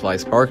worst Six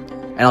Flags park,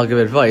 and I'll give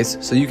advice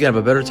so you can have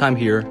a better time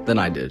here than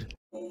I did.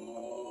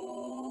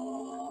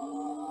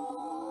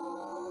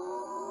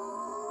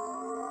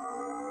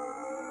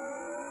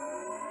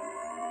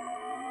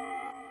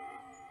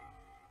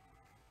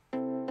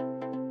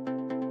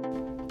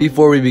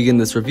 Before we begin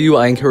this review,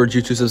 I encourage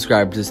you to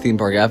subscribe to Theme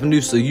Park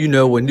Avenue so you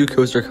know when new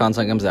coaster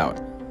content comes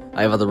out.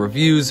 I have other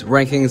reviews,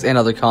 rankings, and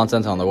other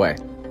content on the way.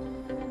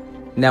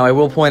 Now, I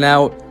will point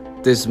out,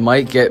 this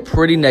might get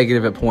pretty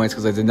negative at points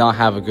because I did not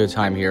have a good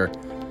time here,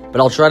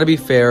 but I'll try to be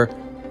fair.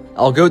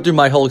 I'll go through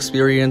my whole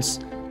experience,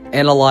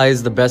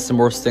 analyze the best and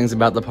worst things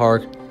about the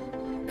park,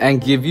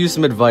 and give you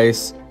some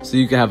advice so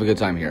you can have a good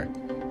time here.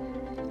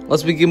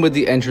 Let's begin with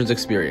the entrance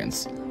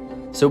experience.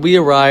 So we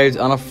arrived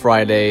on a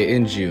Friday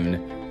in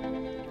June,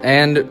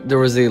 and there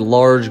was a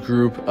large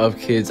group of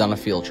kids on a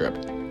field trip.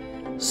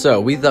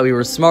 So we thought we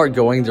were smart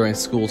going during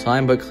school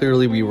time, but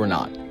clearly we were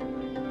not.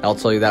 I'll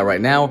tell you that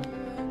right now.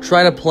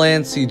 Try to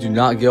plan so you do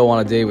not go on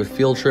a day with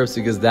field trips,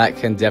 because that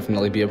can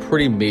definitely be a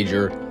pretty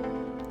major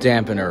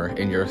dampener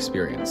in your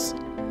experience.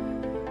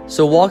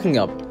 So walking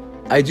up,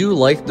 I do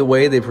like the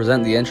way they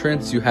present the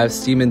entrance. You have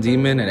Steam and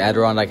Demon and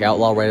Adirondack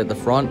Outlaw right at the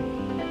front,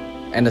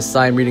 and a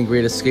sign reading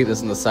Great Escape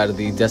that's on the side of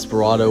the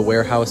Desperado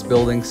warehouse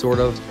building, sort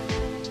of,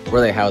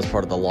 where they house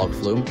part of the log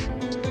flume.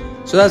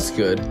 So that's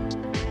good.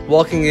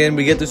 Walking in,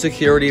 we get through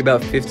security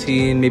about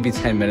 15, maybe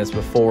 10 minutes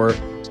before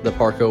the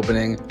park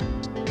opening,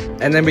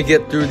 and then we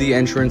get through the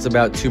entrance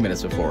about 2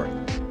 minutes before.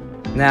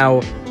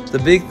 Now, the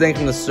big thing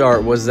from the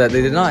start was that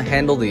they did not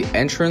handle the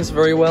entrance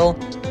very well.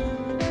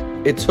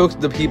 It took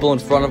the people in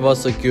front of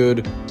us a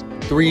good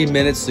 3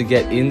 minutes to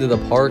get into the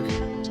park,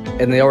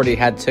 and they already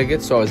had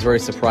tickets, so I was very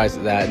surprised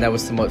at that, and that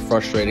was somewhat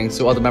frustrating.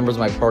 So other members of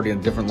my party in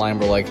a different line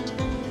were like,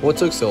 what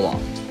took so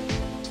long?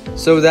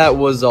 So that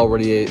was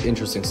already an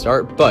interesting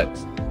start, but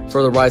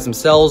for the rides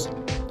themselves,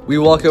 we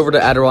walk over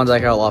to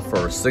Adirondack Outlaw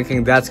first,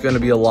 thinking that's going to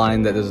be a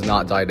line that does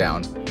not die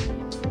down.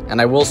 And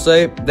I will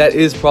say, that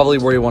is probably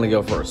where you want to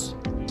go first.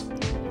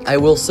 I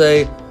will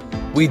say,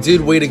 we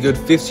did wait a good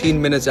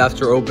 15 minutes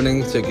after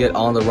opening to get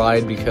on the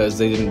ride because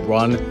they didn't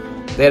run.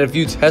 They had a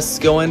few tests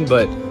going,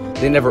 but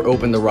they never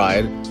opened the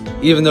ride,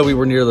 even though we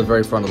were near the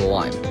very front of the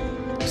line.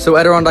 So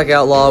Adirondack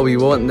Outlaw, we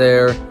went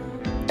there,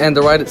 and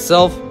the ride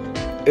itself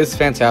is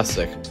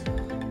fantastic.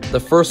 The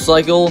first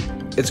cycle,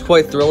 it's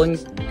quite thrilling.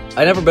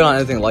 I'd never been on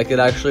anything like it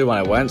actually when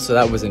I went, so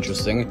that was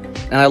interesting.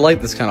 And I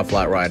like this kind of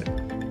flat ride.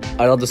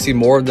 I'd love to see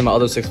more of them at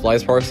other Six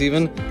Flags parks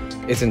even.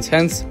 It's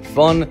intense,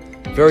 fun,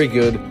 very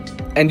good,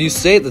 and you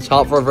stay at the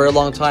top for a very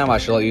long time. I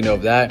should let you know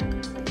of that.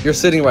 You're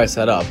sitting right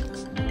set up,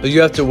 but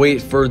you have to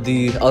wait for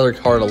the other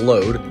car to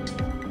load.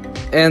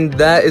 And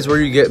that is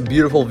where you get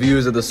beautiful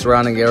views of the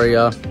surrounding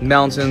area,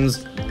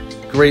 mountains,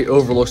 great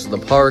overlooks of the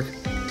park,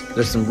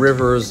 there's some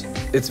rivers,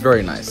 it's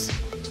very nice.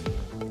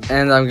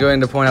 And I'm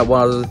going to point out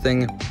one other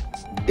thing.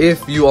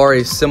 If you are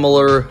a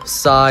similar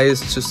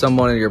size to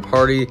someone in your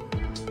party,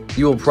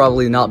 you will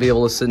probably not be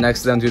able to sit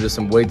next to them due to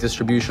some weight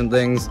distribution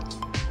things.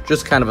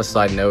 Just kind of a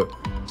side note.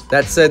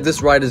 That said,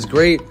 this ride is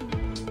great,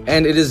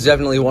 and it is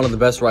definitely one of the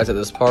best rides at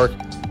this park,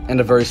 and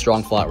a very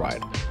strong flat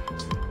ride.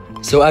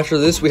 So after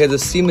this, we had the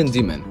Steam and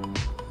Demon.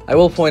 I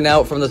will point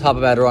out, from the top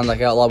of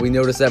Adirondack Outlaw, we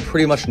noticed that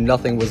pretty much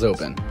nothing was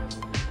open.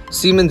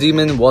 Steam and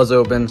Demon was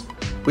open,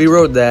 we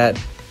rode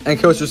that, and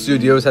Coaster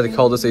Studios had to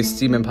call this a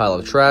steaming pile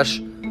of trash,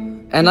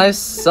 and I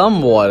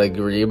somewhat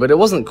agree, but it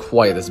wasn't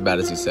quite as bad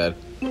as he said.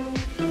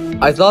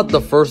 I thought the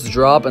first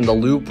drop and the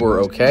loop were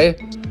okay.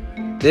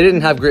 They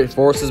didn't have great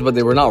forces, but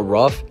they were not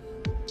rough.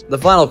 The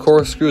final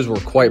corkscrews were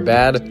quite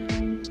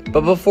bad,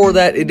 but before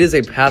that, it is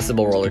a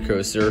passable roller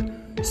coaster.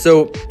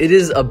 So it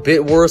is a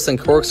bit worse than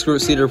Corkscrew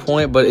at Cedar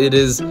Point, but it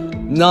is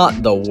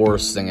not the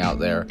worst thing out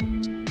there.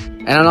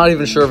 And I'm not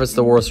even sure if it's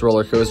the worst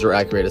roller coaster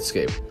at Great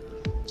Escape.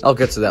 I'll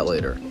get to that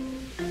later.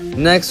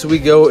 Next, we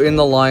go in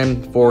the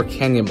line for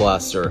Canyon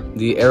Blaster,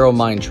 the Aero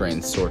Mine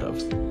Train, sort of.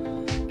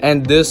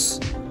 And this,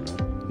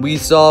 we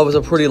saw, was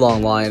a pretty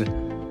long line.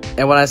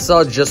 And when I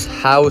saw just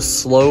how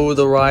slow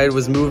the ride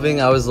was moving,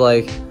 I was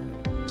like,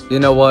 you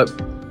know what,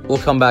 we'll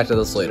come back to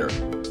this later.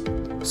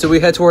 So we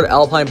head toward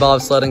Alpine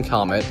Bobsled and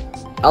Comet.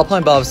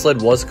 Alpine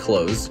Bobsled was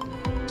closed,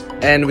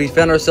 and we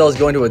found ourselves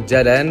going to a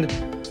dead end,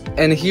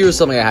 and here's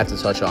something I have to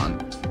touch on.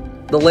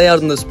 The layout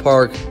in this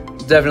park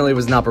definitely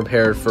was not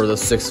prepared for the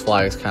Six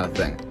Flags kind of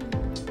thing.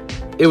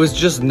 It was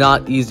just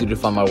not easy to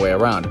find my way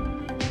around.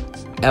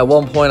 At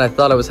one point, I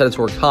thought I was headed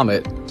toward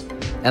Comet,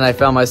 and I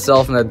found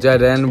myself in a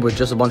dead end with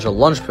just a bunch of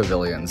lunch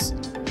pavilions.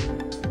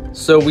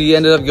 So we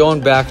ended up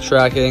going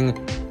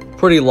backtracking,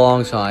 pretty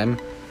long time,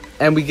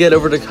 and we get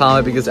over to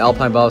Comet because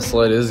Alpine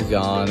Bobsled is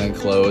gone and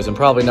closed and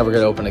probably never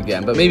going to open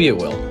again, but maybe it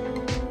will.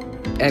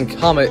 And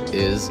Comet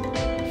is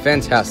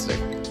fantastic.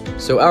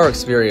 So our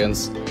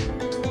experience,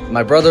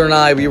 my brother and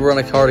I, we were in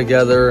a car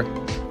together,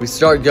 we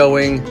start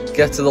going,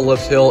 get to the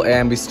lift hill,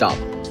 and we stop.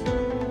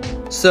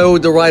 So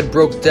the ride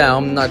broke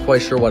down, not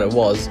quite sure what it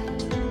was,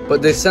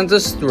 but they sent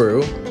us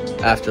through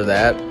after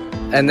that,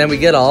 and then we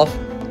get off,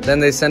 then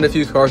they send a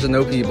few cars with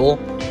no people,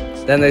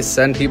 then they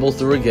send people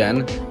through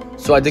again.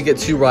 So I did get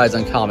 2 rides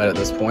on Comet at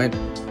this point,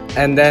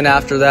 and then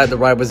after that, the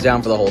ride was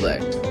down for the whole day.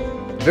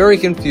 Very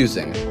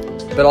confusing,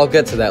 but I'll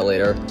get to that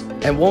later.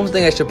 And one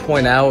thing I should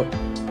point out,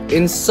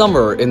 in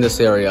summer in this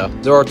area,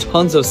 there are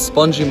tons of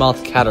spongy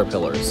moth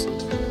caterpillars.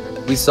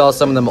 We saw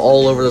some of them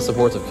all over the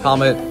supports of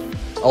Comet,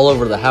 all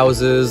over the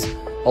houses,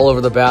 all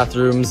over the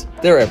bathrooms,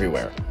 they're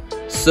everywhere.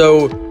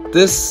 So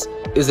this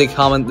is a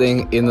common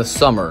thing in the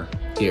summer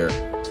here.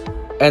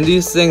 And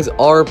these things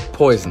are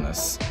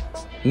poisonous.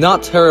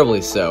 Not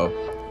terribly so.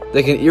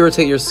 They can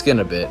irritate your skin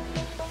a bit,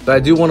 but I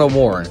do want to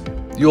warn,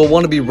 you will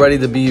want to be ready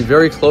to be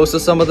very close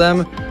to some of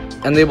them,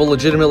 and they will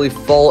legitimately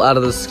fall out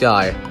of the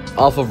sky,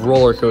 off of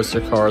roller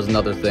coaster cars and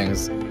other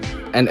things,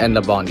 and end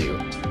up on you.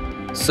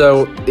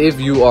 So,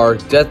 if you are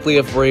deathly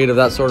afraid of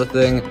that sort of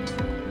thing,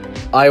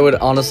 I would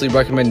honestly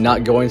recommend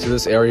not going to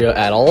this area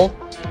at all,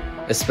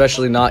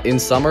 especially not in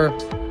summer.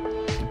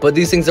 But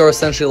these things are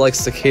essentially like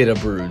cicada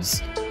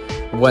broods.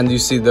 When you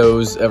see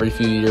those every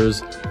few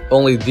years,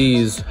 only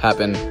these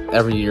happen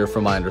every year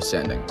from my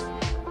understanding.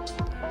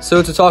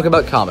 So to talk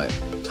about Comet.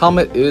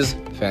 Comet is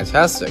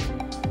fantastic.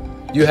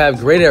 You have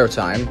great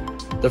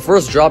airtime. The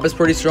first drop is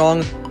pretty strong.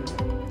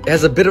 It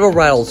has a bit of a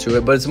rattle to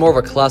it, but it's more of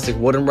a classic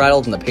wooden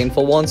rattle than the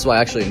painful one, so I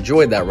actually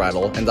enjoyed that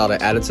rattle and thought I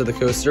added to the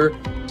coaster.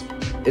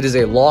 It is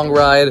a long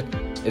ride.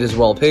 It is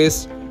well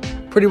paced,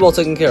 pretty well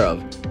taken care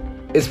of.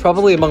 It's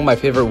probably among my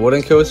favorite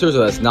wooden coasters,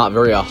 so that's not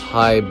very a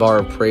high bar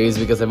of praise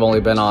because I've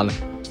only been on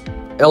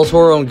El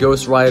Toro and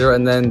Ghost Rider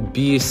and then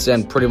Beast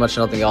and pretty much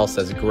nothing else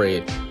that's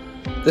great.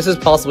 This is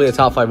possibly a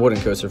top 5 wooden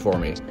coaster for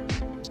me.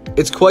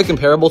 It's quite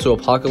comparable to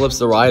Apocalypse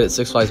the ride at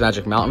Six Flags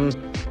Magic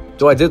Mountain,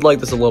 though I did like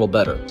this a little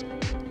better.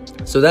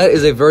 So that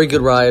is a very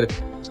good ride,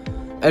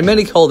 and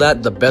many call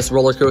that the best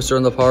roller coaster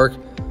in the park.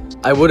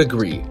 I would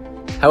agree.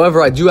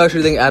 However, I do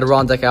actually think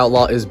Adirondack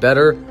Outlaw is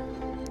better,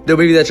 though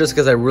maybe that's just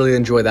because I really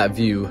enjoy that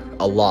view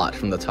a lot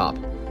from the top.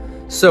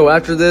 So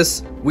after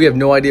this, we have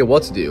no idea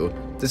what to do.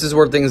 This is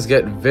where things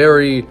get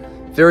very,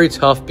 very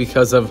tough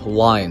because of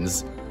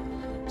lines.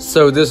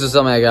 So this is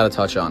something I gotta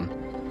touch on.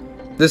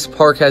 This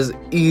park has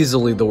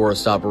easily the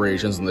worst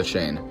operations in the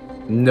chain,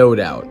 no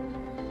doubt.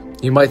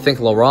 You might think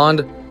La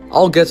Ronde,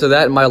 I'll get to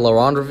that in my La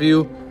Ronde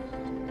review,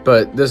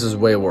 but this is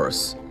way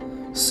worse.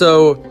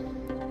 So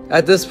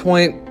at this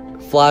point,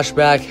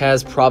 Flashback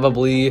has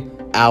probably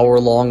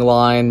hour-long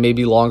line,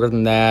 maybe longer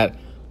than that.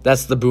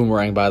 That's the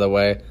boomerang, by the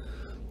way.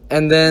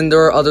 And then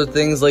there are other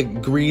things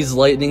like Grease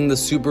Lightning, the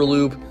Super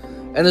Loop,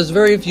 and there's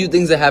very few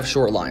things that have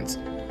short lines.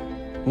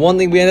 One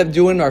thing we ended up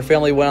doing, our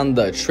family went on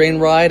the train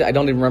ride. I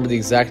don't even remember the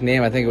exact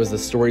name. I think it was the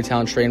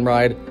Storytown train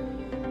ride.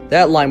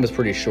 That line was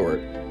pretty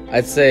short.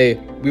 I'd say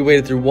we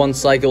waited through one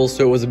cycle,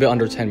 so it was a bit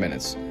under 10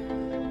 minutes.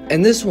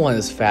 And this one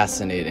is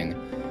fascinating.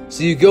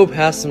 So you go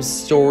past some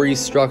story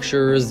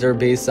structures, they're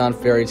based on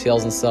fairy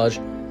tales and such.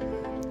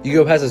 You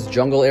go past this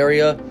jungle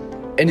area,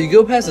 and you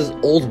go past this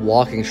old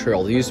walking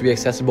trail that used to be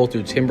accessible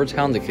through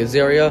Timbertown, the kids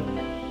area.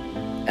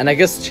 And I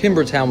guess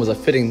Timbertown was a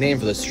fitting name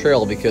for this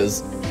trail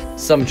because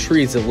some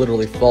trees have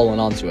literally fallen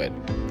onto it.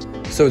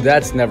 So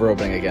that's never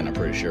opening again, I'm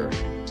pretty sure.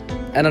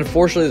 And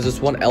unfortunately, there's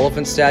this one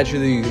elephant statue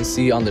that you can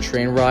see on the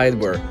train ride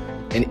where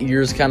an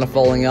ear's kind of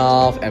falling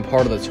off and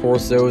part of the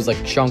torso is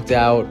like chunked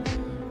out.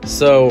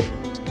 So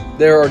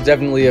there are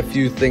definitely a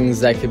few things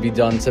that could be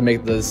done to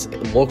make this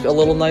look a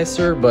little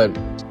nicer, but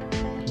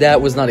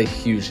that was not a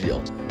huge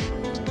deal.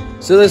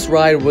 So this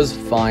ride was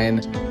fine,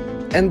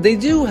 and they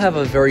do have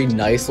a very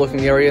nice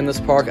looking area in this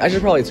park. I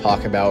should probably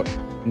talk about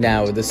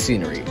now the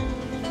scenery.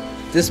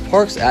 This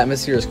park's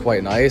atmosphere is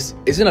quite nice.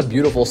 It's in a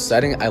beautiful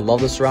setting. I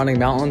love the surrounding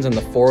mountains, and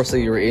the forest that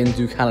you're in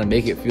do kind of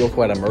make it feel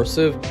quite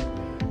immersive.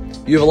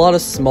 You have a lot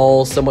of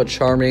small, somewhat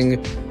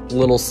charming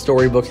little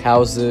storybook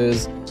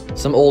houses,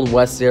 some old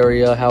West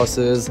area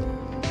houses.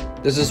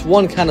 There's this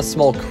one kind of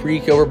small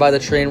creek over by the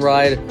train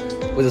ride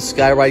with a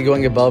sky ride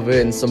going above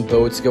it and some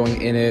boats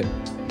going in it,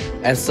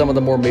 and some of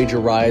the more major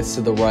rides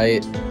to the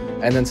right,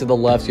 and then to the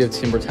left you have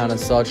Timbertown and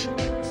such.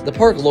 The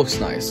park looks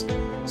nice,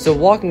 so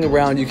walking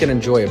around you can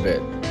enjoy a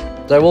bit.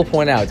 But I will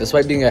point out,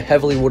 despite being a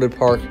heavily wooded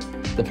park,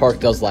 the park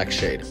does lack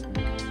shade.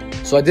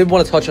 So I did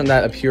want to touch on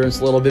that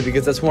appearance a little bit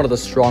because that's one of the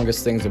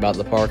strongest things about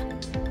the park.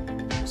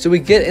 So we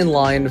get in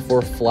line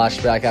for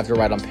Flashback after a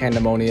ride on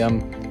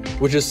Pandemonium,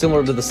 which is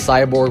similar to the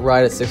Cyborg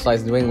ride at Six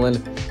Flags New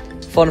England.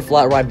 Fun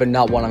flat ride, but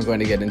not one I'm going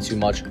to get into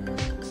much.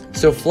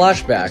 So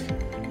Flashback,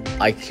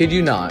 I kid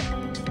you not,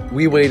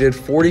 we waited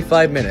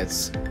 45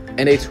 minutes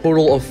and a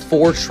total of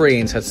 4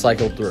 trains had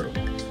cycled through.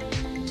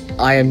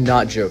 I am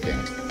not joking.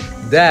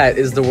 That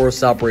is the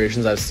worst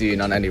operations I've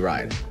seen on any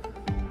ride.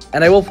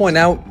 And I will point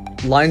out,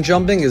 line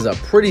jumping is a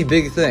pretty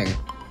big thing.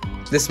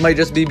 This might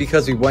just be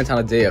because we went on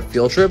a day of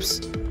field trips,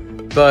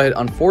 but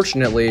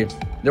unfortunately,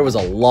 there was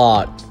a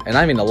lot, and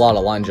I mean a lot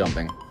of line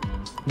jumping.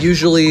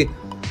 Usually,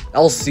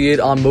 I'll see it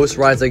on most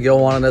rides I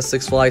go on in a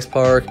Six Flags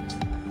park,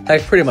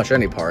 heck, pretty much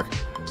any park.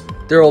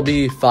 There will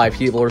be 5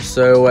 people or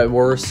so at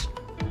worst.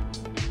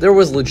 There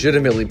was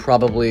legitimately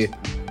probably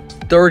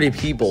 30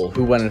 people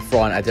who went in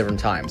front at different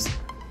times.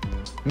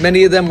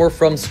 Many of them were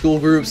from school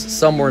groups,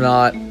 some were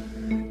not,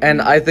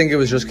 and I think it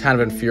was just kind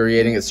of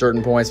infuriating at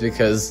certain points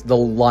because the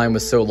line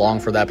was so long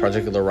for that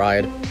particular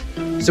ride.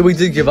 So we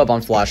did give up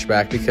on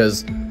Flashback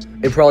because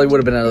it probably would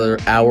have been another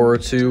hour or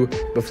 2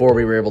 before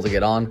we were able to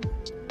get on.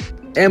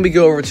 And we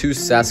go over to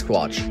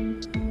Sasquatch.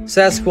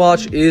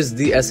 Sasquatch is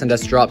the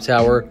S&S drop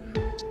tower.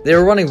 They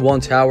were running 1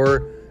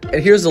 tower,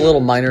 and here's a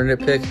little minor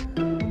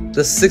nitpick.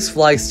 The Six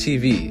Flags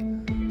TV.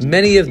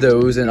 Many of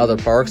those in other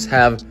parks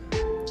have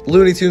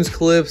Looney Tunes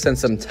clips and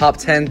some top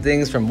 10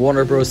 things from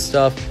Warner Bros.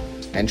 Stuff,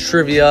 and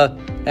trivia,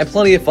 and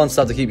plenty of fun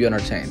stuff to keep you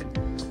entertained.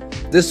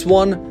 This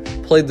one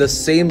played the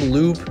same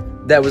loop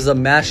that was a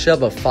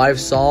mashup of 5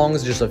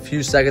 songs, just a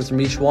few seconds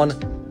from each one,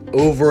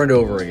 over and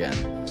over again.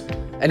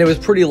 And it was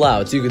pretty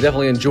loud, so you could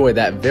definitely enjoy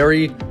that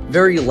very,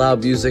 very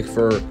loud music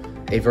for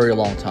a very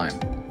long time.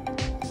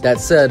 That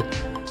said,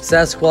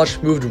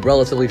 Sasquatch moved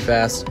relatively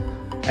fast,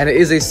 and it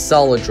is a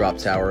solid drop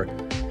tower,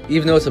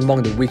 even though it's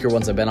among the weaker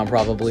ones I've been on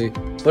probably,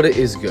 but it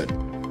is good.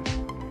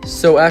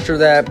 So after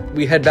that,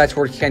 we head back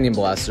toward Canyon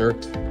Blaster.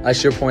 I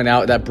should point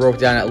out that broke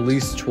down at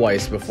least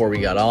twice before we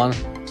got on.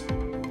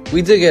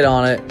 We did get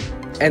on it,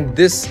 and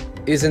this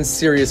is in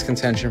serious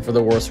contention for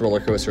the worst roller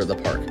coaster at the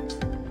park.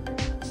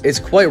 It's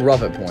quite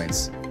rough at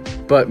points,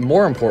 but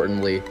more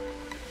importantly,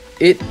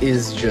 it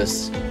is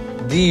just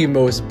the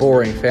most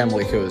boring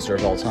family coaster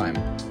of all time.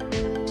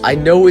 I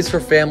know it's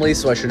for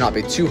families, so I should not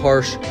be too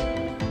harsh,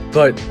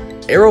 but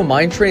Aero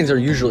Mine Trains are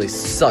usually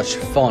such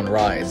fun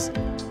rides.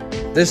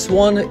 This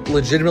one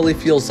legitimately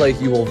feels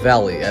like you will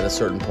valley at a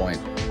certain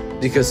point,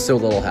 because so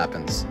little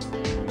happens.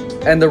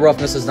 And the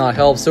roughness does not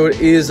help, so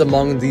it is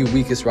among the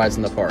weakest rides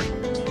in the park.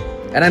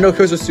 And I know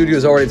Coaster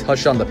Studios already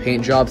touched on the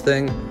paint job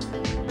thing.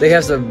 They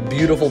have some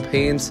beautiful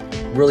paints,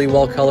 really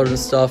well colored and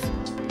stuff,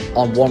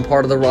 on one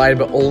part of the ride,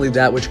 but only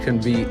that which can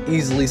be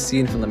easily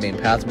seen from the main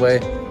pathway.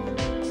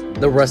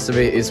 The rest of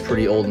it is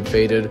pretty old and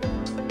faded,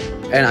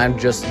 and I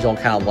just don't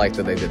kind of like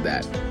that they did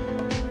that.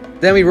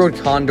 Then we rode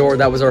Condor.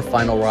 That was our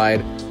final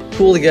ride.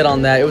 Cool to get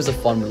on that. It was a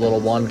fun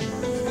little one.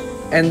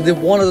 And the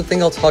one other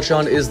thing I'll touch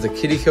on is the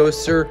kiddie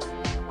coaster.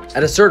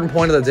 At a certain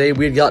point of the day,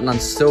 we had gotten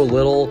on so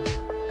little,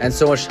 and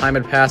so much time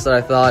had passed that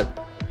I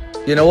thought,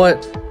 you know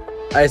what?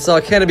 I saw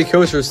Canopy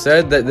Coaster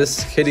said that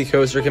this kiddie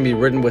coaster can be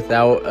ridden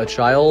without a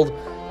child,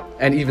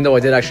 and even though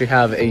I did actually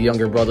have a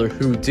younger brother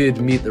who did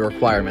meet the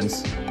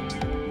requirements,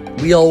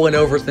 we all went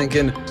over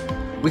thinking,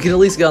 we can at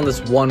least get on this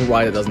one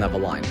ride that doesn't have a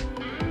line.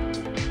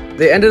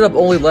 They ended up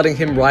only letting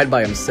him ride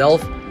by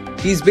himself.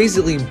 He's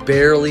basically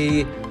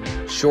barely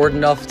short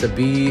enough to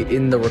be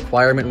in the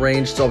requirement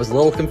range, so I was a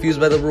little confused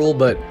by the rule,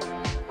 but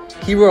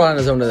he rode on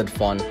his own and had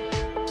fun.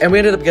 And we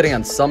ended up getting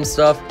on some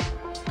stuff,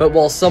 but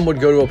while some would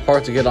go to a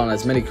park to get on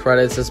as many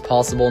credits as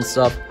possible and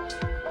stuff,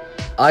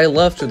 I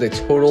left with a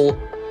total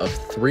of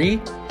 3,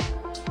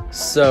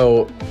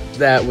 so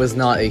that was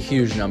not a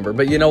huge number.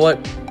 But you know what?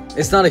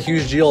 It's not a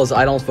huge deal as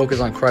I don't focus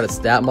on credits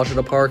that much at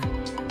a park.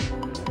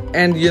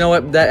 And you know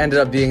what? That ended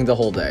up being the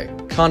whole day.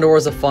 Condor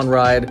was a fun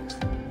ride,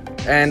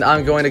 and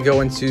I'm going to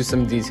go into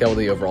some detail with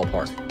the overall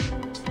park.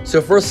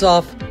 So first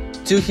off,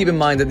 do keep in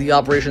mind that the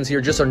operations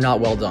here just are not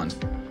well done.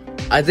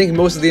 I think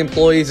most of the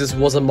employees, this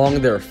was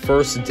among their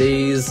first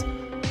days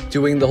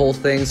doing the whole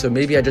thing, so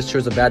maybe I just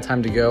chose a bad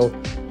time to go.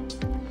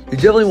 You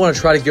definitely want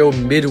to try to go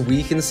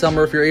midweek in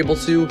summer if you're able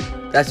to.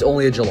 That's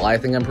only a July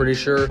thing, I'm pretty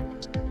sure.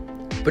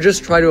 But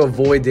just try to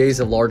avoid days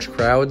of large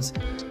crowds,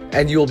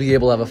 and you will be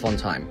able to have a fun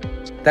time.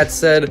 That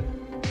said,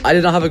 I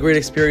did not have a great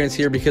experience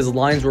here because the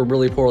lines were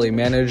really poorly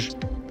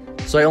managed,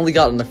 so I only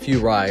got on a few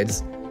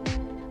rides.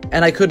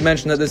 And I could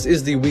mention that this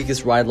is the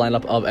weakest ride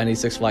lineup of any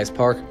Six Flags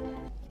park,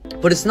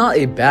 but it's not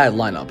a bad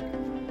lineup.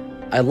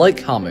 I like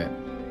Comet,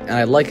 and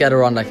I like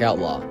Adirondack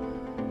Outlaw,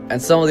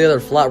 and some of the other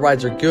flat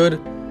rides are good,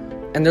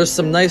 and there's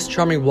some nice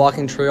charming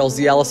walking trails.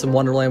 The Alice in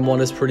Wonderland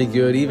one is pretty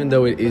good, even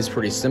though it is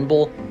pretty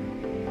simple.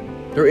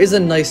 There is a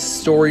nice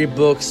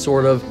storybook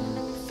sort of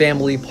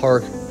family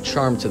park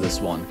charm to this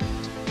one,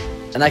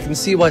 and I can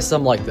see why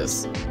some like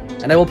this.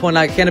 And I will point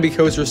out, Canopy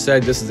Coaster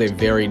said this is a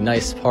very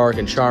nice park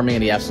and charming,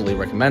 and he absolutely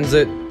recommends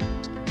it.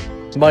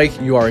 Mike,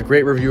 you are a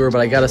great reviewer,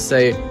 but I gotta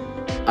say,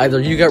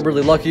 either you got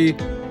really lucky,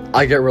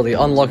 I got really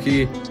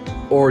unlucky,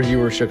 or you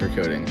were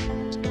sugarcoating.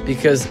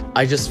 Because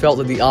I just felt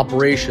that the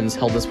operations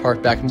held this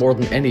park back more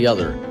than any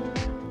other.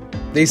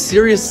 They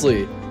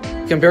seriously,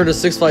 compared to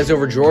Six Flags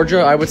Over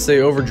Georgia, I would say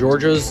Over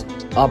Georgia's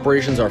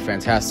operations are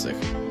fantastic.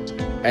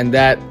 And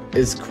that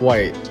is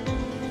quite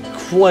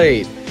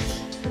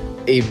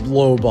a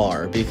low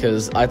bar,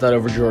 because I thought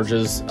Over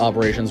Georgia's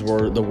operations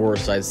were the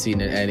worst I'd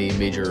seen in any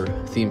major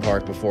theme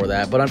park before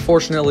that. But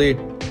unfortunately,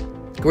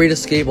 Great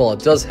Escape, while it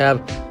does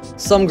have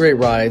some great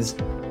rides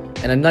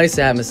and a nice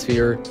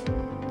atmosphere,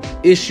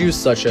 issues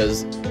such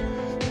as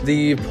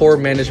the poor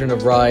management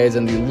of rides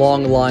and the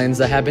long lines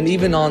that happen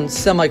even on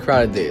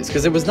semi-crowded days,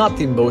 because it was not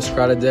the most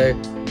crowded day.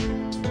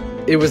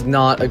 It was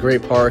not a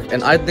great park,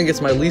 and I think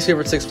it's my least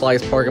favorite Six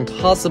Flags park and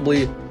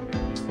possibly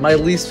my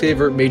least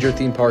favorite major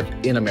theme park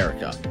in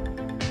America.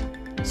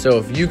 So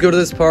if you go to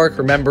this park,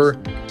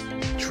 remember,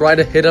 try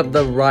to hit up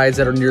the rides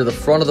that are near the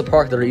front of the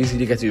park that are easy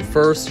to get to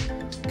first.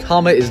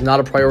 Comet is not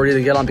a priority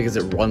to get on because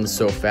it runs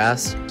so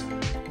fast.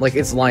 Like,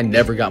 its line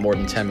never got more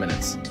than 10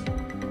 minutes.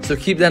 So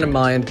keep that in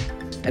mind.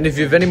 And if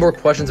you have any more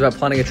questions about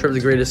planning a trip to the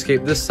Great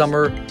Escape this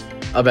summer,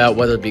 about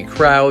whether it be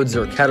crowds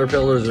or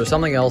caterpillars or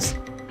something else,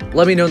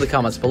 let me know in the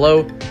comments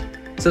below.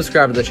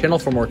 Subscribe to the channel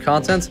for more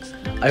content.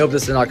 I hope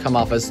this did not come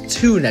off as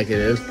too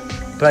negative,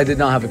 but I did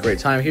not have a great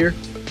time here.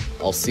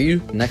 I'll see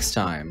you next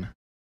time.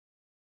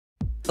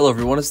 Hello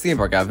everyone, it's Theme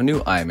Park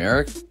Avenue. I am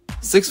Eric.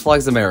 Six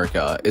Flags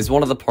America is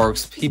one of the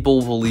parks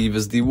people believe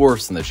is the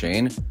worst in the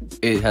chain.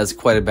 It has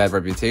quite a bad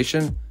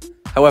reputation.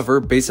 However,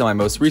 based on my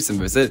most recent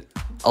visit,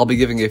 I'll be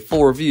giving a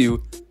full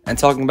review and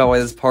talking about why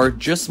this park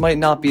just might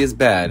not be as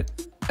bad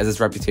as its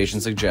reputation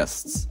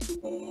suggests.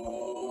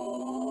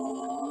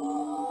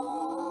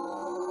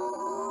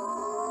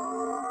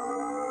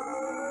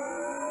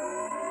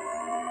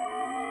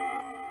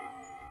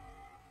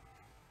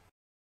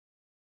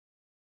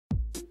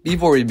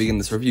 Before we begin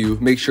this review,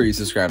 make sure you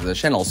subscribe to the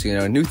channel so you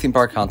know new theme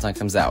park content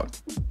comes out.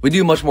 We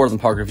do much more than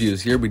park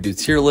reviews here. We do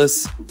tier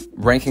lists,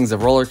 rankings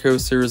of roller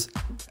coasters,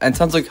 and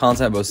tons of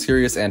content both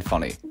serious and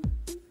funny.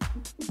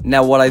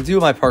 Now, what I do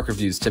in my park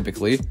reviews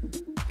typically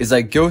is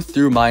I go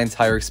through my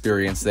entire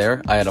experience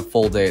there. I had a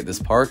full day at this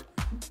park,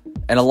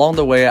 and along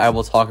the way I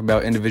will talk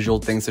about individual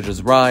things such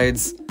as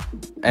rides,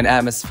 and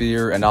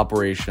atmosphere, and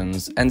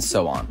operations, and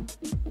so on.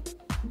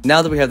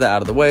 Now that we have that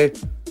out of the way,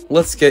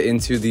 let's get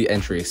into the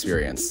entry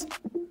experience.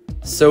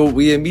 So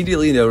we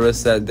immediately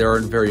noticed that there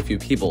aren't very few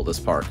people at this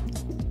park.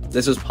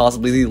 This was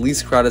possibly the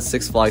least crowded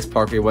Six Flags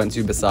park we went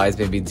to besides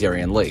maybe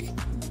Darien Lake.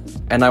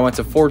 And I went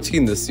to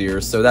 14 this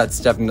year, so that's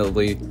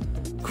definitely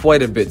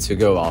quite a bit to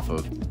go off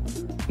of.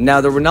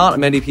 Now, there were not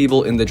many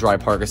people in the dry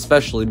park,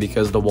 especially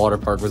because the water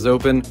park was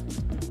open.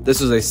 This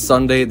was a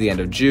Sunday at the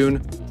end of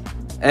June,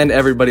 and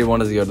everybody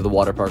wanted to go to the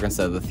water park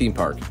instead of the theme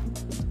park.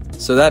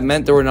 So that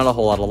meant there were not a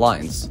whole lot of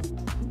lines.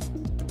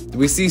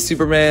 We see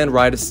Superman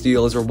ride a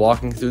steel as we're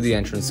walking through the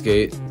entrance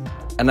gate,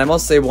 and I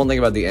must say one thing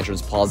about the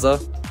entrance plaza,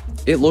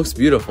 it looks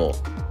beautiful.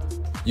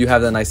 You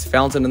have that nice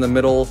fountain in the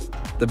middle,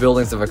 the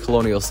buildings have a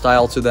colonial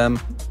style to them.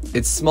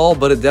 It's small,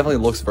 but it definitely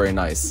looks very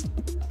nice.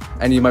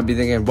 And you might be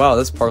thinking, wow,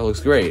 this park looks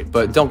great,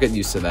 but don't get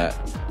used to that.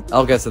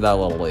 I'll get to that a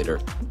little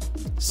later.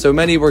 So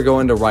many were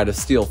going to Ride of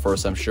Steel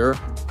first, I'm sure,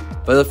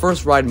 but the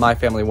first ride my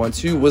family went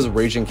to was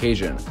Raging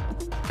Cajun.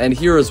 And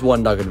here is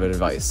one nugget of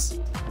advice.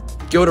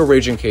 Go to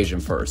Raging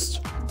Cajun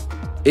first.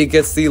 It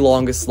gets the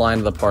longest line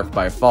of the park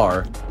by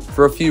far,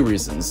 for a few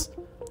reasons.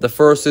 The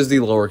first is the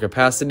lower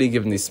capacity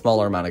given the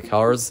smaller amount of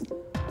cars.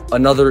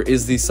 Another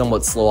is the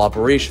somewhat slow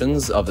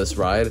operations of this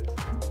ride.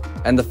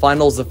 And the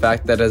final is the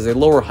fact that it has a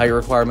lower height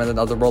requirement than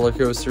other roller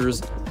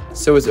coasters,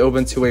 so it's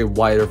open to a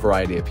wider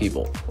variety of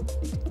people.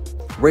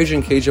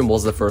 Raging Cajun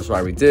was the first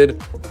ride we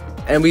did,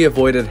 and we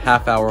avoided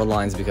half-hour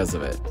lines because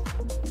of it.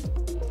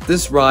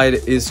 This ride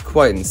is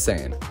quite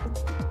insane.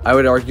 I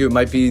would argue it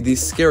might be the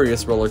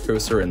scariest roller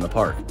coaster in the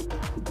park.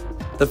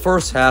 The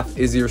first half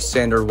is your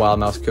standard Wild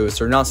Mouse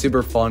coaster, not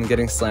super fun,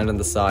 getting slammed on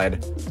the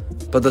side,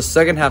 but the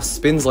second half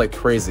spins like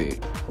crazy,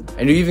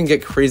 and you even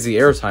get crazy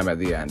airtime at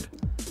the end.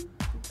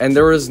 And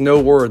there is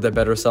no word that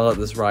better sell out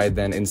this ride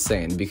than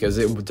insane, because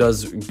it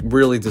does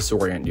really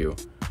disorient you.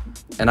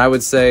 And I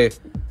would say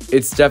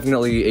it's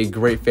definitely a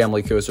great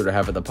family coaster to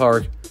have at the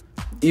park,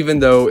 even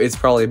though it's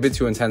probably a bit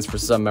too intense for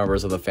some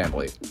members of the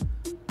family.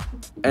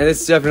 And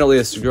it's definitely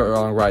a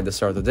strong ride to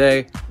start the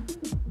day.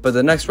 But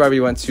the next ride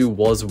we went to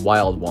was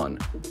Wild One,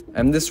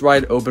 and this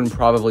ride opened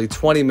probably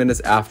 20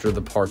 minutes after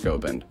the park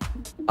opened.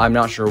 I'm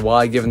not sure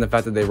why, given the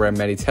fact that they ran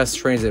many test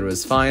trains and it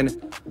was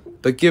fine,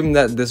 but given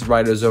that this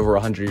ride is over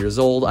 100 years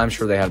old, I'm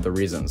sure they have the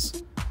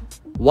reasons.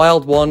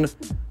 Wild One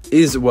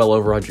is well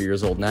over 100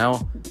 years old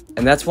now,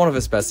 and that's one of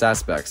its best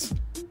aspects.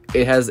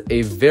 It has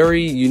a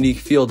very unique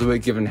feel to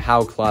it given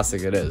how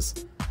classic it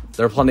is.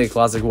 There are plenty of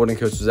classic wooden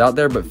coasters out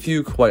there, but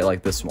few quite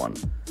like this one.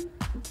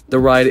 The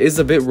ride is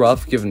a bit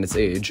rough given its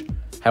age.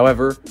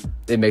 However,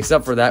 it makes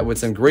up for that with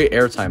some great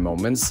airtime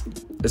moments,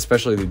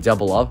 especially the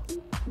double up,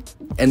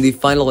 and the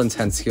final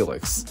intense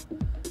helix.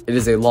 It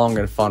is a long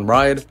and fun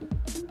ride,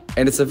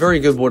 and it's a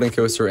very good wooden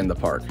coaster in the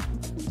park.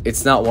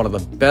 It's not one of the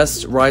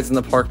best rides in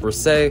the park per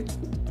se,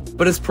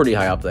 but it's pretty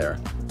high up there.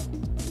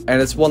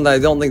 And it's one that I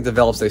don't think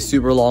develops a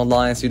super long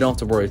line, so you don't have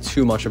to worry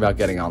too much about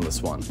getting on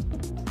this one.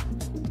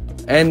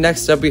 And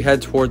next up we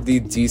head toward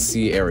the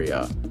DC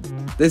area.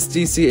 This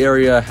DC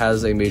area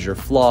has a major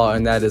flaw,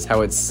 and that is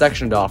how it's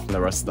sectioned off from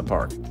the rest of the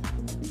park.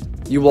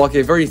 You walk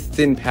a very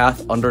thin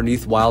path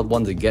underneath Wild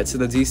One to get to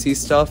the DC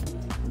stuff,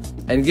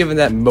 and given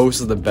that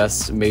most of the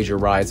best major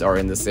rides are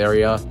in this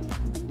area,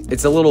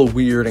 it's a little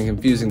weird and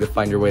confusing to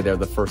find your way there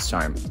the first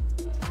time.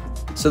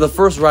 So the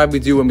first ride we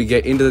do when we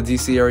get into the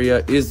DC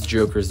area is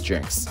Joker's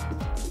Jinx.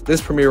 This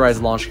Premier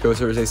Rides launch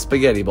coaster is a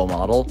spaghetti bowl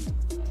model.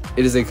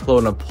 It is a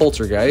clone of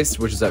Poltergeist,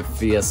 which is at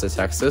Fiesta,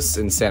 Texas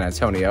in San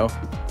Antonio,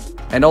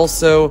 and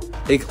also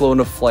a clone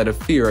of Flight of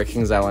Fear at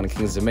Kings Island and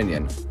Kings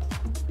Dominion.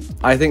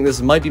 I think this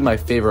might be my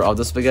favorite of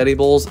the spaghetti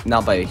bowls,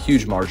 not by a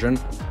huge margin,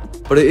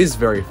 but it is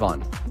very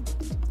fun.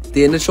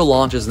 The initial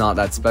launch is not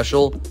that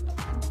special,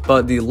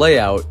 but the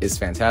layout is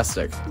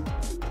fantastic.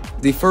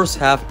 The first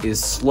half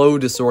is slow,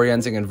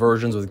 disorienting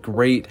inversions with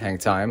great hang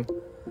time,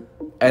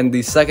 and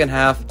the second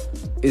half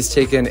is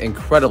taken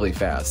incredibly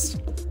fast.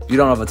 You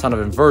don't have a ton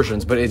of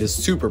inversions, but it is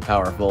super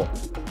powerful,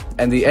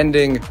 and the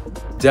ending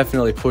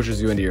definitely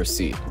pushes you into your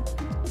seat.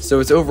 So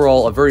it's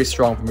overall a very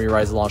strong Premier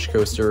Rides launch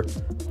coaster.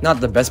 Not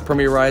the best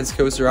Premier Rides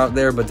coaster out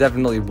there, but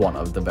definitely one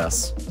of the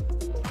best.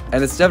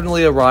 And it's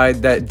definitely a ride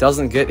that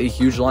doesn't get a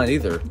huge line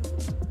either.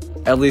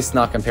 At least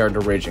not compared to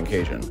Raging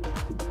Cajun.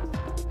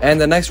 And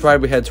the next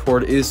ride we head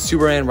toward is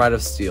Superman Ride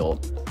of Steel,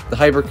 the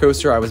hyper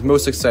coaster I was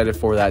most excited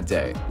for that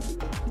day.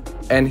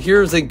 And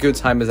here's a good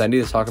time as I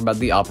need to talk about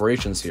the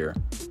operations here.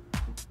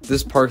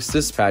 This park's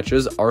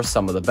dispatches are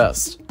some of the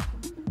best.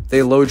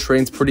 They load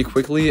trains pretty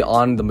quickly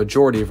on the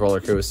majority of roller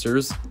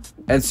coasters,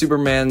 and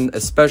Superman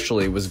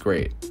especially was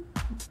great.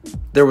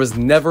 There was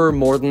never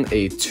more than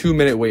a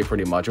 2-minute wait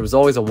pretty much. It was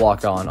always a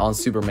walk-on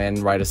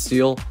Superman Ride of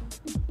Steel,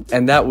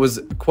 and that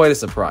was quite a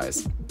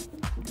surprise.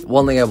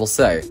 One thing I will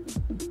say,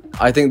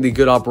 I think the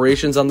good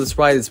operations on this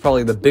ride is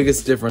probably the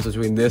biggest difference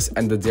between this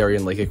and the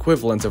Darien Lake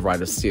equivalent of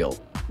Ride of Steel.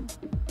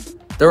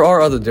 There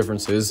are other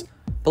differences,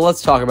 but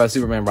let's talk about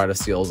Superman Ride of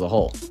Steel as a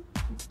whole.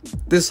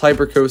 This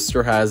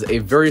hypercoaster has a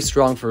very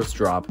strong first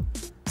drop,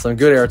 some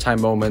good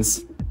airtime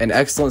moments, an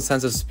excellent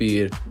sense of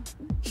speed,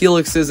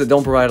 helixes that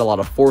don't provide a lot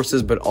of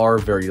forces but are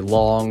very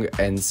long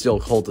and still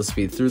hold the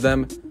speed through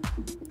them,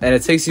 and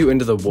it takes you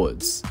into the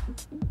woods.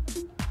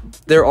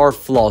 There are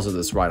flaws with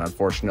this ride,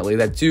 unfortunately,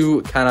 that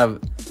do kind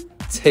of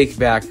take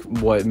back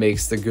what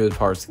makes the good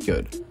parts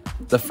good.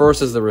 The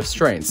first is the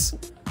restraints,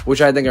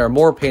 which I think are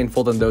more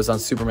painful than those on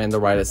Superman the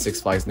Ride at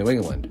Six Flags New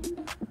England.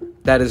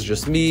 That is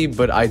just me,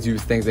 but I do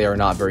think they are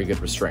not very good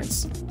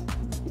restraints.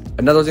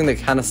 Another thing that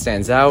kind of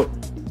stands out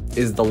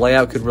is the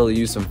layout could really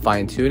use some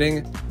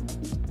fine-tuning.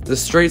 The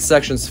straight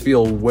sections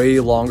feel way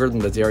longer than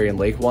the Darien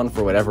Lake one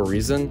for whatever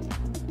reason,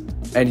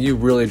 and you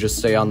really just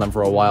stay on them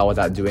for a while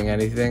without doing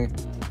anything.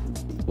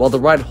 While the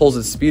ride holds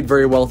its speed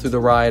very well through the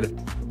ride,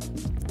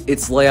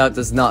 its layout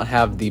does not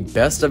have the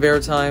best of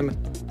airtime,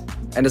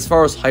 and as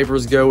far as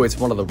hypers go, it's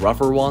one of the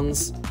rougher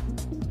ones.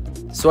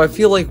 So I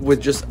feel like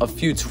with just a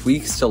few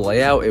tweaks to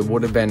layout, it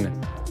would have been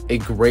a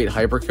great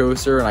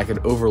hypercoaster and I could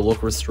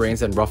overlook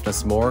restraints and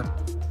roughness more.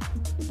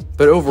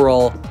 But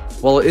overall,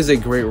 while it is a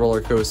great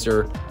roller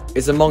coaster,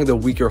 it's among the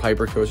weaker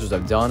hypercoasters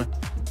I've done,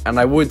 and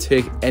I would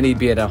take any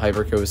B&M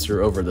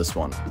hypercoaster over this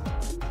one.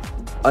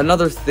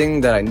 Another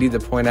thing that I need to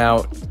point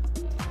out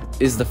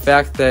is the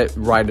fact that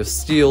Ride of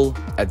Steel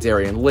at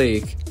Darien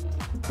Lake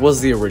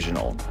was the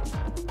original.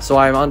 So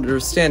I'm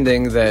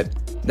understanding that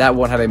that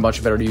one had a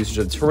much better usage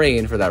of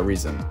terrain for that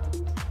reason.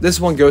 This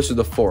one goes through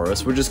the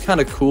forest, which is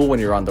kind of cool when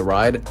you're on the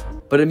ride,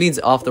 but it means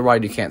off the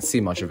ride you can't see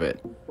much of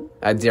it.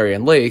 At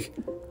Darien Lake,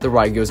 the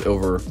ride goes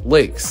over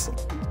lakes,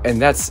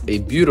 and that's a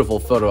beautiful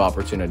photo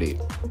opportunity,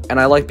 and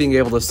I like being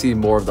able to see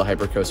more of the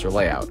hypercoaster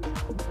layout.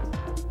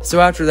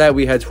 So after that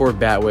we head toward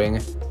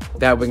Batwing.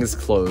 Batwing is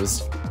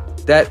closed.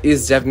 That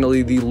is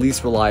definitely the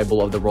least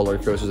reliable of the roller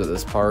coasters at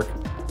this park,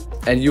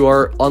 and you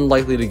are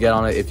unlikely to get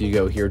on it if you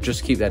go here,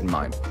 just keep that in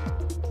mind.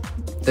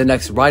 The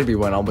next ride we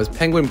went on was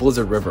Penguin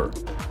Blizzard River,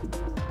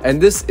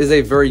 and this is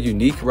a very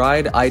unique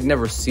ride. I'd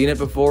never seen it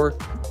before,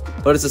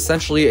 but it's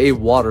essentially a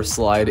water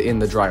slide in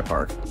the dry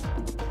park.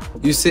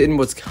 You sit in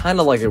what's kind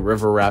of like a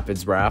river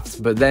rapids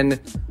raft, but then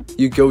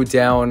you go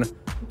down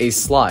a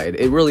slide.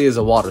 It really is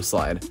a water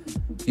slide.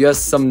 You have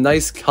some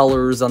nice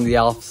colors on the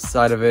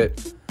outside of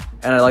it,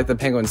 and I like the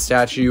penguin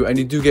statue, and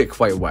you do get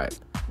quite wet.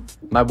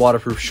 My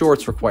waterproof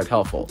shorts were quite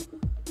helpful.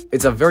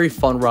 It's a very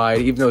fun ride,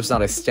 even though it's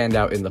not a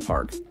standout in the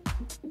park.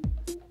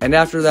 And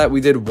after that,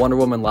 we did Wonder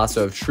Woman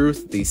Lasso of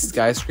Truth, the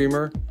Sky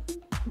Screamer.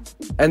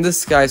 And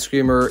this Sky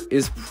Screamer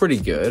is pretty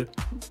good.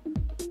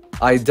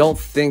 I don't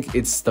think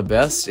it's the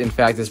best. In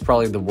fact, it's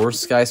probably the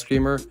worst Sky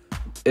Screamer.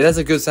 It has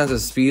a good sense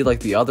of speed like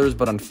the others,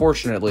 but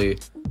unfortunately,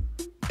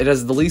 it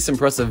has the least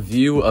impressive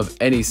view of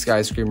any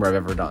Sky Screamer I've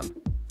ever done.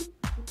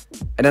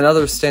 And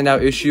another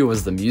standout issue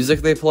was the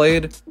music they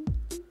played.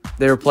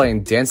 They were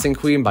playing Dancing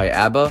Queen by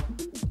ABBA.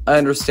 I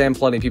understand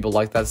plenty of people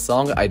like that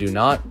song, I do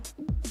not.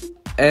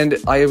 And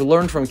I have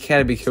learned from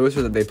Canopy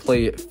Coaster that they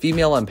play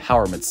female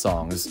empowerment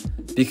songs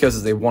because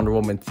it's a Wonder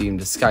Woman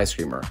themed Sky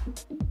Screamer.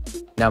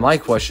 Now my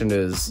question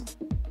is,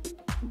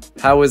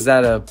 how is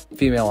that a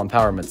female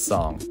empowerment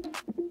song?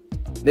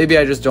 Maybe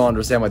I just don't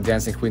understand what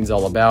Dancing Queen's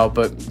all about,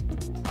 but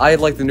I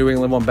like the New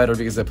England one better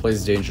because it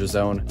plays Danger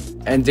Zone,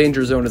 and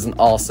Danger Zone is an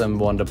awesome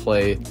one to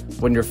play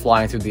when you're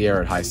flying through the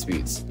air at high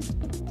speeds.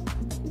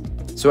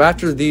 So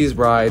after these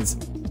rides,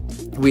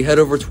 we head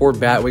over toward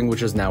Batwing,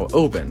 which is now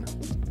open.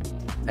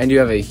 And you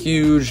have a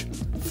huge,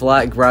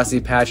 flat, grassy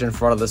patch in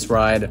front of this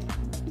ride,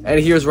 and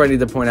here's where I need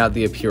to point out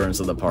the appearance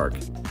of the park.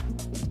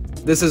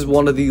 This is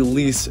one of the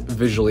least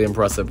visually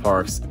impressive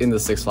parks in the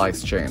Six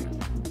Flags chain.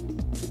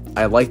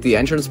 I like the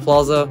entrance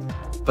plaza,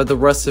 but the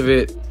rest of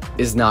it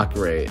is not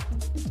great.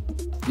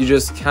 You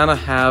just kind of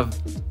have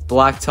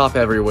blacktop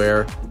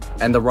everywhere,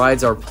 and the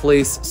rides are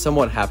placed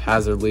somewhat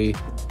haphazardly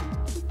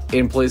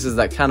in places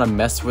that kind of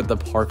mess with the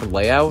park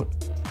layout,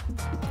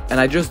 and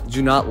I just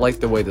do not like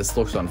the way this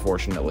looks,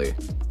 unfortunately.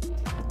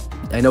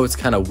 I know it's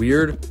kind of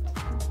weird,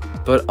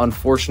 but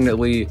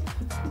unfortunately,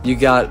 you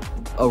got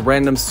a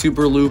random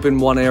super loop in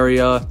one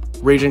area,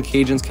 Raging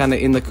Cajun's kind of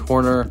in the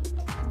corner,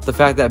 the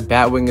fact that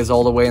Batwing is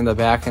all the way in the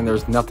back and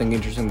there's nothing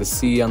interesting to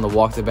see on the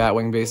walk to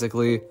Batwing,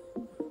 basically.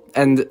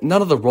 And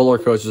none of the roller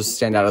coasters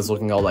stand out as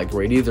looking all that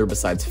great either,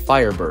 besides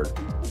Firebird.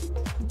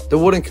 The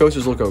wooden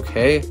coasters look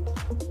okay,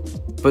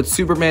 but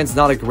Superman's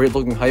not a great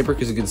looking hyper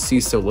because you can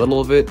see so little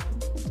of it.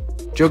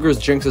 Joker's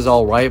Jinx is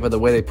alright, but the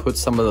way they put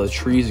some of the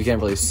trees, you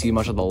can't really see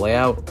much of the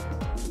layout.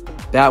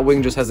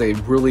 Batwing just has a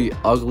really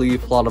ugly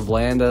plot of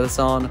land that it's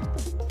on,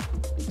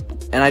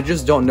 and I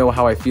just don't know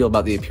how I feel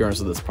about the appearance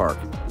of this park.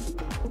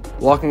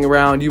 Walking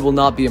around, you will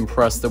not be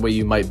impressed the way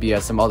you might be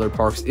at some other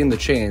parks in the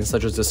chain,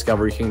 such as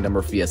Discovery Kingdom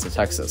or Fiesta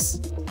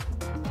Texas.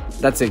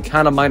 That's a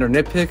kind of minor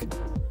nitpick,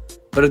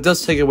 but it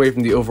does take away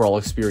from the overall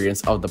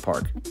experience of the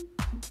park.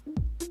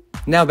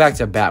 Now back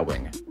to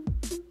Batwing.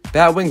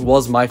 Batwing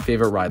was my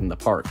favorite ride in the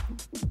park.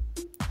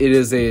 It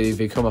is a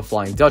Vekoma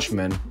Flying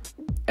Dutchman,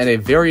 and a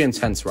very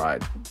intense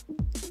ride.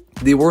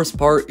 The worst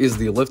part is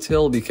the lift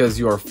hill because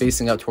you are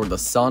facing up toward the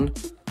sun.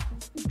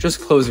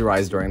 Just close your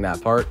eyes during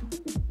that part.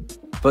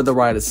 But the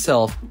ride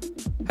itself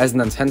has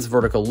an intense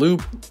vertical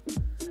loop,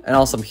 and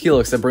awesome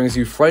helix that brings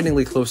you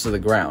frighteningly close to the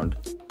ground.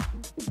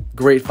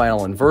 Great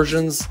final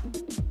inversions,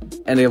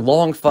 and a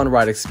long fun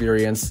ride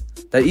experience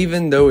that,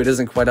 even though it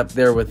isn't quite up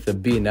there with the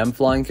B&M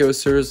flying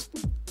coasters,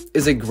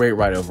 is a great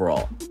ride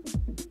overall.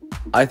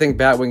 I think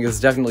Batwing is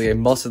definitely a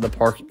must at the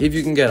park if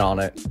you can get on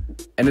it,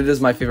 and it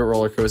is my favorite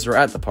roller coaster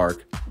at the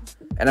park,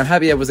 and I'm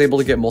happy I was able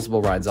to get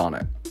multiple rides on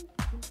it.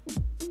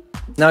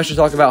 Now I should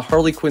talk about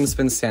Harley Quinn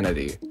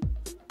Spinsanity.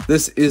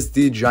 This is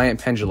the giant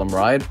pendulum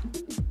ride,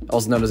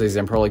 also known as a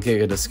Zamperla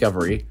Giga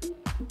Discovery,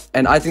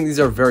 and I think these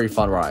are very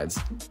fun rides.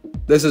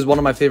 This is one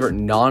of my favorite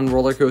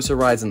non-roller coaster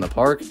rides in the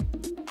park,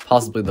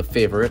 possibly the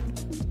favorite,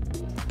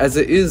 as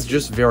it is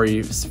just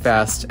very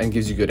fast and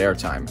gives you good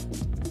airtime.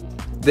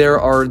 There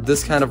are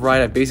this kind of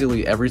ride at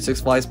basically every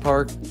Six Flags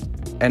park,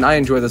 and I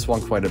enjoy this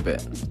one quite a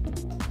bit.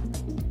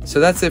 So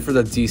that's it for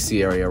the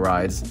DC area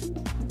rides.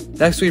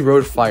 Next we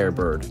rode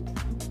Firebird,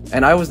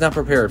 and I was not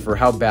prepared for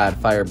how bad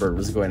Firebird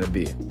was going to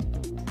be.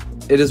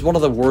 It is one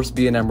of the worst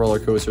B&M roller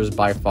coasters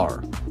by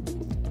far.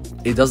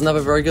 It doesn't have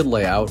a very good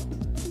layout,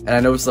 and I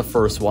know it's the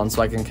first one,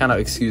 so I can kind of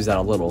excuse that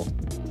a little.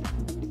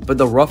 But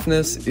the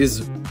roughness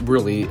is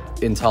really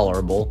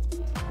intolerable,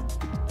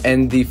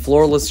 and the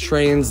floorless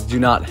trains do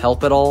not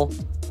help at all.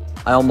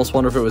 I almost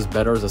wonder if it was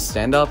better as a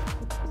stand-up,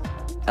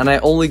 and I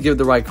only give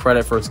the ride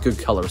credit for its good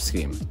color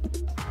scheme.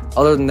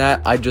 Other than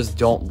that, I just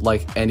don't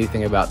like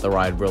anything about the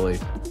ride really,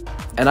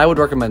 and I would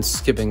recommend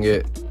skipping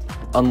it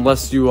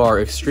unless you are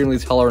extremely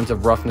tolerant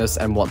of roughness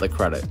and want the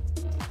credit.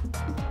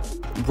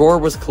 Roar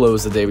was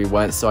closed the day we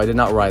went, so I did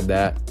not ride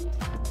that.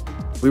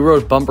 We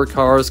rode bumper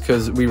cars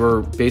because we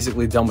were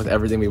basically done with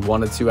everything we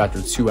wanted to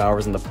after 2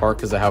 hours in the park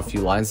because of how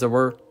few lines there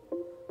were.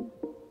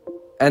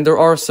 And there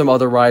are some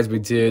other rides we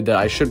did that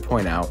I should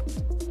point out.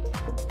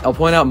 I'll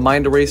point out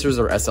Mind Erasers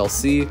or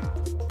SLC.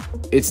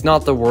 It's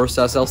not the worst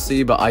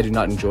SLC, but I do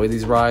not enjoy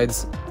these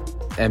rides,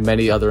 and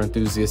many other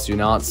enthusiasts do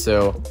not,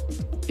 so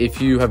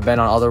if you have been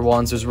on other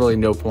ones, there's really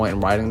no point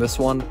in riding this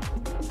one.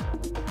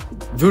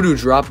 Voodoo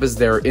Drop is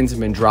their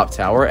Intamin drop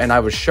tower, and I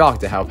was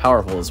shocked at how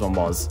powerful this one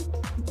was.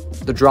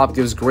 The drop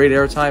gives great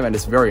airtime and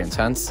it's very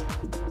intense,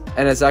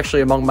 and it's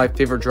actually among my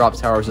favorite drop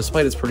towers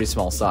despite its pretty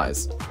small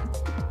size.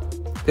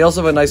 They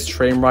also have a nice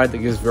train ride that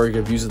gives very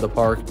good views of the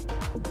park,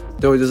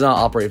 though it does not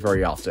operate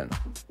very often.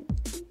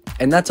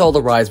 And that's all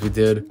the rides we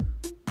did.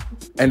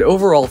 And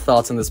overall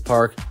thoughts on this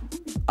park,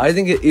 I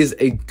think it is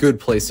a good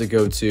place to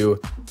go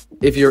to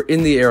if you're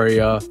in the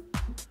area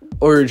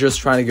or you're just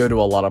trying to go to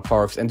a lot of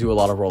parks and do a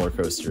lot of roller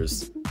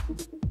coasters.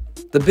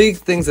 The big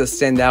things that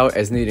stand out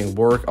as needing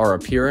work are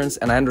appearance,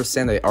 and I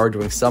understand they are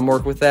doing some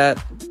work with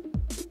that,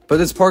 but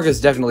this park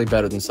is definitely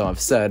better than some have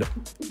said,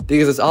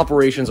 because its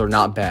operations are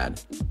not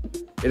bad.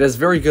 It has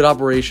very good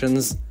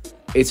operations,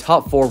 a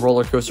top 4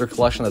 roller coaster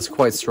collection that's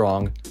quite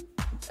strong,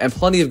 and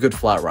plenty of good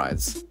flat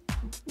rides.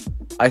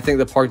 I think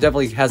the park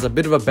definitely has a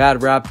bit of a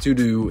bad rap due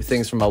to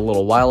things from a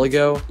little while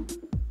ago,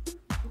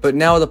 but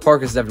now the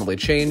park has definitely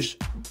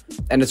changed,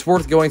 and it's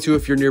worth going to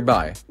if you're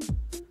nearby.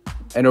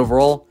 And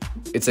overall,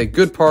 it's a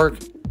good park,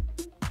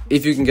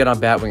 if you can get on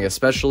Batwing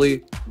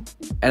especially,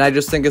 and I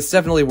just think it's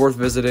definitely worth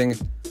visiting,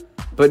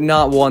 but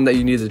not one that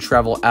you need to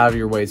travel out of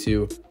your way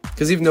to,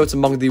 because even though it's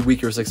among the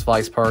weaker Six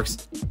Flags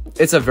parks,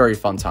 it's a very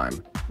fun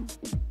time.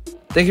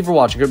 Thank you for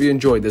watching. Hope you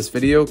enjoyed this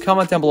video.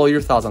 Comment down below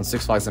your thoughts on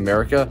Six Flags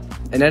America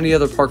and any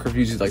other park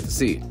reviews you'd like to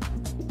see.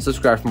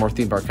 Subscribe for more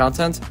theme park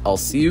content. I'll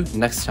see you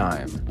next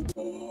time.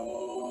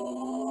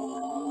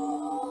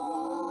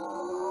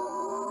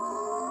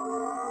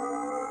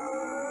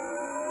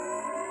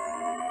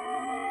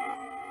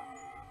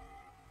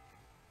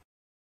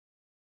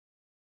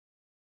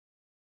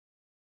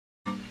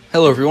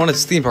 Hello everyone,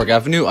 it's Theme Park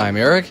Avenue. I'm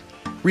Eric.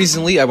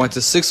 Recently, I went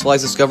to Six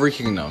Flags Discovery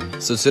Kingdom,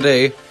 so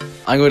today,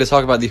 I'm going to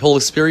talk about the whole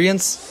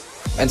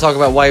experience, and talk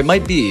about why it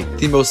might be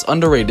the most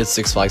underrated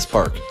Six Flags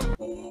park.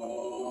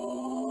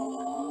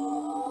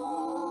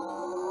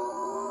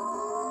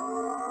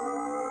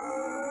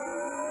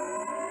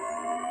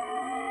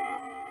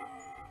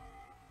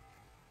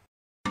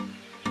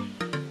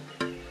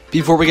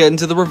 Before we get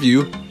into the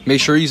review, make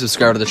sure you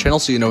subscribe to the channel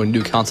so you know when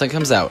new content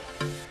comes out.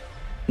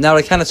 Now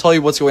to kind of tell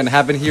you what's going to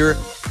happen here,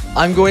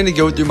 I'm going to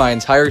go through my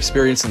entire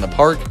experience in the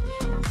park.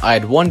 I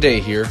had 1 day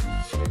here,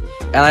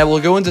 and I will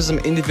go into some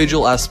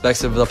individual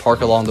aspects of the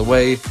park along the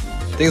way,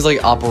 things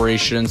like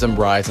operations and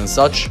rides and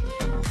such.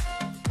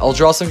 I'll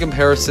draw some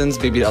comparisons,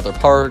 maybe to other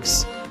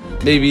parks,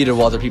 maybe to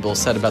what other people have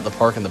said about the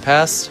park in the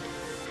past.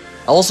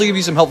 I'll also give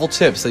you some helpful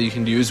tips that you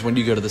can use when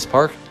you go to this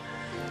park.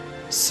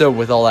 So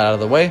with all that out of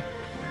the way,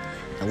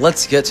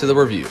 let's get to the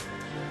review.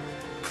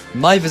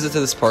 My visit to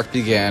this park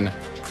began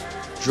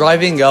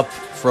driving up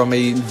from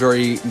a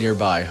very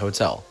nearby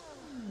hotel.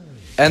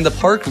 And the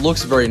park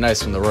looks very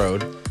nice from the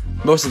road.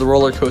 Most of the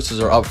roller coasters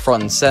are up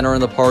front and center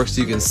in the park,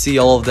 so you can see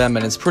all of them,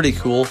 and it's pretty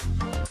cool.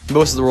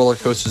 Most of the roller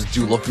coasters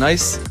do look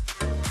nice.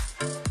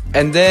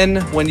 And then,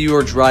 when you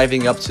are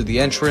driving up to the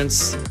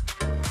entrance,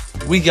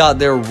 we got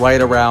there right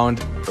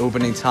around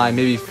opening time,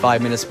 maybe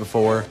 5 minutes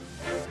before.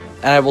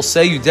 And I will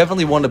say, you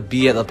definitely want to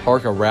be at the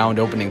park around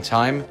opening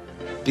time,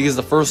 because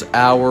the first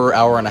hour,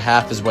 hour and a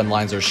half is when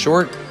lines are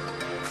short.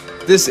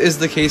 This is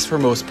the case for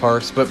most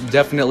parks, but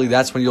definitely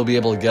that's when you'll be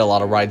able to get a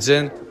lot of rides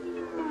in.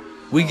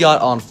 We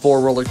got on 4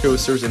 roller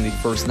coasters in the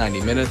first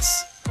 90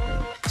 minutes,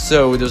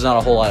 so there's not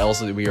a whole lot else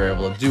that we were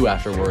able to do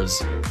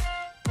afterwards,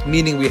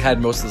 meaning we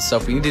had most of the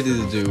stuff we needed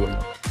to do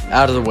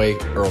out of the way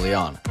early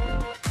on.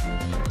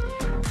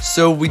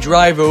 So we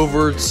drive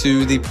over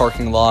to the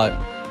parking lot,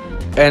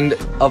 and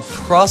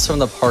across from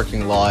the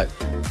parking lot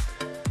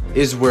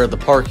is where the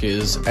park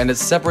is, and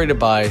it's separated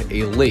by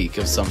a lake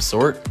of some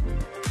sort.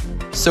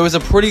 So it's a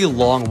pretty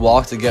long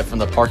walk to get from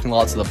the parking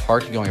lot to the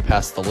park going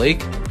past the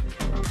lake.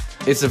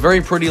 It's a very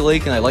pretty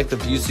lake, and I like the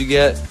views you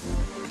get,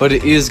 but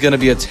it is going to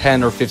be a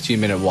 10 or 15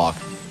 minute walk.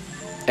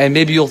 And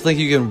maybe you'll think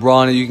you can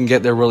run and you can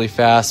get there really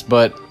fast,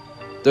 but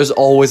there's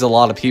always a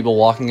lot of people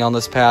walking on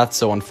this path,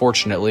 so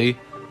unfortunately,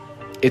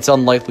 it's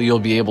unlikely you'll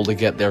be able to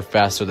get there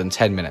faster than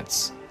 10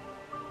 minutes.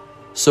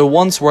 So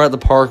once we're at the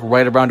park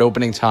right around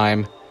opening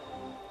time,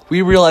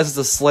 we realize it's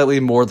a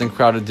slightly more than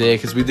crowded day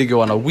because we did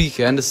go on a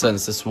weekend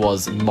since this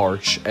was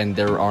March and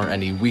there aren't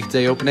any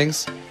weekday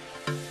openings.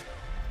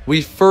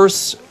 We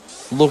first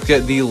looked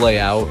at the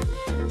layout,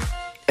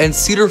 and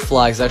Cedar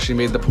Flags actually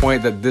made the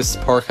point that this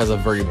park has a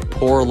very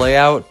poor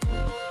layout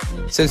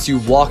since you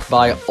walk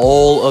by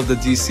all of the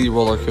DC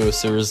roller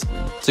coasters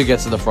to get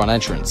to the front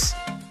entrance.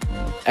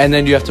 And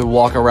then you have to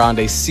walk around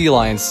a Sea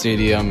Lion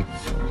Stadium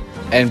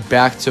and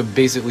back to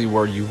basically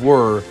where you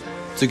were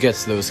to get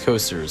to those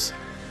coasters.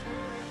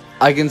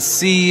 I can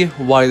see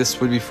why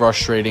this would be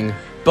frustrating,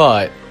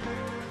 but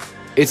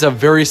it's a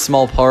very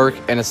small park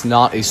and it's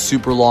not a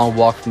super long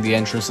walk from the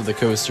entrance of the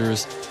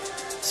coasters,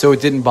 so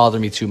it didn't bother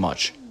me too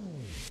much.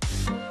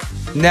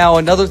 Now,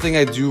 another thing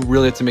I do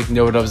really have to make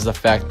note of is the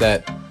fact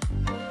that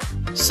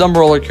some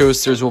roller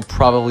coasters will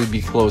probably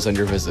be closed on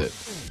your visit.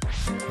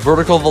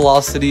 Vertical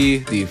Velocity,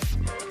 the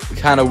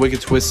kind of Wicked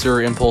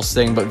Twister impulse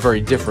thing, but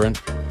very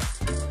different,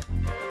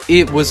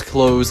 it was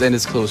closed and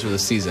is closed for the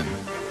season.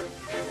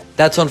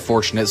 That's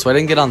unfortunate, so I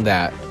didn't get on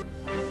that.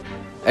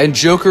 And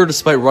Joker,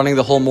 despite running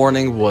the whole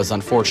morning, was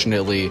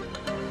unfortunately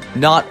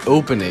not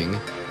opening.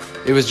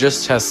 It was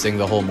just testing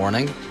the whole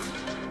morning.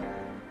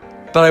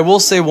 But I will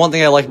say one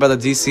thing I like about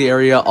the DC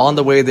area, on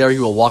the way there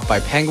you will walk by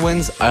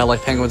penguins. I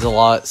like penguins a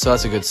lot, so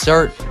that's a good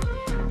start.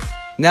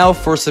 Now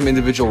for some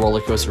individual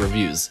roller coaster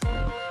reviews.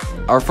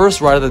 Our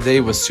first ride of the day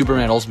was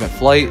Superman Ultimate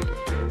Flight.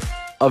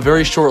 A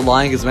very short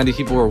line because many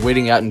people were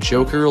waiting out in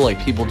Joker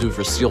like people do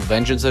for Steel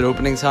Vengeance at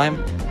opening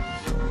time.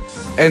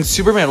 And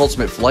Superman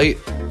Ultimate Flight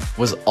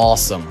was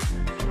awesome.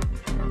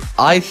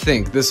 I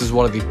think this is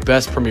one of the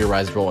best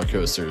premierized roller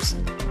coasters.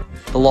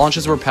 The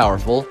launches were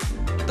powerful.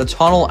 The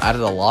tunnel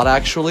added a lot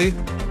actually.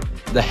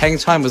 The hang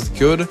time was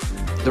good.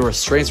 The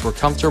restraints were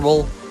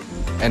comfortable.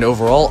 And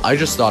overall, I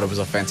just thought it was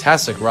a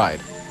fantastic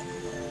ride.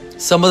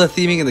 Some of the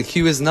theming in the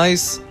queue is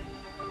nice.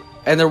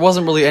 And there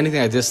wasn't really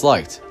anything I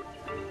disliked.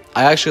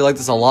 I actually liked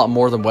this a lot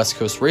more than West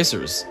Coast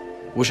Racers,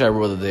 which I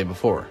rode the day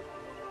before.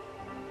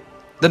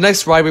 The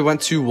next ride we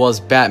went to was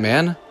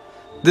Batman.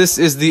 This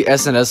is the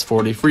SNS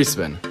 40 free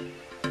spin.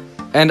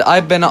 And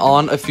I've been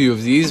on a few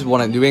of these,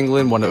 one at New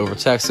England, one at Over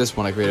Texas,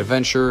 one at Great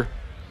Adventure.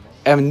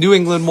 And New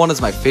England one is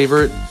my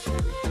favorite,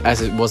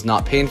 as it was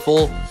not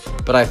painful,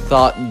 but I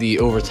thought the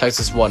Over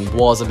Texas one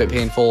was a bit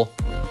painful.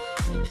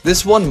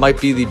 This one might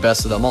be the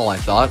best of them all, I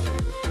thought.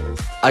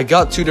 I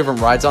got 2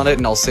 different rides on it,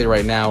 and I'll say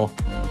right now,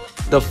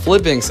 the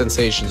flipping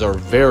sensations are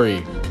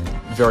very,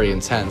 very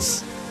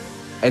intense,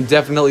 and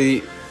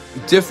definitely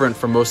different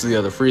from most of the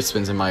other free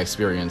spins in my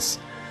experience.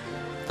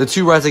 The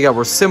 2 rides I got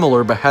were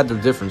similar but had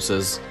their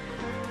differences,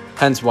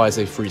 hence why it's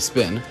a free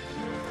spin,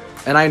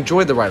 and I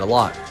enjoyed the ride a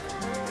lot.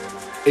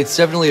 It's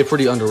definitely a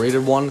pretty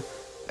underrated one,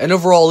 and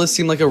overall this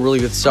seemed like a really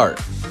good start.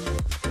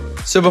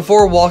 So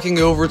before walking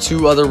over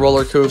to other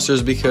roller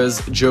coasters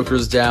because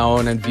Joker's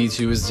down and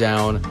V2 is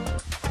down,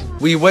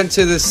 we went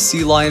to this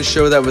Sea Lion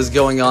show that was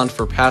going on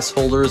for pass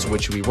holders,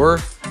 which we were.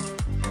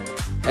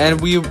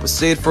 And we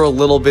stayed for a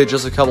little bit,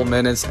 just a couple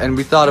minutes, and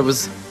we thought it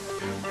was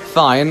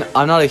fine.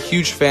 I'm not a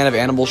huge fan of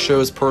animal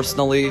shows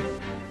personally.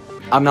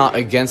 I'm not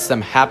against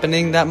them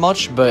happening that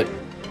much, but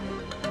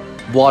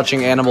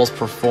watching animals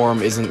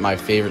perform isn't my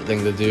favorite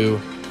thing to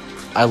do.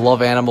 I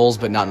love animals,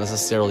 but not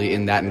necessarily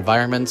in that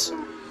environment.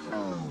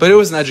 But it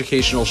was an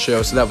educational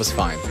show, so that was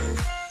fine.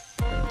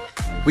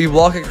 We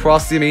walk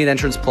across the main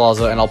entrance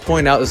plaza, and I'll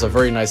point out there's a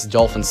very nice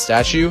dolphin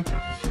statue.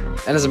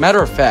 And as a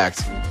matter of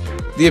fact,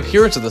 the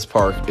appearance of this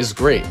park is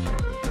great.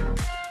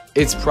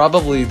 It's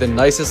probably the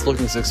nicest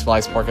looking Six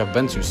Flags park I've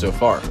been to so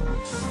far.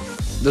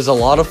 There's a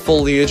lot of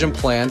foliage and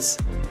plants,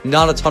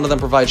 not a ton of them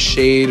provide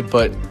shade,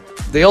 but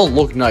they all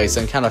look nice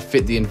and kind of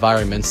fit the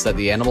environments that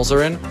the animals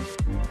are in.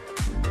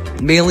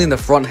 Mainly in the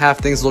front half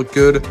things look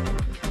good.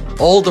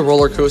 All the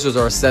roller coasters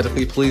are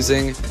aesthetically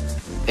pleasing,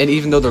 and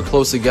even though they're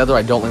close together,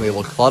 I don't think they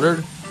look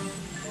cluttered.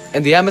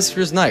 And the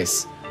atmosphere is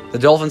nice. The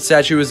dolphin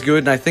statue is good,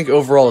 and I think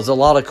overall there's a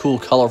lot of cool,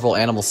 colorful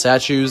animal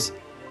statues.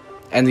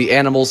 And the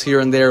animals here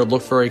and there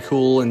look very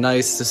cool and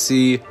nice to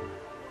see.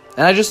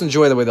 And I just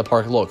enjoy the way the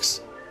park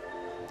looks.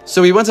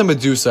 So we went to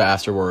Medusa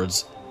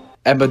afterwards.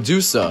 And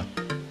Medusa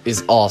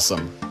is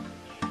awesome.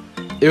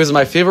 It was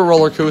my favorite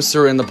roller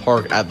coaster in the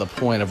park at the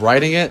point of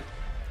riding it.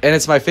 And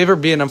it's my favorite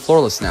B&M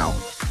Floorless now.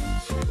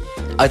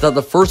 I thought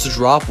the first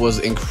drop was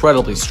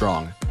incredibly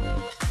strong.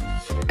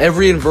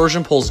 Every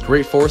inversion pulls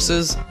great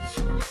forces.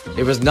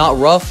 It was not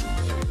rough.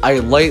 I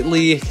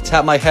lightly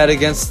tapped my head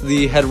against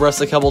the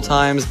headrest a couple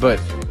times, but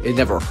it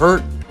never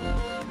hurt.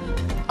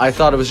 I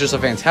thought it was just a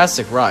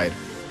fantastic ride.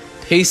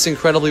 Paced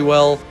incredibly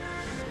well.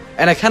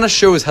 And it kind of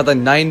shows how the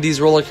 90s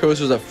roller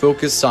coasters that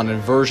focused on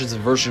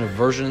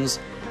inversions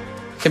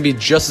can be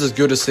just as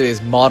good as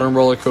today's modern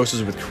roller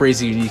coasters with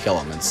crazy unique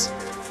elements.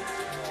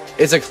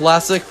 It's a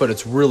classic, but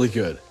it's really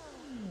good.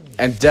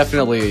 And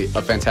definitely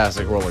a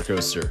fantastic roller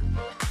coaster.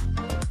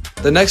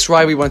 The next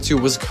ride we went to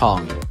was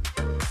Kong.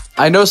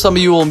 I know some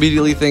of you will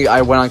immediately think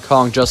I went on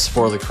Kong just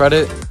for the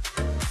credit,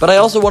 but I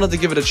also wanted to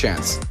give it a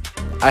chance.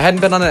 I hadn't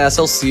been on an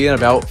SLC in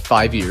about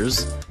 5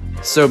 years,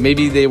 so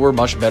maybe they were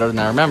much better than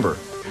I remember.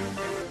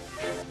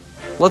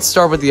 Let's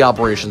start with the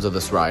operations of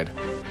this ride.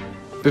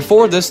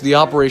 Before this, the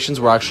operations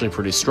were actually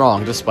pretty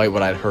strong, despite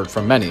what I'd heard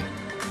from many.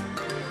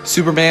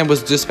 Superman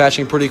was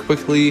dispatching pretty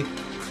quickly,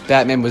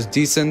 Batman was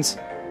decent,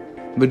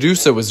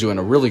 Medusa was doing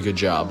a really good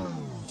job,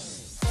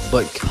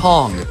 but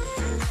Kong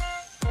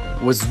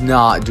was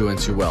not doing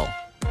too well.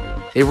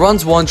 It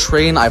runs one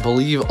train, I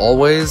believe,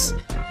 always,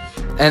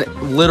 and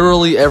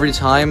literally every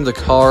time the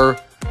car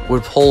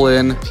would pull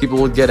in,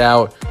 people would get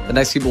out, the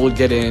next people would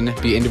get in,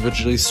 be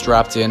individually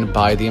strapped in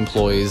by the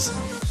employees,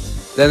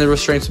 then the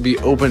restraints would be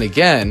open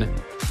again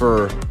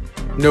for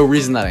no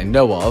reason that I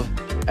know of,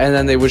 and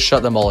then they would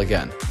shut them all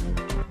again.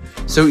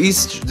 So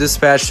each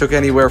dispatch took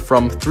anywhere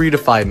from 3 to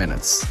 5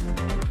 minutes.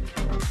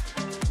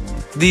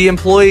 The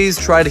employees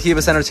tried to keep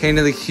us entertained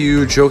in the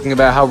queue, joking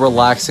about how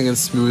relaxing and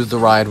smooth the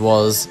ride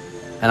was.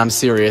 And I'm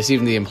serious,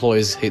 even the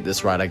employees hate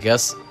this ride, I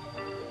guess.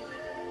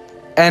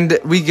 And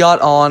we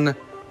got on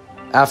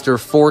after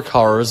 4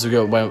 cars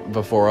who went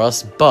before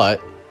us,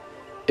 but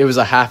it was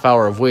a half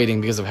hour of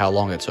waiting because of how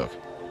long it took.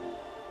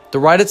 The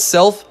ride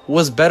itself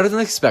was better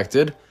than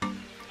expected.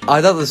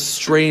 I thought the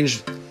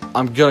strange,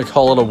 I'm gonna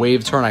call it a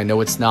wave turn, I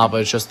know it's not,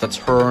 but it's just the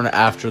turn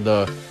after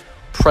the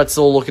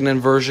pretzel-looking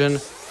inversion,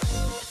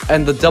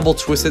 and the double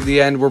twist at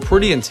the end were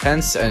pretty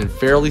intense and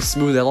fairly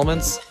smooth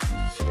elements.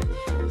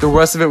 The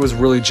rest of it was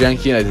really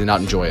janky and I did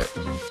not enjoy it.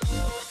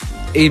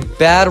 A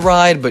bad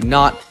ride, but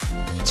not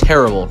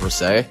terrible per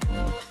se.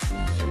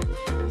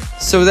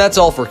 So that's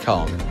all for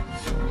Kong.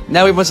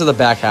 Now we went to the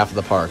back half of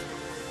the park.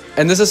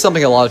 And this is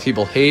something a lot of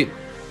people hate.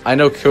 I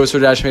know Coaster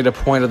Dash made a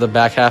point of the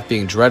back half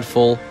being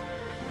dreadful,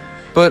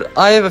 but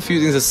I have a few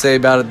things to say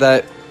about it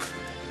that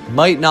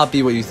might not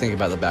be what you think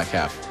about the back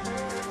half.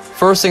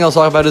 First thing I'll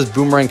talk about is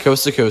Boomerang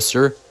Coast to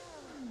Coaster.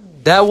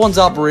 That one's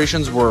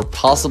operations were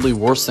possibly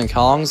worse than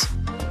Kong's.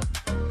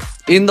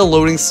 In the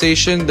loading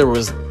station, there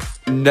was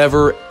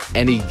never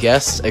any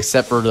guests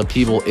except for the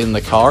people in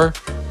the car.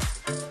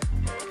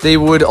 They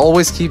would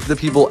always keep the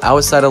people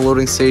outside a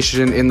loading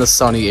station in the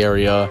sunny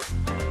area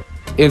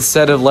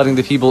instead of letting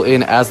the people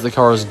in as the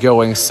car is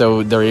going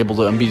so they're able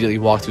to immediately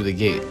walk through the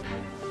gate.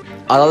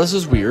 I thought this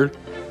was weird,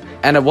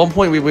 and at one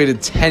point we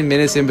waited 10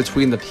 minutes in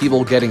between the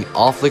people getting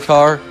off the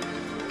car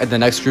and the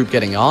next group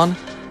getting on.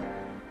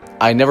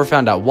 I never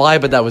found out why,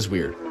 but that was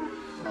weird.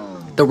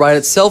 The ride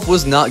itself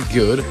was not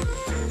good.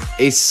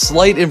 A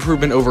slight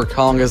improvement over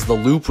Kong as the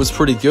loop was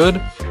pretty good,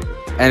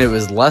 and it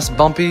was less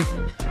bumpy,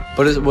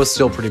 but it was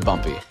still pretty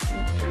bumpy.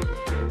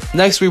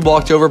 Next, we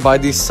walked over by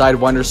the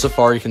Sidewinder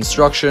Safari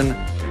construction,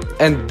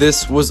 and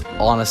this was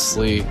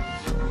honestly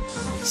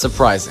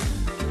surprising.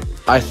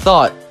 I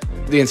thought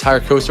the entire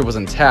coaster was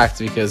intact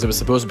because it was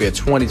supposed to be a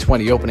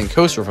 2020 opening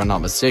coaster if I'm not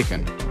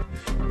mistaken.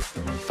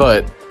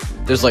 But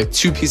there's like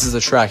 2 pieces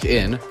of track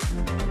in,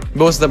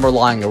 most of them are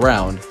lying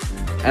around,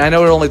 and I know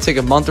it would only take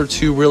a month or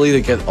 2 really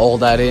to get all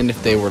that in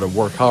if they were to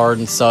work hard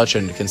and such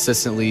and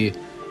consistently.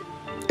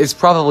 It's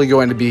probably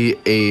going to be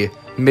a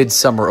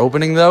midsummer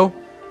opening though,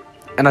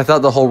 and I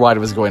thought the whole ride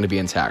was going to be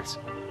intact.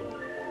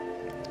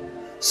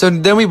 So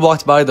then we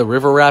walked by the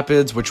River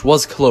Rapids, which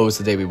was closed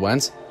the day we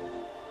went.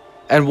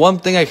 And one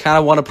thing I kind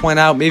of want to point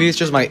out, maybe it's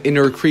just my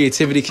inner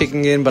creativity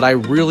kicking in, but I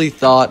really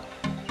thought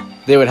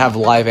they would have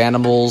live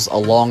animals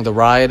along the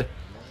ride.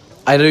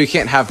 I know you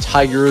can't have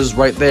tigers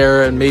right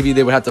there, and maybe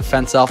they would have to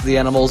fence off the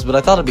animals, but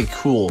I thought it'd be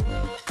cool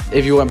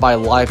if you went by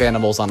live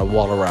animals on a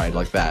water ride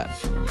like that.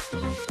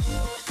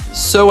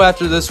 So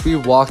after this, we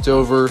walked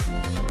over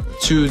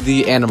to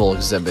the animal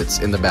exhibits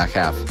in the back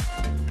half.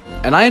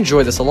 And I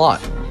enjoy this a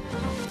lot.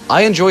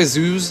 I enjoy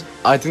zoos,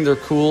 I think they're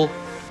cool,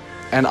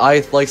 and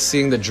I like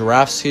seeing the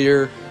giraffes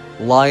here,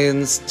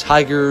 lions,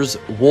 tigers,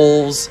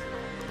 wolves,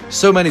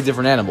 so many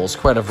different animals,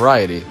 quite a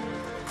variety.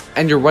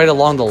 And you're right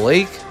along the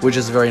lake, which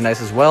is very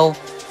nice as well.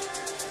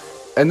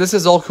 and this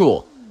is all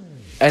cool.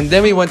 And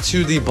then we went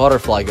to the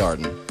butterfly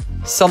garden,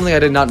 something I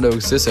did not know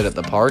existed at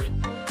the park,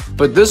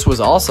 but this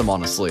was awesome,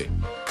 honestly.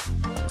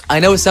 I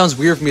know it sounds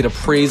weird for me to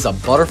praise a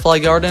butterfly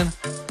garden,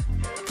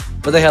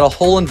 but they had a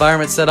whole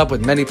environment set up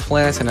with many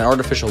plants and an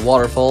artificial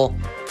waterfall,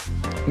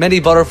 many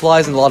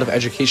butterflies and a lot of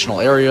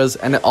educational areas,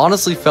 and it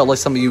honestly felt like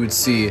something you would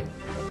see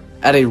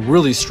at a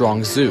really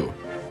strong zoo.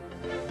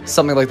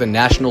 Something like the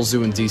National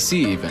Zoo in DC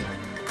even.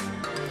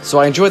 So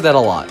I enjoyed that a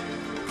lot.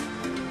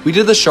 We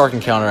did the shark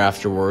encounter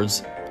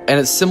afterwards, and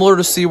it's similar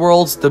to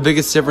SeaWorld's, the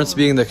biggest difference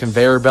being the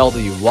conveyor belt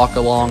that you walk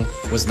along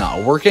was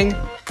not working.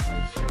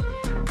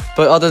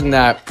 But other than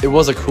that, it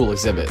was a cool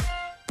exhibit.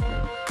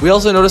 We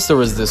also noticed there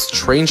was this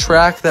train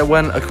track that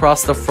went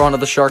across the front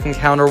of the shark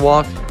encounter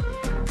walk,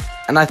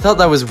 and I thought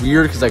that was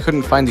weird because I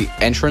couldn't find the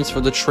entrance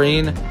for the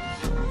train,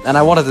 and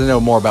I wanted to know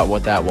more about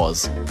what that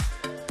was.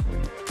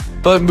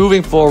 But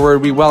moving forward,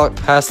 we went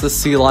past the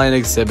sea lion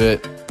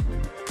exhibit,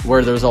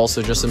 where there's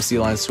also just some sea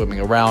lions swimming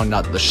around,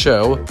 not the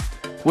show,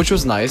 which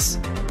was nice.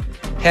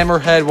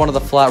 Hammerhead, one of the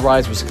flat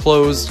rides, was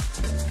closed.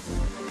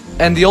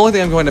 And the only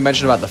thing I'm going to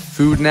mention about the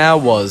food now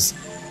was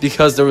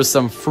because there was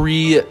some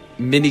free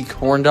mini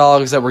corn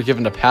dogs that were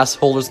given to pass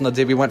holders on the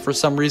day we went for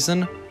some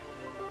reason.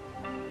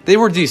 They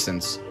were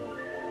decent.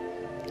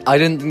 I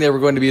didn't think they were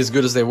going to be as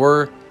good as they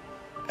were,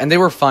 and they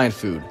were fine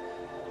food.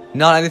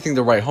 Not anything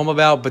to write home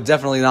about, but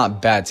definitely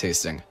not bad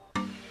tasting.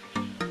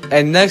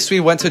 And next we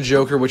went to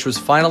Joker, which was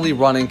finally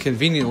running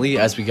conveniently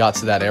as we got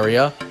to that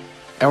area.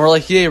 And we're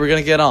like, yay, we're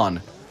gonna get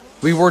on.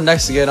 We were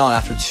next to get on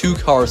after 2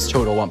 cars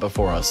total went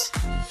before us.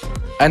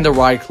 And the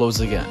ride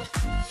closed again.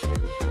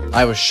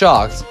 I was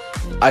shocked.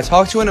 I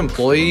talked to an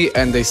employee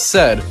and they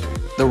said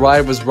the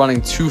ride was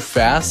running too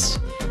fast.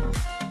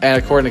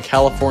 And according to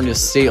California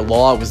state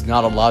law, it was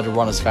not allowed to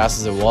run as fast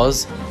as it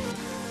was.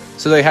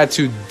 So they had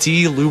to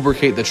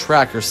de-lubricate the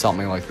track or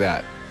something like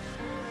that.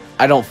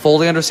 I don't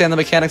fully understand the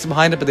mechanics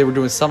behind it, but they were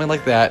doing something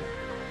like that.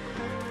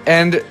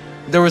 And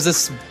there was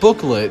this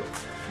booklet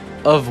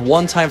of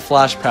one-time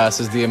flash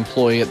passes the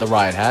employee at the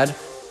ride had.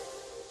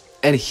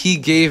 And he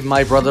gave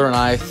my brother and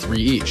I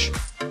 3 each.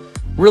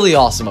 Really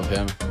awesome of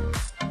him.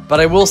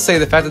 But I will say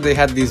the fact that they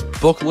had these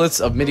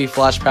booklets of mini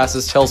flash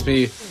passes tells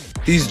me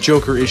these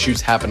Joker issues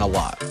happen a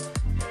lot.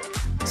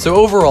 So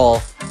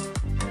overall,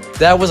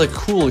 that was a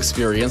cool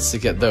experience to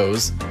get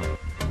those.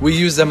 We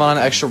used them on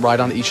an extra ride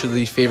on each of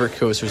the favorite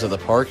coasters at the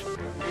park: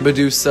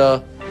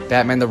 Medusa,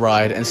 Batman the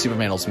Ride, and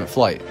Superman Ultimate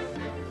Flight.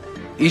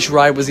 Each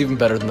ride was even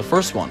better than the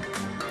first one.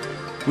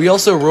 We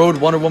also rode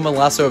Wonder Woman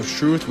Lasso of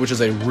Truth, which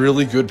is a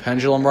really good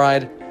pendulum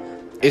ride.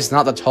 It's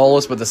not the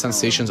tallest, but the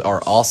sensations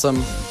are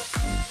awesome.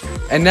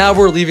 And now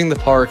we're leaving the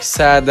park,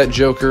 sad that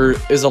Joker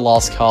is a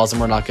lost cause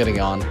and we're not getting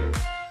on.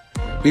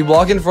 We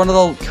walk in front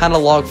of the kind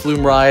of log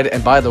flume ride,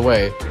 and by the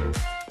way,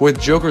 with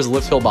Joker's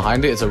lift hill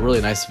behind it, it's a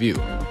really nice view.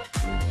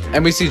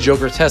 And we see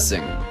Joker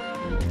testing.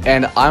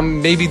 And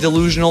I'm maybe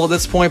delusional at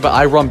this point, but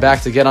I run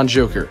back to get on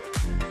Joker.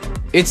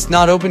 It's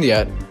not open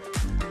yet,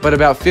 but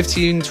about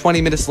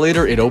 15-20 minutes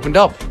later, it opened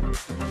up.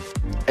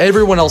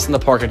 Everyone else in the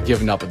park had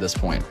given up at this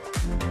point.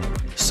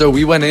 So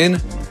we went in,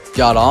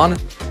 got on,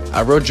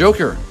 I rode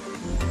Joker.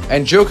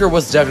 And Joker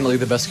was definitely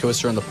the best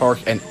coaster in the park,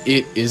 and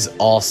it is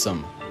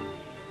awesome.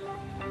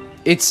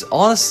 It's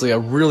honestly a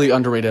really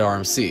underrated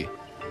RMC.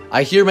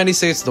 I hear many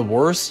say it's the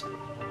worst,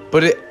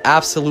 but it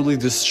absolutely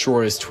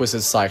destroys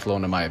Twisted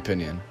Cyclone in my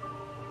opinion.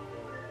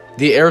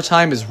 The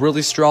airtime is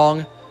really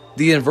strong,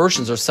 the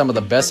inversions are some of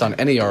the best on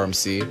any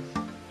RMC.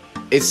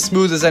 It's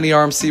smooth as any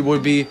RMC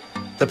would be,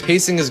 the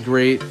pacing is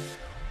great,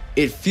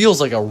 it feels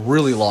like a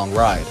really long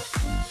ride.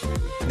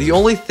 The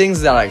only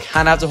things that I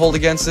kind of have to hold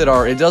against it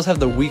are, it does have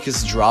the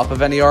weakest drop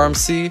of any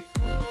RMC.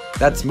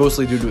 That's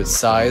mostly due to its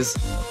size.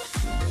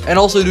 And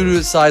also due to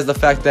its size, the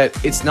fact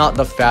that it's not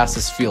the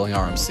fastest feeling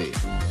RMC.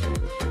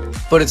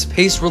 But it's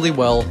paced really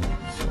well,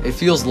 it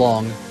feels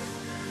long,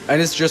 and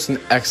it's just an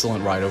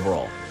excellent ride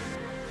overall.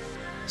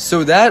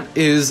 So that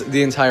is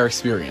the entire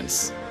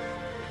experience.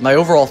 My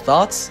overall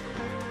thoughts?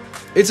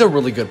 It's a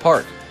really good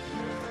park.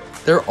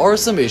 There are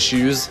some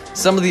issues.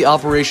 Some of the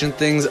operation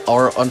things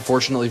are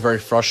unfortunately very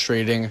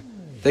frustrating.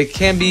 They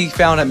can be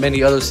found at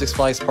many other Six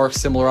Flags parks,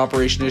 similar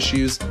operation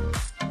issues,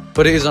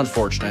 but it is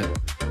unfortunate.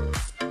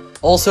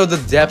 Also, the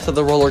depth of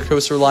the roller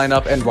coaster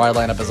lineup and ride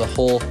lineup as a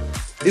whole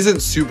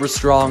isn't super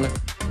strong,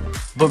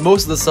 but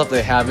most of the stuff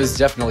they have is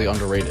definitely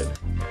underrated.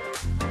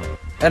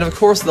 And of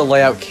course, the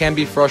layout can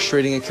be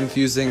frustrating and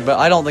confusing, but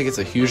I don't think it's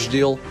a huge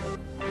deal.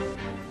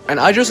 And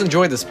I just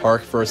enjoyed this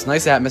park for its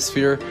nice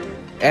atmosphere,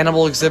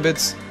 animal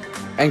exhibits,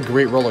 and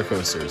great roller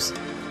coasters.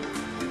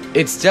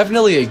 It's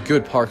definitely a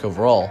good park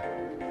overall.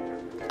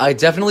 I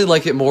definitely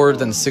like it more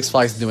than Six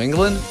Flags New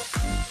England,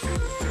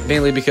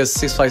 mainly because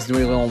Six Flags New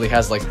England only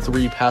has like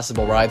 3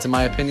 passable rides in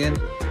my opinion.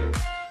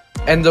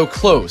 And though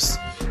close,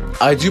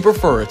 I do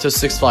prefer it to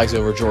Six Flags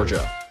Over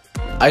Georgia.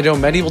 I know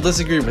many will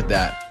disagree with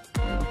that,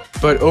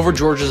 but Over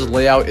Georgia's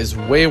layout is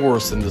way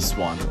worse than this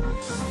one.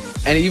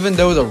 And even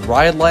though the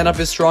ride lineup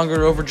is stronger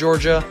at Over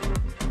Georgia,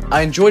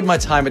 I enjoyed my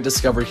time at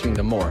Discovery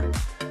Kingdom more.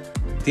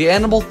 The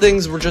animal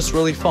things were just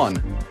really fun.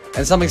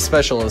 and something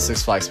special at a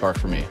Six Flags park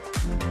for me.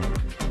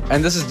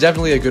 And this is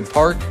definitely a good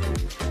park,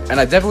 and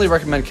I definitely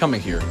recommend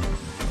coming here.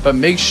 But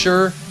make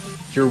sure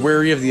you're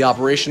wary of the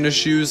operation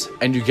issues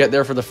and you get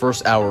there for the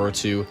first hour or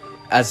two,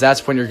 as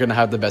that's when you're going to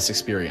have the best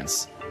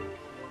experience.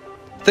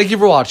 Thank you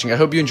for watching. I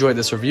hope you enjoyed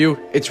this review.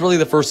 It's really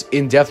the first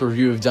in-depth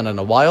review we've done in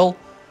a while.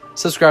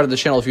 Subscribe to the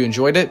channel if you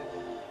enjoyed it,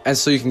 and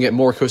so you can get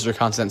more coaster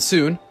content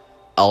soon.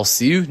 I'll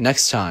see you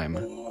next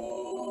time.